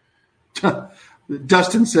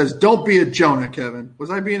 Dustin says, "Don't be a Jonah, Kevin."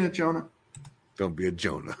 Was I being a Jonah? Don't be a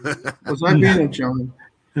Jonah. Was I being a Jonah?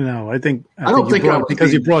 No, I think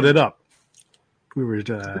you brought it up. We were.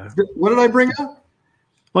 What did I bring up?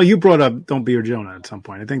 Well, you brought up "Don't be a Jonah" at some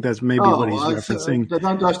point. I think that's maybe what he's referencing.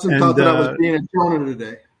 Dustin thought that I was being a Jonah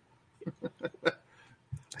today.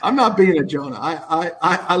 I'm not being a Jonah.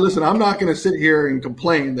 I listen. I'm not going to sit here and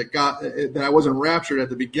complain that I wasn't raptured at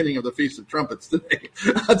the beginning of the Feast of Trumpets today.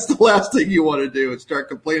 That's the last thing you want to do is start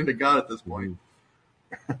complaining to God at this point.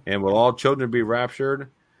 And will all children be raptured?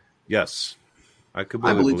 Yes, I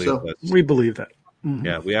believe so. that. We believe that. Mm-hmm.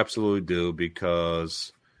 Yeah, we absolutely do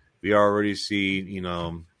because we already see.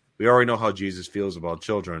 We already know how Jesus feels about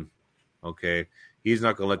children. Okay, he's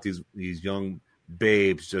not going to let these young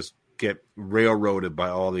babes just get railroaded by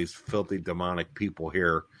all these filthy demonic people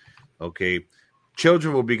here. Okay,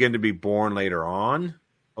 children will begin to be born later on.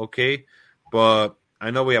 Okay, but I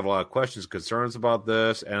know we have a lot of questions, concerns about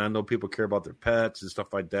this, and I know people care about their pets and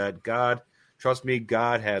stuff like that. God, trust me,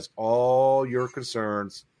 God has all your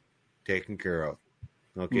concerns taken care of.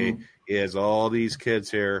 Okay, He has all these kids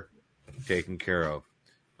here taken care of.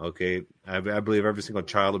 Okay, I believe every single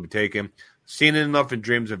child will be taken. Seen it enough in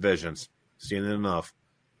dreams and visions. Seen it enough.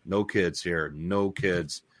 No kids here. No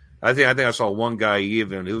kids. I think I saw one guy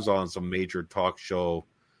even who was on some major talk show.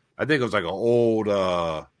 I think it was like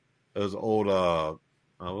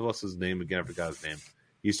what's his name again? I forgot his name.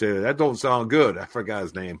 He said, that don't sound good. I forgot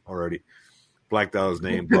his name already. Blacked out his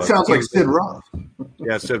name. It sounds like Sid Roth.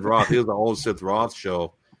 Yeah, Sid Roth. He was the old Sid Roth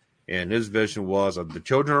show. And his vision was the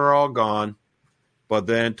children are all gone. But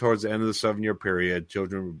then towards the end of the 7-year period,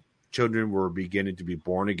 children were beginning to be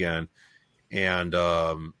born again. And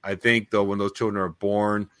I think, though, when those children are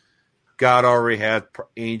born, God already had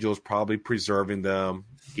angels probably preserving them,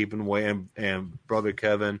 keeping away. And Brother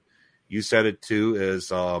Kevin, you said it too,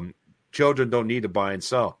 is children don't need to buy and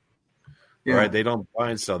sell. Yeah. Right? They don't buy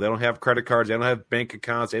and sell. They don't have credit cards. They don't have bank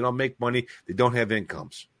accounts. They don't make money. They don't have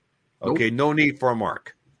incomes. Okay, nope. No need for a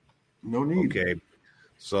mark. No need. Okay,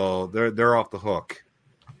 so they're off the hook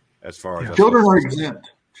as far as children are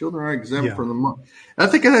exempt. Children are exempt from the money. I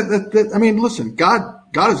think I mean, listen, God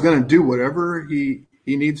is going to do whatever He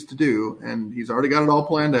needs to do, and He's already got it all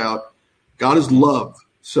planned out. God is love,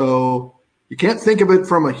 so you can't think of it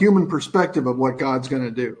from a human perspective of what God's going to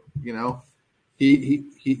do.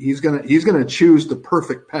 He's going to choose the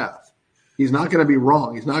perfect path. He's not going to be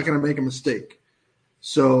wrong. He's not going to make a mistake.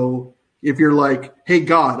 So if you're like, hey,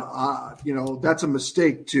 God, that's a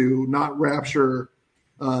mistake to not rapture,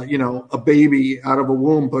 a baby out of a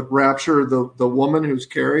womb, but rapture the woman who's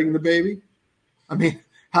carrying the baby. I mean,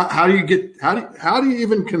 how do you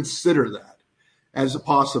even consider that as a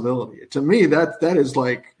possibility? To me, that is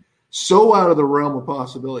like so out of the realm of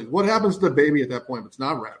possibilities. What happens to the baby at that point if it's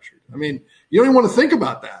not raptured? I mean, you don't even want to think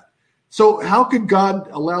about that. So how could God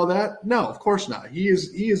allow that? No, of course not. He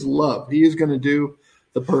is love. He is going to do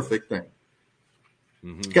the perfect thing.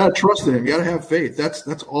 Mm-hmm. You got to trust in him. You got to have faith.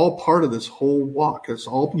 That's all part of this whole walk. That's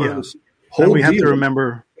all part of this whole and we deal. have to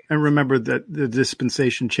remember that the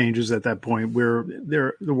dispensation changes at that point where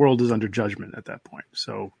the world is under judgment at that point.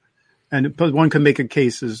 So, but one can make a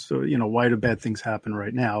case as, why do bad things happen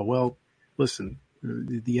right now? Well, listen,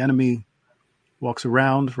 the enemy walks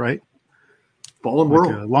around, right? Fallen like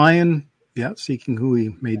world. A lion, seeking who he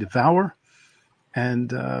may devour. And,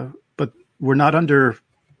 but we're not under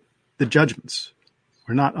the judgments.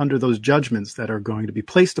 We're not under those judgments that are going to be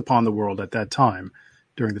placed upon the world at that time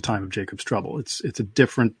during the time of Jacob's trouble. It's a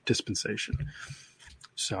different dispensation.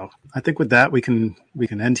 So I think with that, we can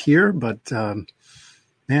end here, but,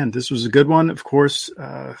 man, this was a good one. Of course,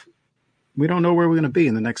 we don't know where we're going to be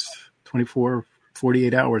in the next 24,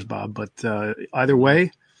 48 hours, Bob, but, either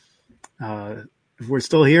way, if we're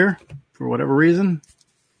still here for whatever reason,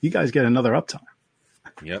 you guys get another uptime.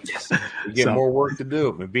 Yep. We get more work to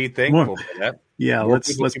do and be thankful for that. Yeah, more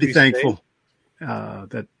let's be thankful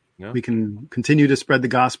that we can continue to spread the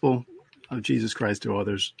gospel of Jesus Christ to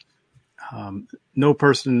others. No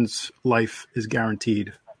person's life is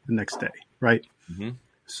guaranteed the next day, right? Mm-hmm.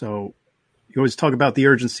 So you always talk about the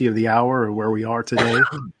urgency of the hour or where we are today.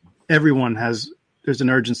 There's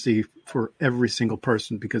an urgency for every single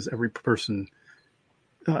person because every person,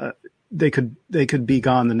 they could be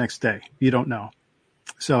gone the next day. You don't know.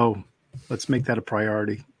 So let's make that a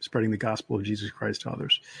priority, spreading the gospel of Jesus Christ to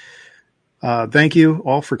others. Thank you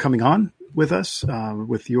all for coming on with us,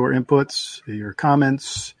 with your inputs, your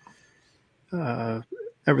comments,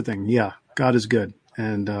 everything. Yeah, God is good,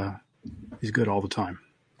 and he's good all the time.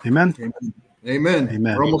 Amen? Amen.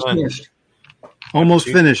 Amen. We're almost finished. Almost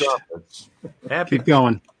finished. Keep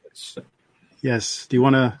going. Yes. Do you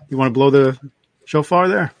want to blow the shofar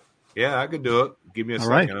there? Yeah, I could do it. Give me a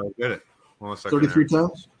second. Right. I'll get it. 33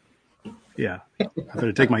 times? Yeah. I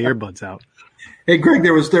better take my earbuds out. Hey, Greg,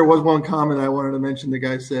 there was one comment I wanted to mention. The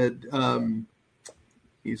guy said,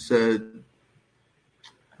 he said,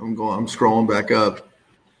 I'm scrolling back up.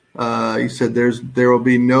 He said, there'll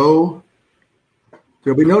be no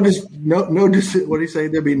what do you say?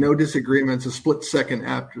 There'll be no disagreements a split second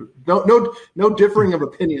after. No differing of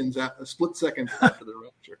opinions a split second after the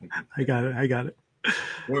rapture. I got it.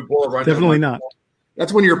 We'll blow it right Definitely not.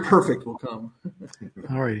 That's when your perfect will come.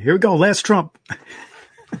 All right, here we go. Last Trump.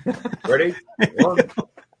 Ready? 1,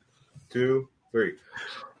 2, 3.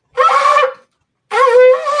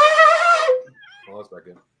 Oh, that's not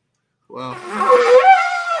good. Wow.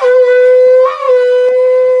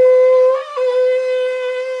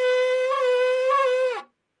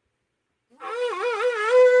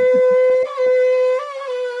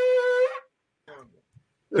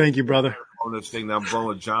 Thank you, brother. On this thing, I'm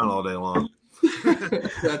blowing John all day long.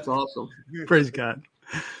 That's awesome. Praise God.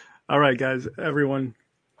 All right, guys, everyone,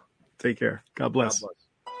 take care. God bless.